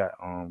we got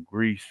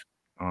Greece.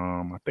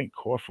 I think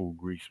Corfu,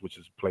 Greece, which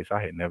is a place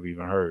I had never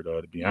even heard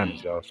of, to be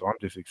honest, y'all. So I'm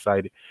just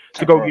excited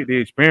to go get the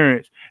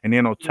experience, and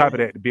then on top of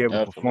that, to be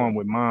able to perform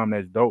with mom.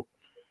 That's dope.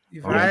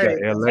 Right.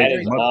 We got LA. That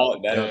is all.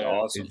 That is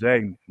awesome.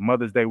 Exactly.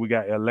 Mother's Day, we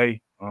got LA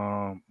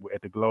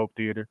at the Globe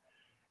Theater.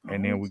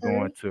 And then we're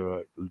going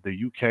to the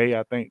UK,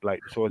 I think,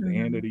 like towards the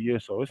end of the year.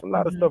 So it's a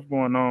lot of stuff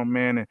going on,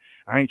 man. And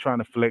I ain't trying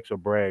to flex or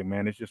brag,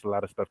 man. It's just a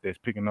lot of stuff that's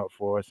picking up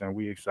for us, and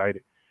we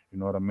excited. You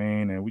know what I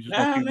mean? And we just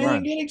gonna keep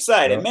grinding. Get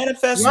excited, Yeah.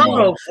 manifest.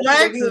 Yo,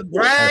 flex,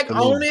 brag,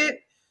 Absolutely. own it.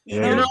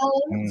 Yeah. You know,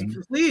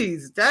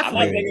 please,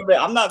 definitely.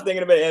 I'm not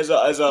thinking of it as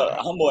a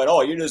humble at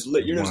all. You're just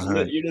like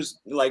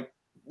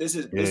this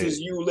is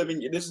you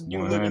living your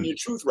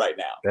truth right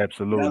now.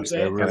 Absolutely. You know what I'm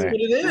saying? That's what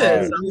it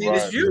is. I mean,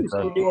 it's you.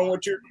 You're doing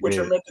what you're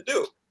meant to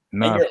do.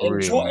 Nah, and for you're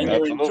real,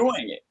 man.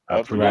 enjoying it.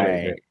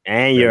 Right.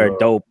 And you're a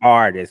dope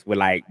artist with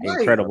like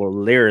incredible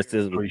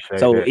lyricism.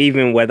 So that.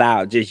 even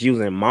without just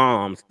using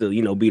moms to,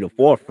 be the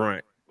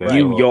forefront,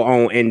 you your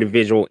own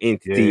individual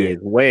entity as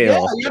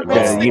well. You're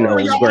both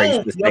to, grace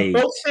the You're stage.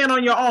 both stand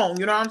on your own.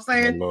 You know what I'm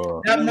saying?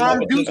 That mom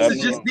Dukes is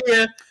just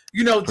there,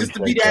 just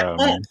to be that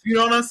oomph. You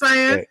know what I'm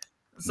saying?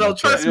 So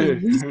trust me,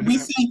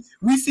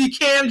 we see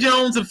Cam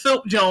Jones and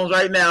Philip Jones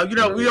right now. We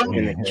don't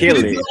kill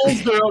see it.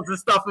 those girls and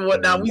stuff and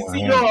whatnot. We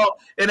see y'all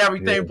and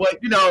everything, but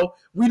we know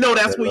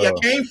that's where you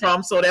came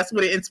from. So that's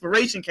where the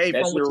inspiration came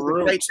That's from. Which your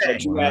is a great roots,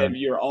 that you have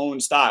your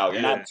own style.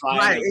 You're not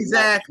trying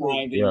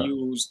to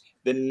use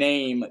the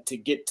name to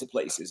get to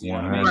places. You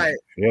know what I mean?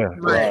 Yeah,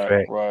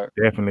 Right.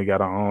 Definitely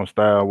got our own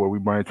style what we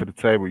bring to the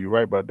table. You're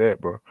right about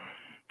that, bro.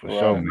 For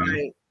sure, man.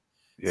 Right.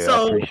 Yeah,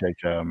 So- I appreciate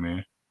y'all,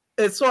 man.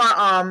 It's so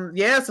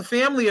it's a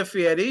family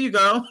affair. There you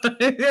go.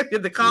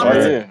 The Oh,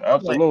 comments. yeah,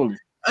 absolutely.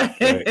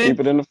 Keep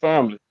it in the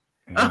family.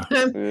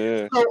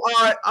 Yeah. So,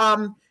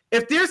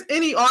 if there's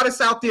any artists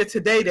out there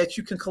today that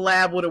you can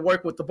collab with or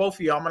work with, the both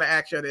of you, I'm going to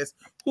ask you this: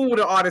 who would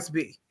the artist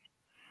be?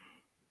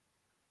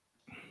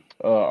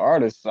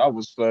 Artists, I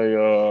would say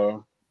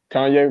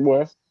Kanye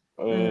West.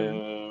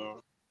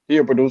 He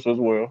a producer as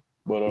well,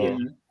 but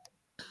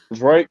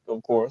Drake,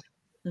 of course.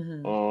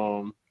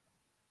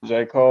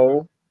 J.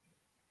 Cole,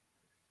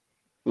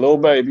 Lil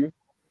Baby.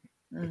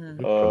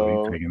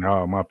 Taking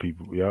all my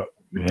people. Yup.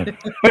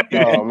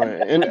 Oh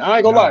man, and I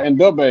ain't gonna lie, and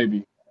Da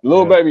Baby,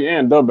 Lil Baby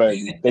and Da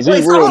Baby, because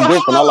he's real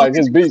different. I like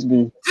his beats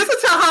be. Just to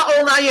tell how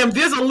old I am,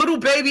 there's a Little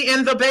Baby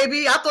and The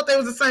Baby. I thought they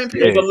was the same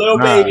people. There's a Lil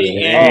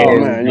Baby and Oh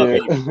man,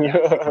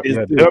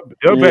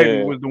 Da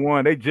Baby was the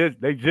one. He just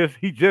got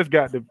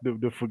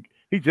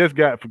he just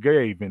got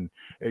forgiven.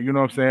 You know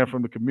what I'm saying,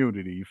 from the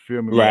community. You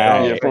feel me?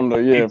 Right.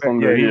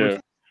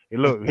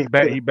 Look, he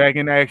back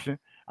in action.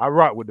 I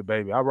rock with the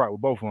Baby. I rock with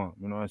both of them.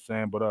 You know what I'm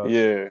saying? But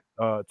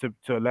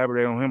to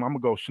elaborate on him, I'm gonna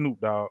go Snoop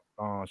Dogg,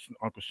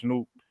 Uncle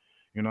Snoop.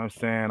 You know what I'm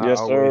saying? Yes,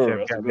 I always sir.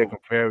 have got that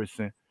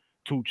comparison.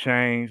 2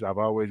 Chainz. I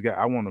want to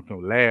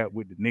collab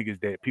with the niggas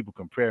that people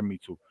compare me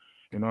to.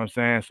 You know what I'm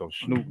saying? So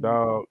Snoop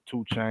Dogg,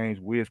 2 Chainz,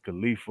 Wiz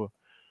Khalifa,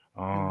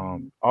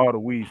 all the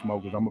weed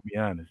smokers. I'm gonna be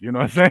honest. You know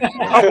what I'm saying?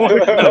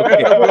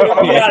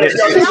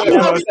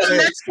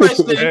 Next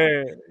question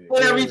and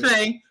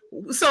everything.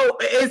 So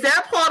is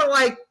that part of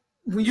like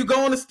when you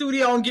go in the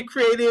studio and get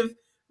creative?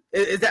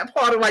 Is that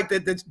part of like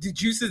the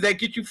juices that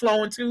get you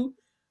flowing too?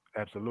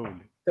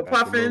 Absolutely. The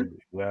puffing.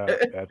 Yeah,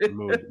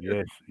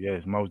 absolutely.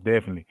 Yes, most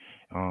definitely.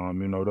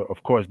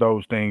 Of course,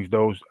 those things,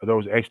 those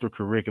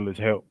extracurriculars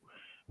help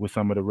with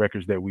some of the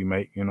records that we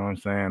make. You know what I'm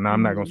saying? Now,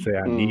 I'm not gonna say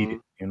I need it.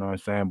 You know what I'm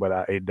saying?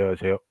 But it does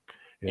help.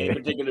 Yeah. Any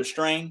particular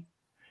strain?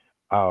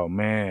 Oh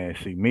man,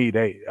 see me,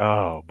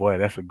 oh boy,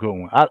 that's a good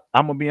one. I'm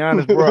gonna be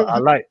honest, bro. I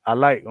like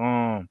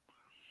I'm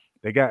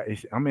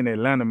in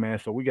Atlanta, man,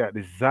 so we got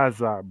this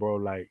Zaza, bro.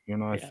 Like, you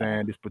know what I'm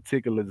saying? This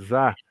particular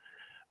Za.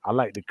 I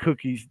like the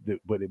cookies,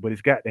 but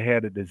it's got to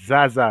have the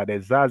Zaza,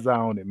 that Zaza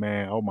on it,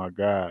 man. Oh my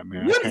God,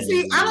 man.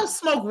 I don't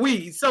smoke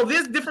weed, so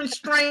there's different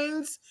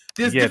strains,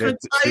 there's different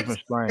types. Different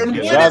strains. And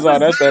Zaza,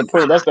 that's that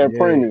premium. That's that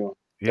premium.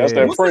 Yeah.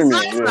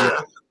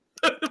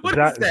 What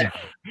is that?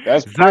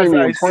 That's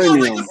Zaza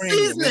premium.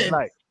 It's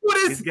like what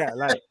is it's got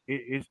like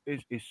it's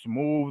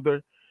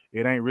smoother.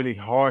 It ain't really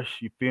harsh,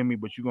 you feel me?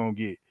 But you're gonna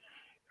get,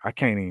 I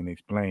can't even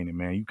explain it,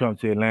 man. You come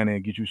to Atlanta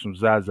and get you some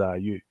Zaza,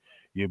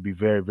 you'll be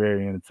very,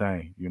 very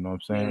entertained. You know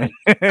what I'm saying?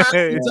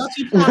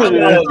 I'm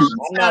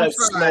not a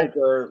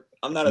smoker.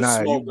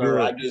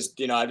 I just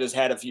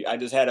had a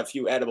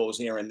few edibles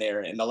here and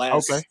there. And the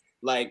last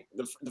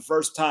the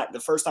first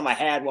time I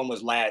had one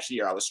was last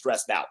year. I was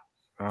stressed out.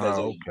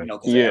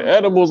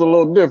 Edibles a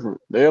little different.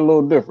 They're a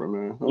little different,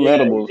 man.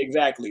 Edibles.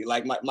 Exactly.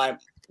 Like a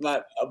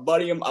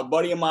buddy of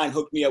mine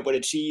hooked me up with a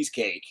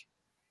cheesecake.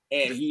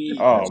 And he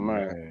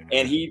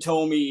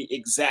told me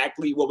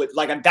exactly what was,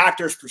 like a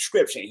doctor's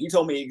prescription. He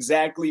told me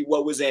exactly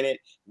what was in it,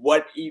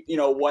 what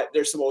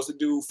they're supposed to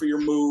do for your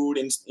mood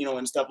and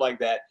and stuff like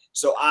that.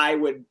 So I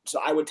would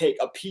take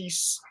a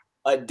piece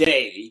a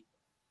day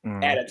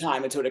at a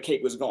time until the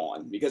cake was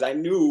gone, because I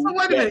knew. So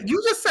wait a minute,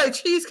 you just said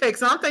cheesecake,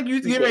 so I'm thinking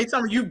you get ready to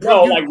tell me you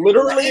like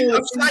literally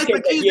a slice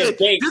of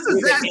cheesecake. This is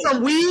that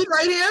some weed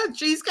right here,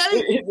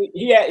 cheesecake.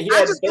 He had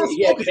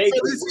cheesecake.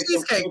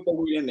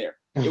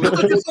 It was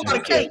just a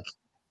cake.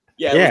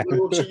 Yeah, it was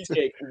a little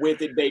cheesecake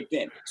with it baked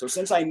in. So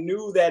since I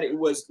knew that it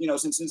was,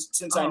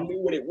 since I knew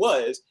what it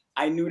was,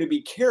 I knew to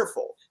be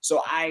careful.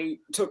 So I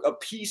took a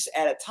piece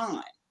at a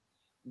time.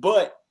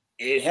 But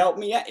it helped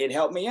me out. It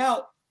helped me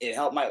out. It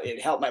helped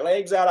my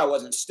legs out. I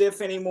wasn't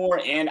stiff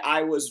anymore, and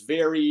I was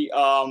very giggly.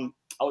 I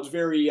was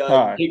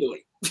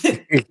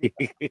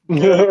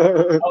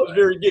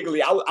very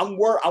giggly. I'm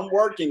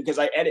working because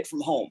I edit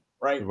from home,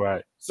 right?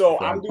 Right. So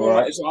I'm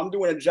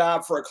doing a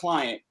job for a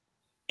client,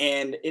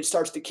 and it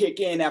starts to kick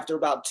in after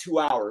about 2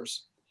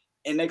 hours.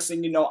 And next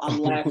thing you know, I'm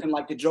laughing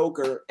like the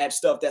Joker at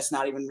stuff that's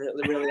not even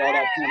really all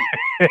that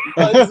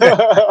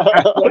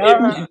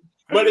funny.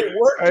 But it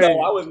worked though.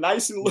 I was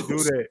nice and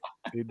loose.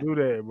 They do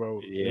that, bro.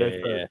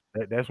 Yeah.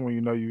 That's when you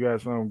know you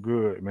got something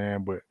good,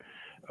 man. But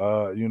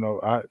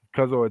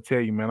cuz I'll tell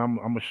you, man,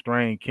 I'm a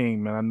strain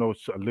king, man. I know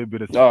a little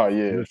bit of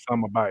there's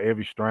something about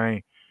every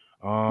strain.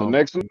 The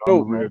next one, I'm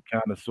a real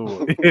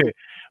connoisseur.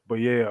 But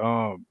yeah,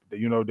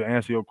 to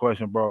answer your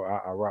question, bro,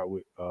 I rock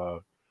with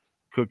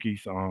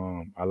cookies.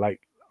 I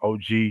like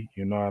OG,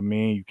 you know what I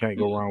mean? You can't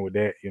go wrong with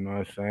that, you know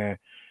what I'm saying?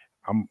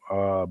 I'm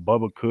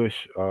Bubba Kush,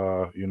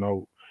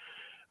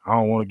 I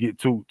don't want to get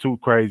too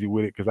crazy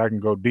with it because I can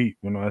go deep,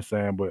 you know what I'm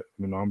saying? But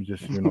I'm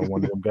just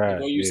one of them guys.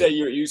 Well, you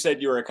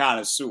said you're a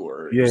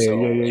connoisseur. Yeah. You said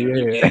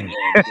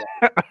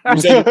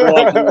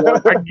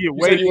you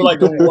were like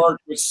to work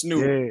with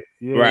Snoop.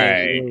 Yeah.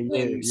 Right.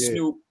 And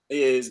Snoop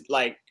is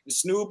like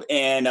Snoop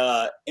and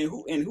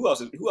who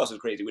else is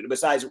crazy with it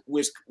besides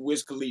Wiz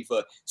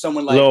Khalifa?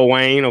 Someone like Lil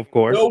Wayne, of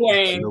course. Lil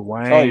Wayne.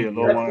 Oh yeah,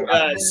 Lil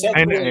Wayne. Seth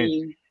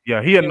Green.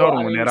 Yeah, he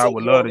another one that I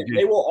would love to just.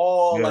 They were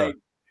all like.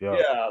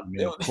 Yeah,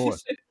 of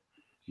course.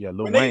 Yeah,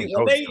 Lil Wayne.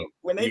 Wayne.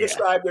 When they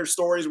describe their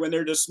stories when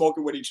they're just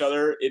smoking with each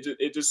other,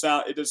 it just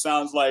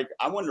sounds like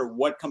I wonder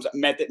what comes up.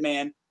 Method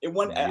Man. It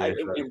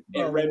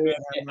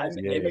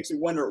makes me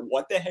wonder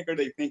what the heck are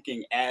they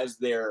thinking as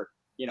they're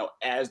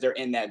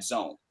in that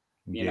zone.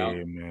 You know?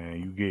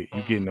 Man, you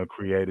get in a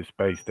creative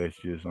space that's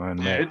just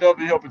unmatched. It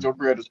definitely helps with your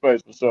creative space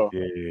for sure.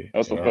 Yeah,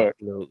 that's a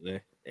fact. Absolutely.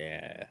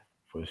 Yeah,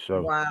 for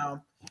sure.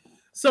 Wow.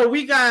 So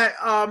we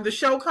got the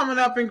show coming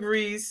up in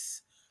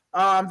Greece.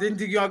 Then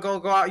you're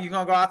gonna go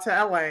out to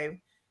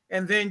LA,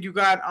 and then you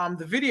got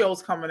the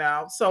videos coming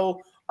out.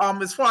 So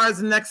as far as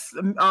the next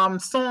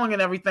song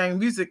and everything,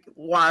 music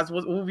wise,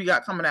 what we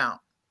got coming out?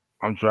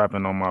 I'm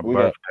dropping on my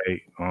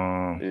birthday.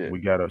 We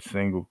got a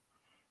single.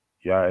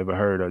 Y'all ever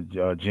heard of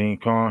Jean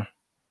Carn?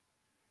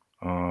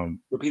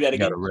 Repeat that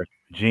again.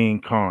 Jean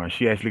Carn.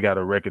 She actually got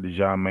a record that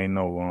y'all may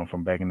know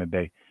from back in the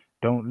day.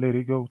 Don't let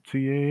it go to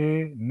your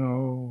head,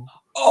 no.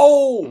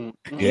 Oh,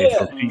 yeah.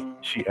 So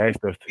she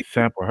asked us to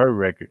sample her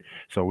record,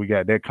 so we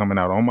got that coming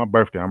out on my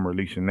birthday. I'm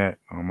releasing that.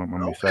 I'm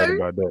excited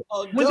about that.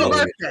 When's your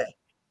birthday?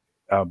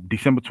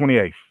 December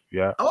 28th.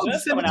 Yeah. Oh,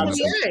 December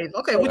 28th.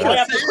 Okay, what you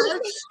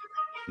Sag?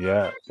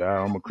 Yeah,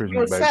 I'm a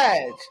Christmas baby.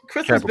 Sag,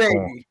 Christmas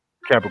baby.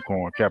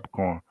 Capricorn.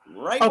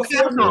 Right. Oh,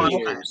 Capricorn.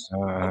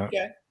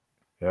 Okay.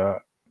 Yeah.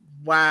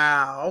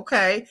 Wow.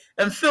 Okay.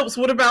 And Phillips,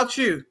 what about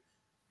you?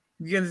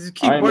 You gonna just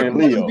keep working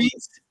on the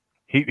beats?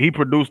 He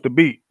produced the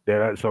beat.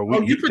 So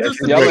you produced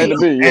the beat. Y'all made the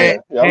beat,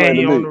 yeah. And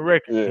he on the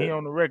record. Yeah. He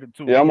on the record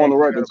too. Yeah, I'm on the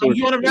record too.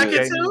 You on the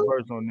record too?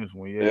 Verse on this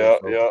one, yeah.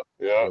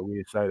 We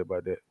excited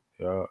about that.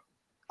 Yeah.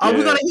 Are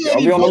we gonna hear? I'll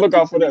be on the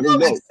lookout for that.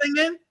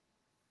 Singing?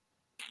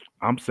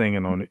 I'm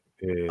singing on it.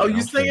 Yeah, oh,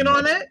 you singing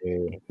on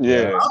it?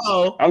 Yeah.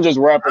 Uh-oh. I'm just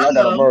rapping. I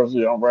got a verse.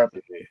 Yeah, I'm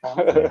rapping.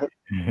 Okay.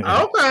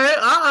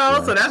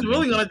 So that's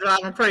really gonna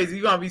drive him crazy.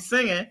 You're gonna be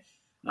singing.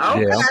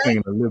 Okay. Yeah, I'm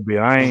singing a little bit.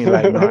 I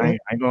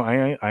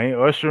ain't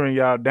ushering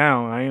y'all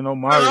down. I ain't no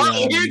Mario.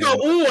 Here you go.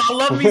 Ooh, I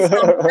love me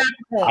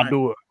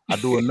some I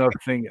do enough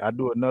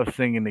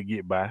singing to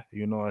get by.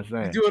 You know what I'm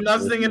saying? You do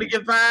enough singing to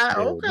get by.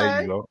 Okay.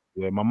 There you go.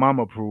 Yeah, my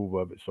mama approved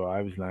of it, so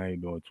obviously I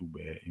ain't doing too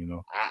bad. You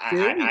know.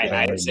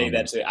 I'd say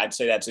that's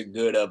a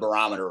good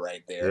barometer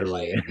right there. Yeah.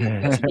 Like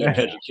that's a good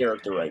judge of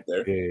character right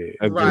there. Yeah.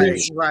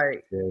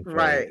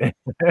 Right.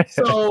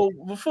 So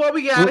before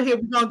we get out of here,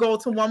 we're gonna go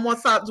to one more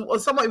side.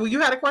 Somebody,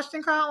 you had a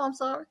question, Kyle? I'm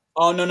sorry.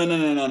 Oh no.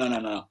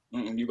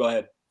 You go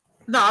ahead.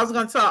 No, I was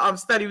gonna tell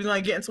Steady. We're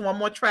gonna get into one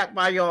more track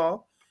by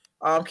y'all.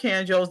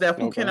 Can Joe's that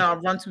Who Can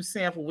Run To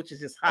sample, which is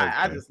just high. Okay.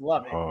 I just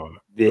love it.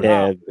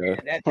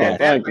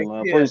 Thank you,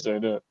 man.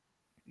 Appreciate that.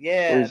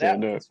 Yeah, that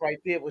was right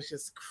there was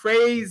just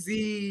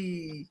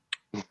crazy.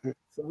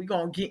 So we're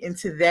gonna get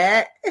into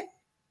that.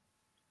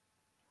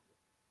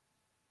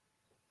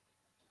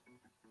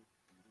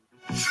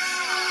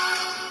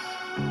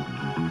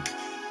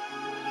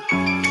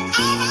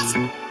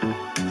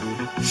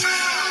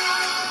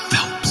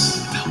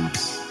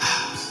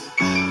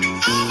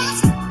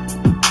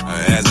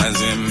 As I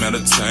sit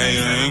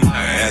meditating,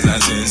 as I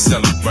sit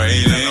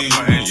celebrating,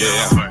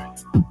 yeah.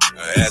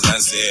 As I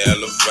sit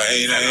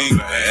elevating,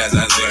 as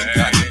I sit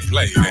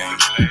contemplating.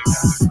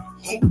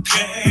 Who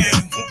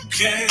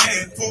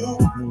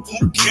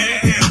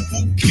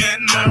can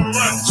I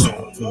run to?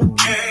 Who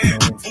can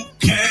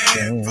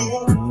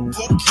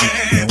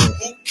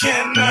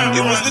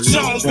It was the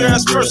Jones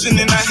girls person,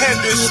 and I had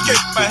to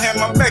escape. I had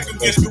my back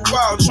against the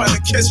wall, trying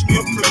to catch me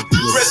a play.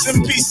 Rest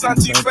in peace,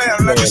 Auntie Val.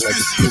 I can still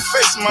see your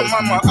face. My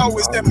mama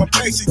always had my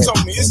back. She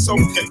told me it's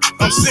okay.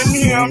 I'm sitting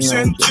here, I'm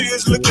shedding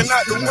tears, looking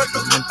out the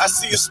window. I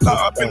see a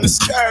star up in the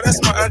sky. That's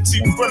my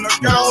auntie Brenda.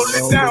 Gotta hold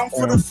it down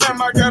for the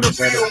fam. I gotta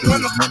be a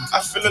winner.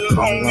 I feel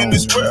alone in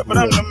this world, but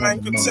I'm the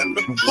main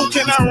contender. Who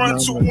can I run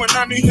to when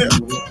I need help?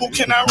 Who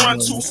can I run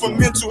to for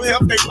mental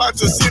health? They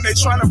locked us in, they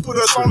trying to put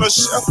us on a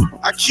shelf.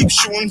 I keep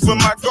shooting for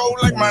my goal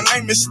like my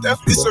name is Steph.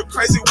 It's a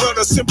crazy world,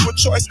 a simple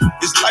choice.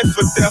 It's life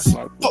or death.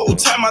 Whole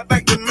time I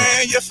thank the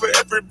man, yeah, for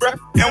every breath.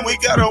 And we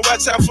gotta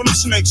watch out for them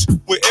snakes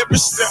with every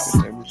step.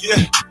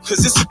 Yeah,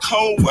 cause it's a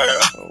cold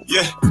world.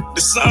 Yeah,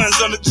 the sons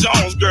of the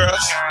Jones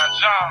girls.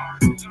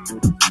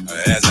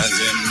 As I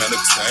sit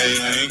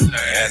meditating,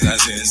 as I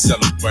sit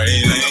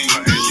celebrating,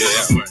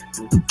 yeah.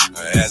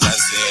 As I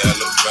sit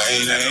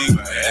elevating,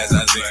 as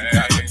I sit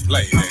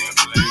contemplating.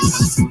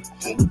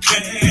 Who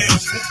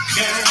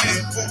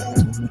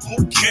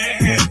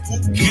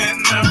can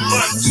I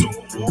run to?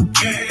 Who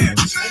can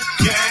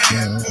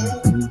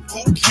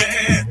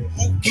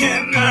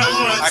I run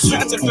to? I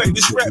contemplate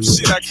this rap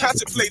shit, I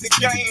contemplate the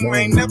game.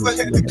 I ain't never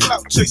had the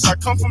clout chase, I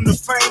come from the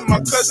fame. My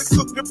cousin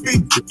cooked the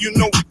beat, you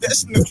know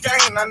that's in the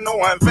game. I know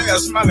I'm Val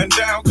smiling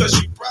down cause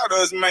she proud of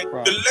us, man.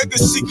 The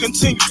legacy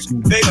continues,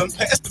 they done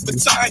passed the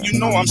baton. You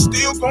know I'm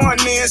still going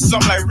in,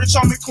 some like Rich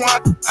Homie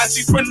Quan.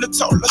 Auntie Brenda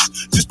told us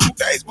just 2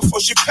 days before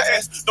she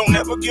passed, don't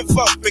ever give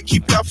up and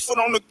keep your foot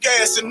on the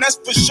gas. And that's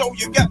for sure,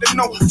 you got to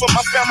know, for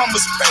my fam I'm a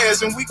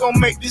spaz. And we gon'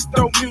 make this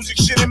dope music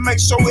shit and make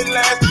sure it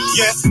lasts,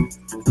 yeah.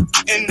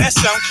 And that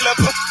sound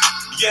clever,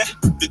 yeah.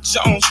 The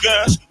Jones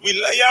girls, we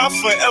lay out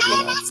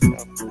forever.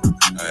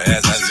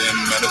 As I sit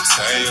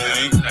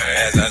meditating,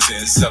 as I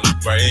sit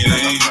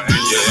celebrating,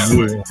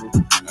 yeah.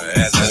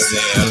 As I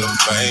sit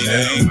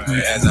elevating,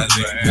 as I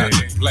sit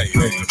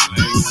contemplating.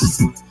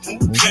 Who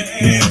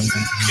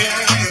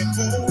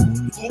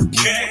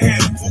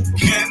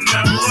can I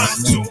run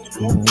to?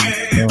 Who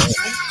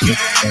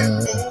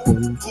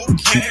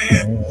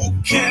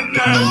can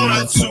I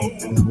run to?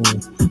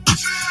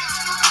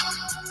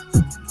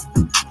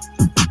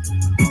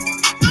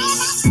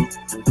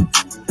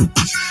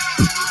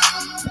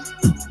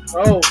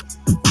 Oh.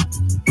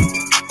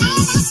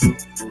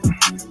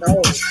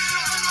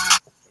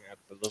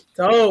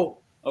 No.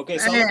 Okay,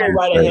 so I'm gonna go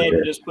right ahead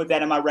and just put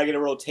that in my regular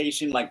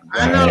rotation. Like,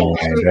 I know.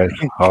 That's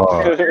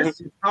hard.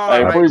 I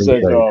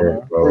appreciate y'all,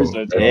 man.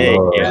 Appreciate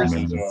y'all.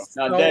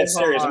 No, dead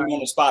serious. I'm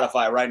going to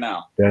Spotify right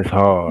now. That's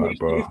hard,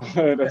 bro.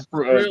 That's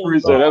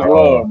appreciate. That's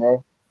love,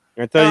 bro.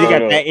 Until you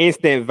got that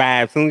instant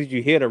vibe. As soon as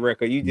you hear the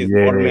record, you just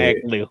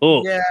automatically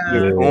hooked.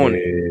 You're on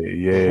it.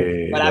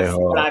 Yeah. But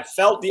I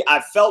felt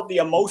the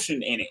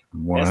emotion in it.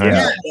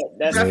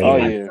 That's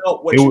I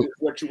felt what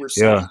you were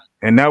saying. Yeah.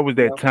 And that was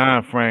that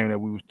time frame that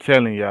we was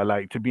telling y'all.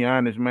 Like, to be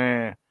honest,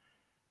 man,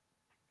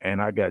 and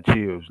I got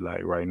chills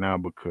like right now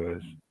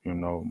because, you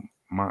know,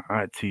 my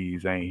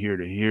aunties ain't here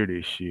to hear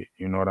this shit.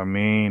 You know what I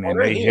mean? And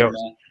they help.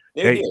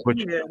 But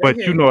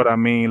you know what I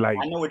mean? Like,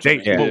 what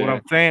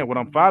I'm saying, what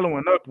I'm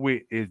following up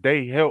with is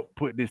they helped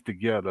put this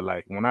together.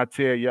 Like, when I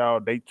tell y'all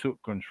they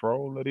took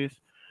control of this,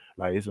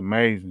 like, it's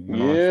amazing. You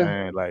know what I'm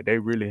saying? Like, they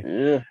really,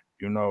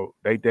 you know,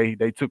 they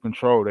took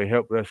control. They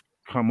helped us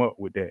come up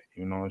with that.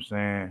 You know what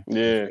I'm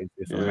saying?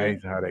 It's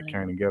amazing how that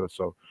came together.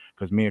 So,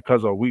 because me and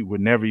Cuzzo, we were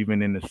never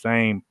even in the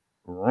same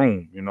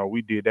room. You know,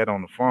 we did that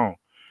on the phone.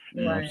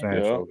 You know what I'm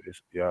saying? So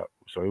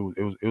so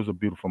it was a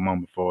beautiful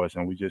moment for us,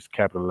 and we just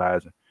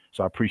capitalizing.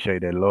 So I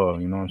appreciate that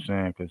love, you know what I'm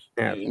saying? Cause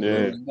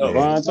man,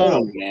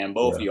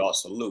 both of y'all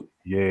salute.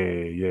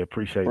 Yeah,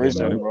 appreciate that,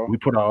 man. Bro. We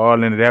put our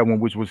all into that one,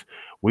 which was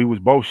we was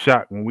both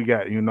shocked when we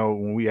got, you know,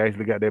 when we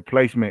actually got that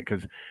placement,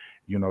 because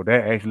you know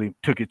that actually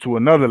took it to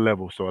another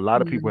level. So a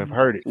lot of people have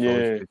heard it.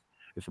 So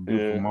it's a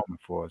beautiful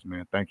moment for us,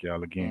 man. Thank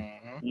y'all again.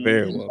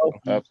 Very welcome.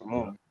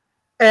 Absolutely.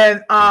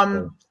 And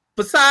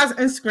besides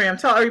Instagram,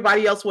 tell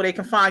everybody else where they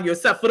can find you,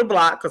 except for the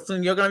block, because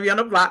soon you're gonna be on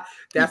the block.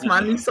 That's my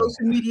new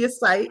social media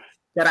site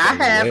that I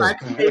have. I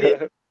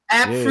created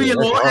app free, a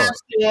little app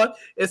store.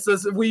 It's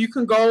where you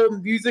can go,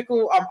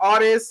 musical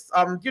artists,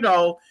 you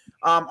know,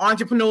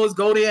 entrepreneurs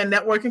go there and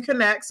network and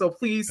connect. So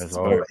please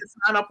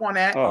sign up on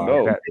that.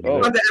 Under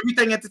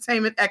Everything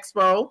Entertainment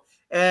Expo,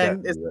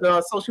 and it's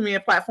the social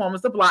media platform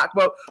is the block.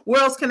 But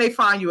where else can they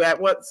find you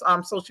at? What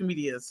social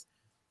medias?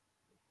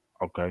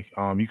 Okay.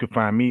 You can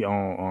find me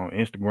on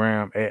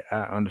Instagram at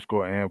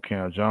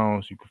 @_am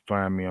Jones. You can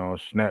find me on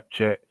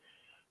Snapchat.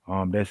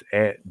 That's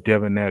at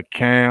Debonair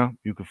Cam.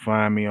 You can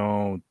find me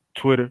on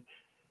Twitter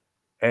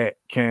at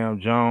Cam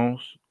Jones.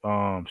 At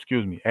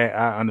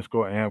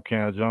 @I_am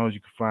Cam Jones.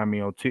 You can find me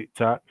on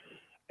TikTok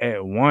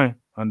at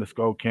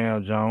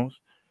 @1_Cam Jones.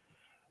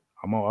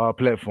 I'm on all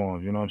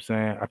platforms, you know what I'm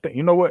saying? I think,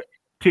 you know what?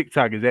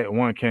 TikTok is at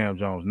 @1Cam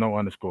Jones, no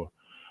underscore.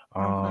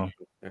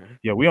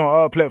 Yeah, we on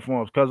all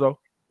platforms, Cuzzo.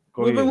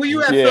 Go ahead. Where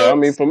you at, I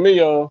mean, for me,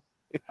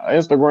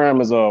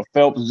 Instagram is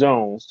Phelps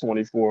Jones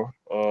 24.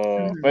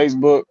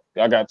 Facebook,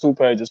 I got 2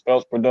 pages.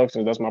 Phelps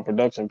Productions, that's my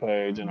production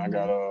page, and I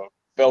got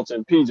Phelps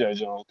and PJ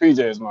Jones. PJ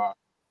is my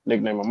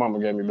nickname my mama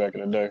gave me back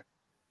in the day.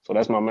 So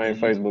that's my main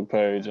Facebook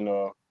page. And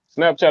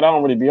Snapchat, I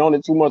don't really be on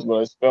it too much, but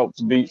it's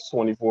Phelps Beats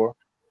 24.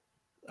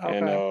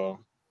 And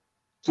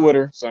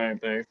Twitter, same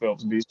thing,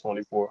 Phelps Beats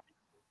 24.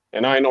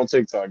 And I ain't on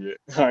TikTok yet.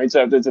 I ain't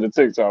tapped into the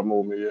TikTok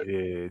movement yet.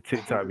 Yeah,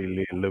 TikTok be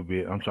lit a little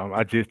bit.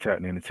 I just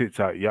tapped into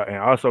TikTok. Yeah, and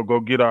also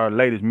go get our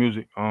latest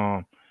music.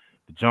 The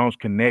Jones Here's a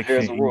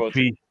Connection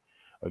royalty. EP.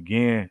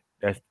 Again,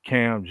 that's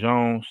Cam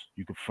Jones.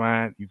 You can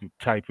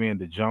type in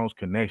the Jones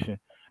Connection.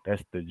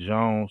 That's the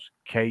Jones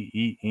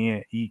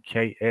KENEKSHUN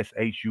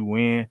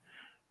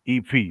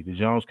EP. The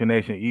Jones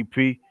Connection EP.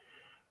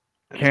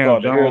 It's Cam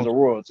called the Here's Jones. a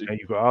Royalty. And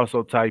you can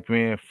also type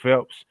in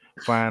Phelps,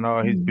 find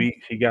all his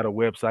beats. He got a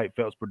website,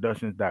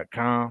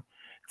 phelpsproductions.com.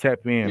 Tap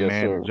in, Yes,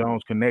 man. sir. The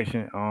Jones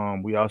Connection.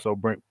 We also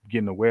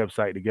getting the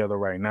website together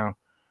right now.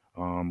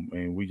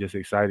 And we just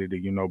excited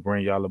to,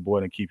 bring y'all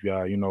aboard and keep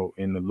y'all,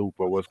 in the loop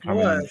of what's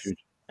coming in the future.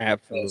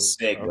 Absolutely. That's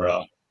sick,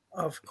 bro.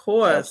 Of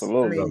course.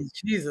 Absolutely. I mean,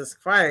 Jesus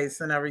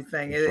Christ and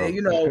everything.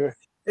 So-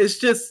 It's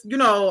just,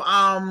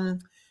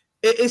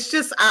 it's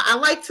just I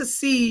like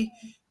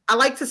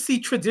to see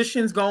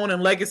traditions going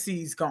and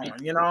legacies going,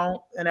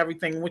 and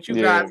everything. What you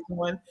Yeah. guys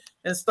doing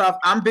and stuff.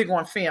 I'm big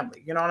on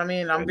family. You know what I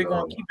mean? I'm big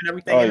on keeping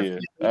everything Oh, in the yeah.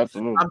 family.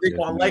 Absolutely. I'm big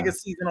Yes, on ma'am.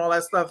 legacies and all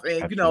that stuff.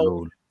 And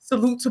Absolutely.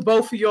 salute to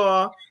both of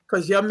y'all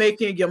because you're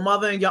making your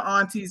mother and your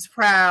aunties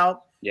proud.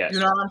 Yes. You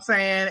know what I'm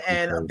saying?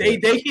 And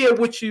Appreciate they here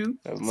with you.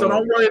 That's So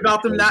don't love. worry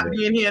about them not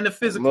Appreciate being here in the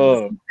physical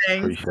Love.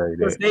 things Appreciate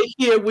because that. they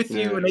here with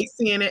you Yeah. and they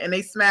seeing it and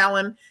they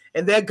smiling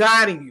and they're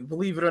guiding you,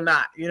 believe it or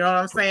not. You know what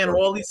I'm saying? sure.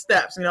 All these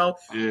steps, Yeah.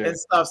 and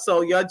stuff.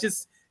 So y'all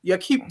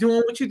keep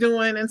doing what you're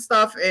doing and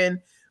stuff. And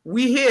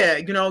we here,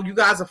 you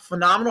guys are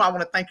phenomenal. I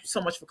want to thank you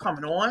so much for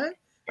coming on.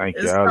 Thank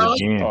and y'all stuff.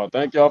 again. Oh,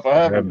 thank y'all for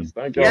having having us.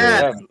 Thank y'all for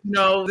Yes, having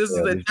us. this is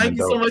Yeah, a this thank been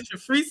you so dope. much for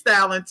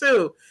freestyling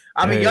too.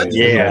 I mean, y'all just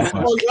Yeah.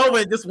 over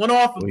and just went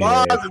off of We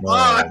bars had and fun,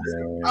 bars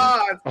man. and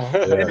bars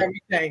and Yeah.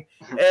 everything.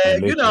 And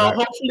And listen,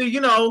 hopefully,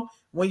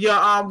 when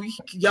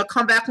y'all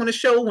come back on the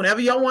show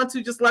whenever y'all want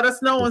to, just let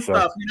us know For and sure.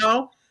 stuff,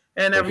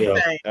 and For everything.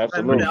 sure. And,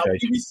 Absolutely.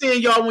 Appreciate we you. be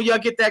seeing y'all when y'all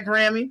get that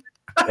Grammy.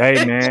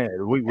 Hey,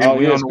 man, we Oh,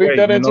 we yeah. on the Speak way,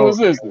 that into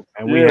existence.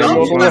 and we Yeah, have we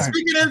No, on the we way. are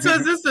speaking into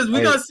existence. We're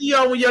Hey. gonna see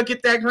y'all when y'all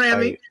get that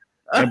Grammy. Hey,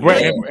 and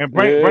bring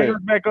Yeah.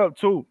 us back up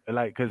too,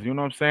 like, cause you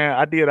know what I'm saying.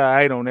 I did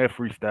alright on that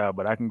freestyle,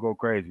 but I can go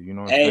crazy. You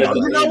know what I'm Hey, saying?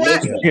 You know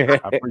what? listen, Yeah,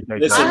 I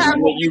appreciate listen. I have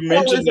y'all. what You we call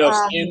mentioned is,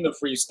 us in the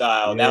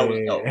freestyle. That was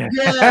dope.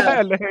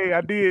 Yeah. Hey,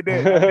 I did that.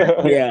 I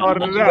definitely Yeah. You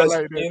started it mentioned out us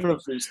like that in the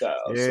too.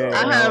 freestyle. Yeah. So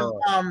I have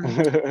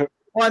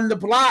on the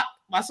block,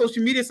 my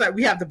social media site,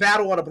 we have the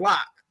Battle of the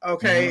Block.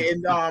 Okay.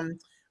 And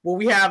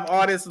we have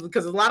artists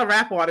because there's a lot of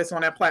rap artists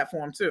on that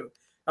platform too.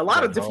 A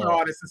lot of That's different hard.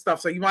 artists and stuff.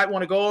 So you might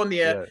want to go on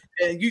there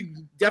and you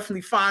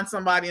definitely find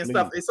somebody and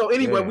stuff. And so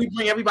anyway, Yeah. we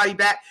bring everybody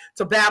back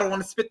to battle on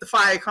the Spit the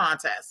Fire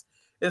contest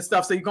and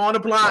stuff. So you go on the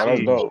block, Oh,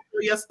 that's you dope.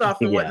 show your stuff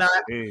and Yeah. whatnot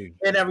Hey.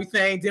 and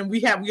everything. Then we're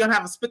gonna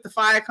have a Spit the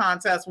Fire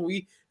contest where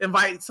we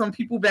invite some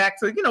people back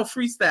to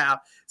freestyle.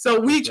 So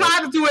we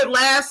tried to do it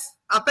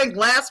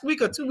last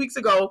week or 2 weeks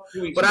ago,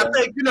 but I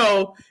think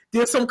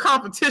there's some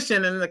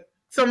competition and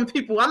some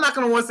people. I'm not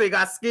gonna want to say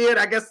got scared.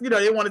 I guess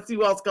they want to see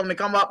who else come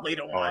up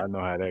later Oh, I on know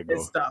how that and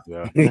goes. stuff.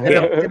 Yeah.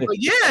 But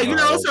yeah,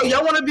 Nah, so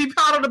y'all want to be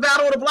part of the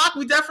Battle of the Block?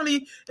 We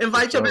definitely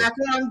invite you For sure. back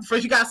on.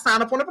 First, you got to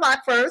sign up on the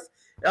block first.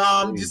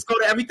 Just go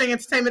to Everything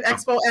Entertainment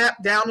Expo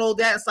app, download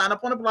that, and sign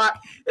up on the block.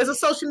 It's a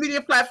social media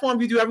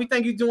platform. You do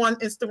everything you do on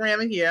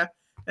Instagram and here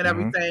and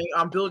everything.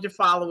 Build your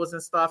followers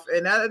and stuff,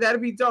 and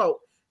that'd be dope.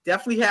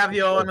 Definitely have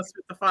y'all on the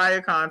Spit the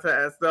Fire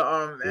contest,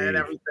 and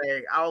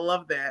everything. I would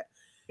love that.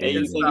 Hey,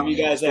 you think if you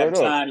guys have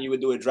time, you would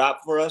do a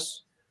drop for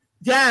us?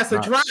 Yes, a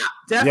drop,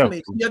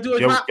 definitely. Yeah. Y'all do a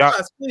drop for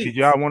us, please. Did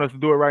y'all want us to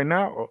do it right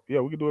now? Or, yeah,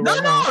 we can do it No,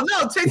 right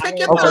now. no, take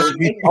your Okay. time.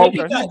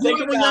 Okay. Just do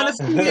it when you're in the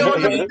studio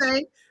and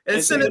everything,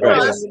 and send it to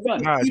us.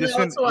 Nah, just Email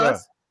send it to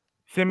us.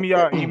 Send me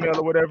your email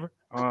or whatever.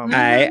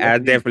 I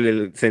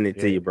definitely send it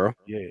to you, bro.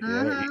 Yeah,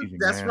 that's easy,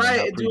 That's man. right.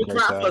 I And do a appreciate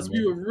drop for y'all, us.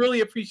 We man. would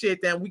really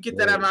appreciate that. We get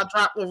that out of our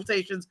drop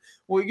rotations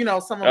with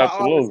some of our artists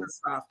Absolutely. and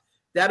stuff.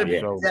 That'd be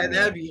sure,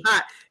 that'd be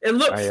hot. And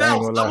look, Hey, I ain't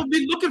Phelps, gonna I lie. would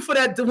be looking for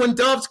that when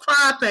Doves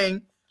Cry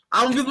thing.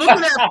 I'm gonna be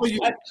looking at for you.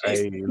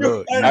 Hey,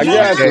 look, I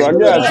got you. I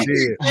got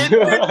you.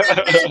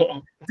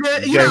 I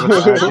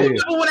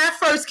remember when that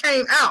first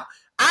came out.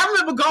 I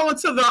remember going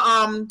to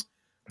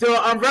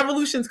the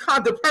Revolution's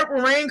the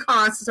Purple Rain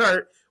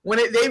concert when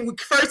they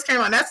first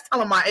came out. That's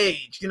telling my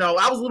age. I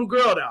was a little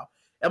girl though,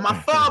 and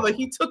my father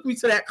he took me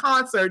to that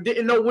concert.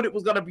 Didn't know what it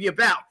was gonna be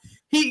about.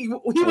 He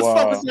was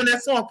focused on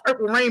that song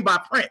 "Purple Rain" by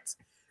Prince.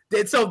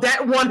 So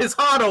that won his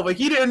heart over.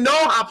 He didn't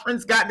know how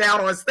Prince got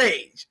down on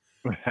stage.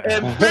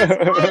 And Prince,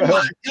 oh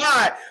my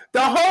God,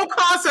 the whole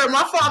concert,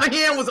 my father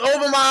hand was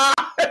over my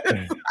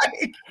eyes.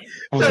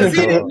 Because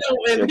he didn't know.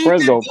 And he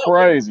Prince go didn't know.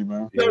 crazy,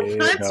 man.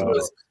 Prince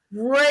was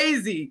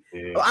crazy.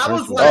 I Prince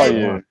was was like,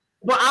 fun.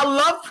 but I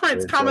love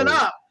Prince coming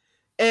up.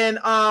 And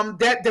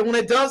that when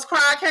it Doves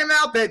Cry came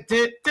out, that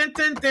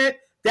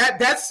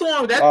that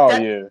song, that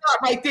part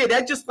right there,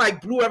 that just like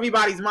blew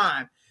everybody's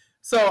mind.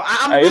 So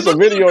I'm Hey, it's a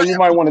video you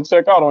might want to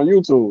check out on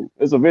YouTube.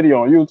 It's a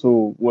video on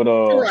YouTube with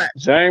Correct.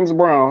 James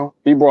Brown.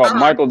 He brought Uh-huh.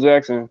 Michael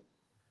Jackson,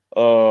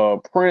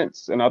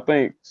 Prince, and I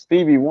think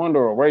Stevie Wonder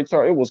or Ray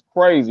Charles. It was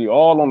crazy,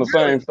 all on the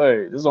same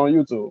stage. It's on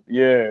YouTube.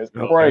 Yeah, it's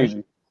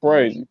crazy.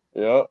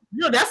 Yeah.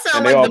 That sounds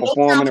And they like all the Motown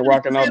performing and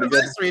rocking 25th out together.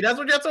 anniversary. That's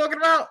what you're talking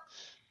about?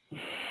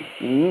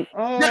 I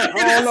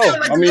don't know.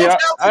 I mean,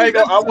 I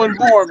wasn't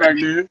born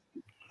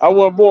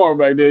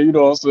back then. You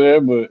know what I'm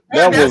saying? But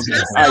that was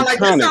That sounds like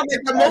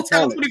the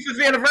Motown iconic.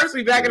 25th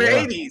anniversary back in the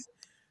 80s.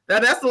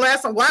 That's the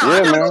last one. Wow, Yeah, I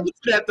gotta man. look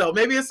into that though.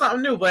 Maybe it's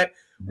something new, but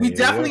we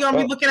definitely gonna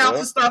be looking out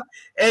for stuff.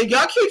 And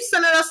y'all keep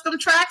sending us them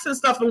tracks and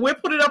stuff, and we'll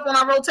put it up on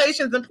our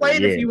rotations and play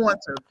it if you want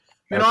to.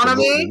 You know what I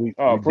mean?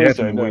 Oh, appreciate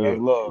that.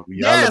 That's love.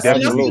 Yes,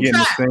 definitely absolutely. getting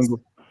the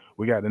single.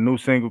 We got the new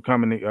single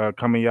coming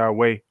y'all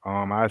way.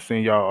 I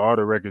seen y'all all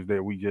the records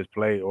that we just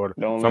played, or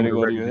Don't some let of it the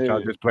go to records your that y'all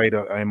head. just played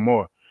and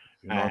more.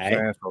 You know what I'm Alright.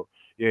 saying? So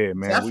yeah,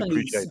 man, Definitely. we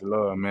appreciate the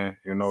love, man.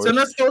 You know, Send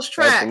us those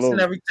tracks and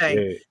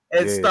everything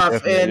and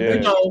stuff. And you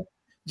know,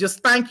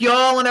 just thank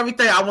y'all and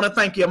everything. I want to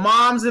thank your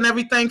moms and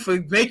everything for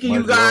making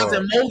you Much guys love.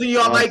 and molding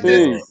y'all Much like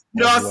this. love.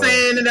 You know what I'm Much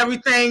saying? And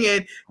everything.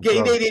 And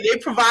they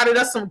provided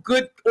us some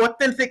good,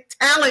 authentic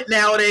talent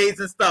nowadays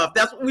and stuff.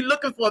 That's what we're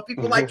looking for.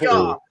 People like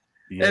y'all.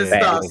 And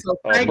stuff. So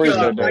thank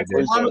y'all. Like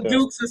Mama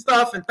Dukes and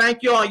stuff. And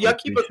thank y'all. Y'all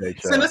keep us,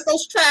 send us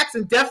those tracks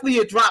and definitely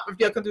a drop if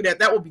y'all can do that.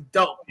 That would be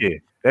dope. Yeah,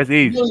 that's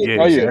easy. Really Yeah,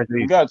 appreciate that's easy.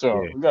 We got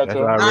y'all. Yeah, We got that's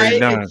y'all. already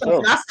done.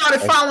 And I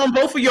started following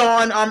both of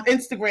y'all on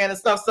Instagram and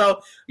stuff.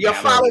 So y'all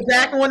follow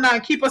back and whatnot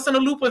and keep us in the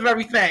loop of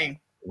everything.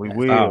 We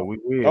will. We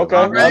will.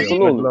 Okay, We will.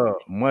 absolutely.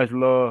 Much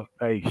love.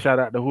 Hey, shout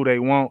out to Who They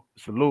Want.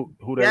 Salute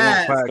Who They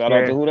Yes. Want podcast. Shout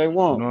out to Who They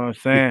Want. You know what I'm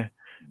saying?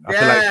 I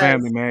feel like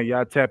family, man.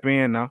 Y'all tap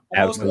in now.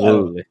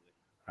 Absolutely.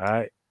 All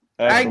right.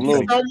 Thank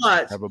you so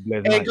much. Have a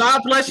blessed And night.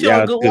 God bless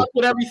y'all. Good luck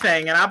with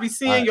everything. And I'll be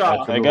seeing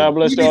y'all. Hey, God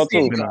bless y'all too.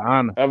 It's been an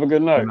honor. Have a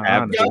good night. It's been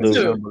an honor. Y'all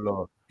too. Remember,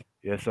 Lord.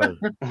 Yes, sir.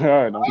 All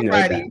right.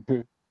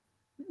 Alrighty.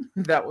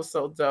 That was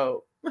so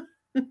dope.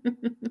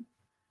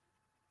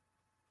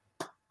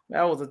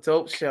 That was a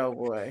dope show,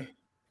 boy.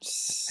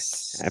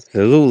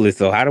 Absolutely.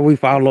 So how do we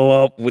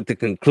follow up with the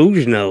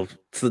conclusion of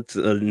such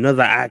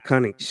another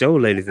iconic show,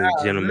 ladies and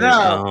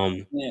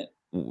gentlemen?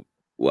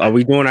 Are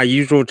we doing our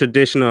usual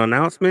traditional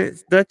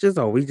announcements, Duchess?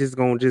 Or are we just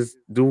gonna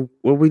do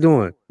what we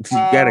doing? You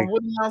gotta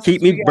what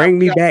announcements we got? bring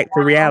me We got back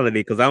to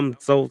reality because I'm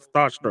so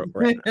starstruck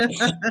right now.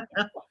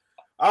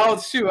 Oh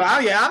shoot!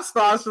 I'm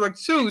starstruck.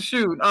 Shoot.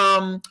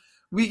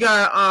 We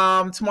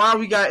got tomorrow.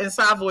 We got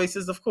Inside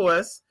Voices, of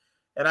course,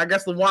 and I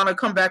guess LaWanna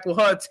come back with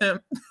her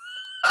attempt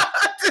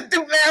to do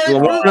marriage.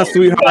 LaWanna,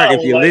 sweetheart,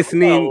 if you're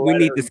listening, we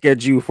need to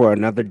schedule you for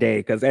another day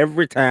because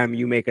every time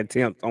you make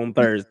attempts on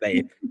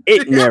Thursday,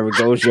 it never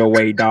goes your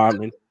way,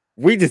 darling.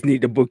 We just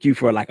need to book you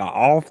for like an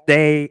off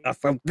day or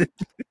something.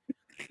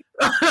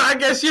 I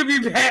guess she'll be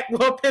back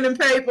with her pen and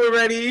paper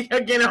ready,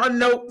 getting her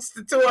notes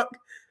to talk.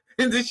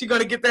 And then she's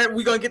gonna get that.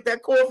 We're gonna get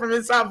that call from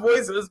Inside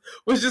Voices,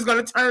 which is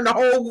gonna turn the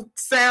whole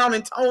sound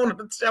and tone of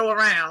the show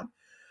around.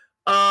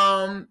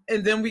 And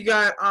then we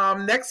got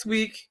next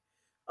week.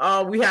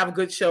 We have a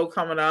good show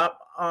coming up.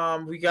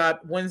 We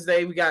got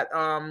Wednesday. We got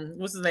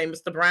what's his name,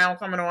 Mr. Brown,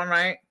 coming on,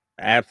 right?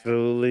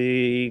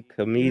 Absolutely,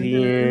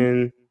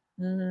 comedian.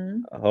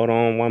 Hold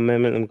on 1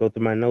 minute. Let me go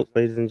through my notes,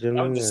 ladies and That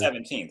gentlemen. was the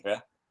 17th, yeah.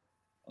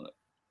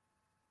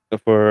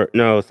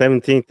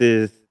 17th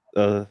is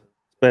a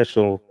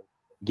special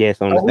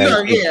guest on the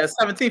 17th.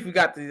 17th. We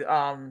got the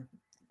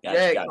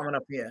coming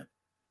up here.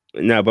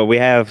 No, but we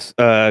have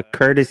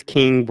Curtis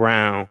King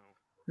Brown.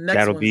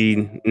 That'll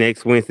be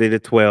next Wednesday the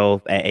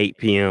 12th at 8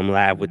 p.m.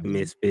 live with the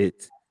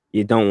Misfits.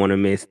 You don't want to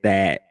miss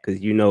that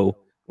because you know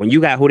when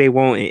you got Who They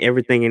Want and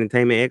Everything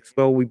Entertainment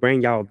Expo, we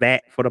bring y'all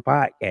that for the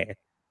podcast.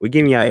 We're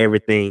giving y'all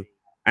everything.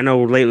 I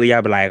know lately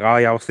y'all be like,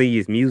 all y'all see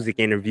is music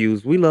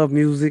interviews. We love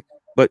music,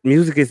 but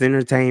music is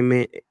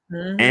entertainment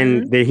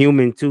and they're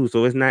human too.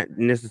 So it's not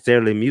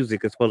necessarily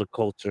music, it's for the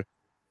culture.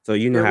 So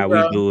you know how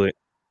we do it.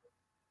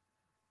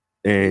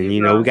 And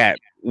you know,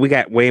 we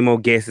got way more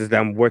guests that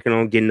I'm working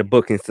on getting the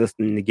booking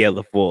system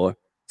together for.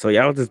 So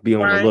y'all just be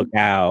on the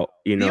lookout,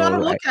 you know. Be on the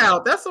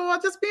lookout. That's all.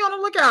 Just be on the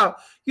lookout.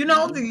 You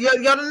know,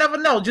 y'all never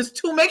know. Just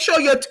make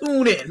sure you're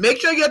tuned in. Make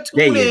sure you're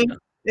tuned in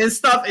and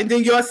stuff, and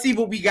then you'll see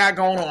what we got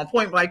going on.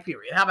 Point blank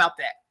period. How about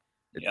that?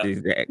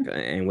 Exactly.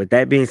 And with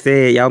that being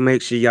said, y'all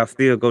make sure y'all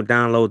still go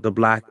download the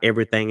Block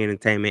Everything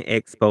Entertainment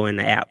Expo in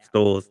the app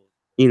stores.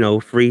 You know,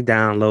 free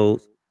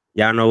downloads.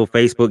 Y'all know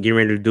Facebook getting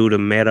ready to do the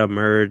meta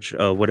merge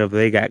or whatever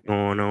they got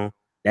going on.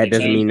 That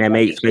doesn't mean that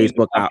makes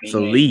Facebook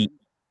obsolete.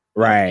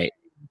 Right.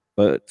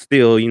 But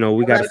still, you know,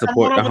 we got to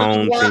support the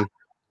home team.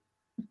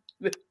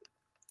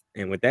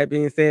 And with that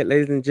being said,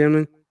 ladies and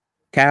gentlemen,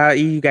 Kyle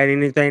E, you got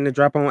anything to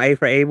drop on A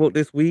for Able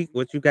this week?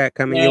 What you got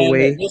coming your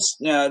way?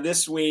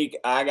 This week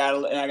I got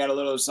a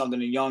little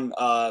something. A young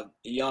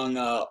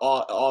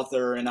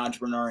author and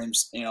entrepreneur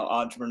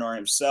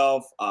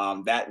himself.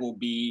 That will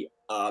be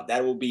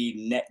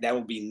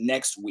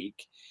next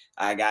week.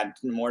 I got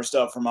more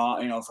stuff from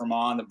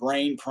on the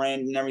brain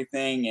print and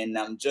everything, and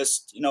I'm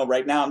just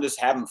right now I'm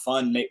just having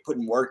fun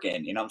putting work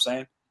in. You know what I'm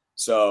saying?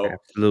 So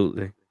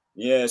absolutely.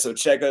 Yeah, so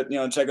check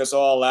us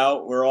all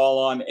out. We're all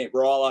on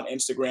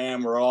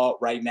Instagram. We're all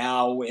right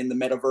now in the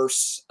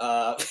metaverse.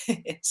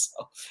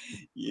 So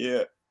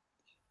yeah.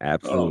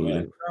 Absolutely. Oh,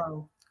 man.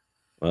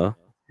 Well,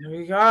 Here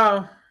we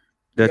go.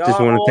 Dutch just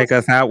want to take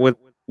us out with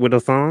a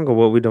song, or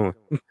what we doing?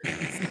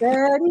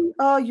 Daddy,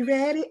 are you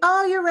ready?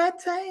 Are you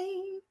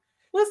ready?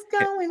 What's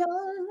going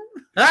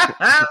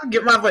on?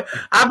 Get my voice.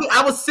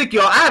 I was sick,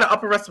 y'all. I had an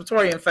upper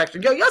respiratory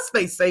infection. Yo, y'all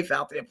stay safe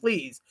out there,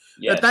 please.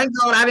 Yes. Thank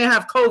God I didn't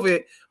have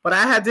COVID, but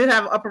I did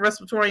have an upper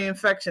respiratory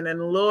infection, and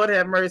Lord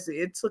have mercy,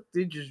 it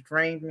just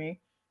drained me.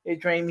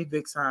 It drained me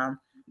big time.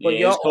 But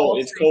Yeah, y'all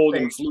it's cold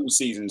and flu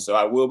season, so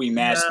I will be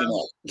masking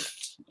up.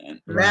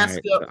 Mask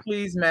up,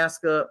 please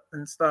mask up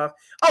and stuff.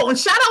 Oh, and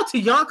shout out to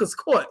Yonkers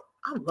Court.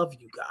 I love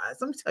you guys.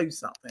 Let me tell you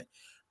something.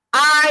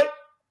 I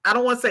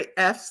don't want to say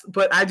F's,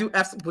 but I do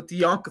F's with the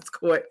Yonkers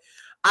Court.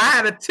 I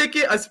had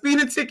a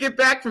speeding ticket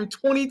back from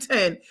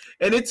 2010,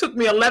 and it took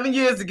me 11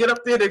 years to get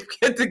up there to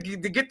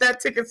get that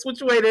ticket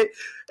situated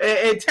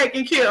and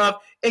taken care of.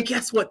 And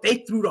guess what? They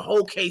threw the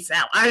whole case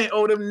out. I didn't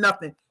owe them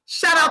nothing.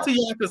 Shout out to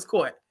Yonkers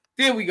Court.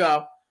 There we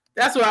go.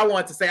 That's what I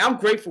wanted to say. I'm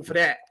grateful for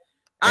that.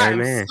 I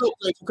am so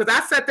grateful because I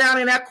sat down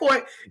in that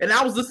court and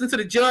I was listening to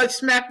the judge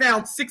smack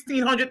down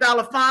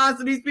 $1,600 fines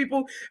to these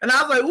people, and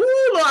I was like,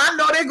 "Ooh, Lord, I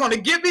know they're gonna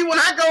get me when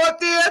I go up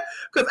there,"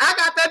 because I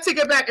got that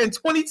ticket back in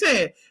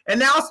 2010, and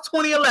now it's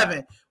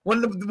 2011. When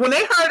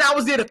they heard I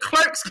was there, the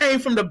clerks came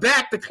from the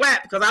back to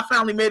clap because I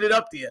finally made it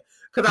up there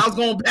because I was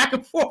going back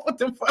and forth with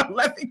them for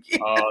 11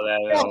 years.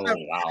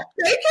 Wow!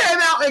 They came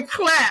out and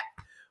clapped.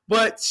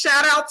 But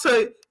shout out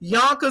to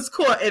Yonkers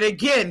Court. And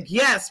again,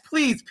 yes,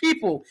 please,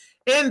 people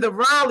in the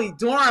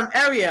Raleigh-Durham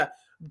area,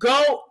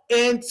 go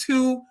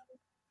into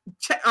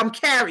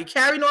Cary,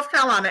 North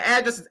Carolina. The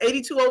address is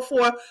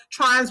 8204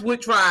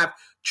 Trineswood Drive.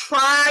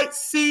 Try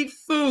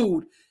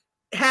Seafood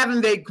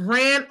having their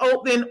grand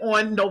open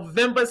on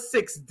November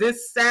 6th,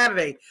 this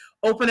Saturday.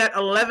 Open at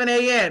 11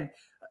 a.m.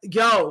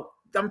 Yo,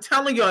 I'm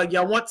telling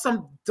y'all want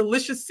some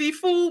delicious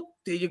seafood?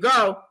 There you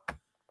go.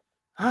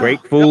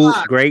 Great food,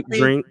 great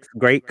drinks,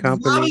 great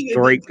company,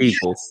 great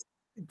people. Yes.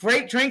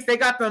 Great drinks. They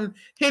got them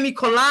Henny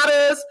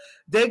Coladas.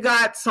 They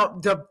got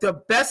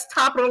the best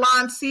top of the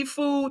line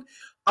seafood.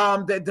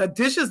 The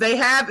dishes they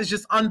have is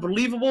just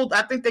unbelievable.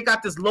 I think they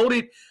got this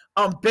loaded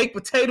baked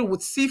potato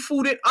with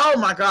seafood in. Oh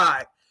my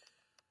God.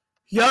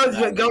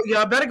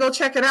 Y'all better go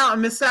check it out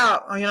and miss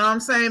out. You know what I'm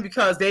saying?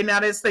 Because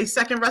it's their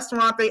second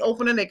restaurant they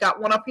opening. They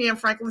got one up here in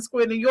Franklin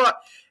Square, New York.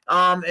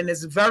 And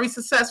it's very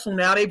successful.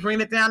 Now they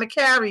bring it down to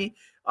Cary.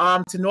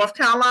 To North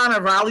Carolina,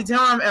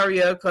 Raleigh-Durham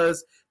area,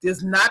 because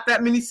there's not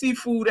that many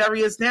seafood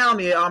areas down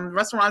there,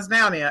 restaurants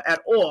down there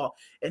at all.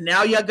 And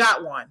now you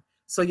got one.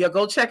 So you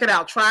go check it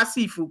out. Try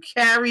Seafood.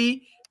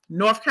 Cary,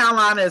 North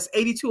Carolina is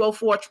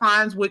 8204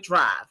 Trineswood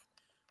Drive.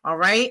 All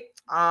right.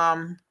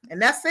 And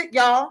that's it,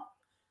 y'all.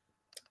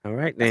 All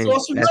right, then. That's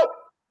all she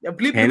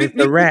wrote. And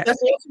it's a wrap.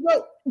 That's all she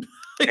wrote.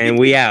 And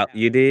we out.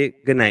 You did?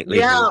 Good night,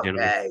 ladies and out,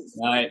 gentlemen. guys.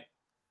 Night.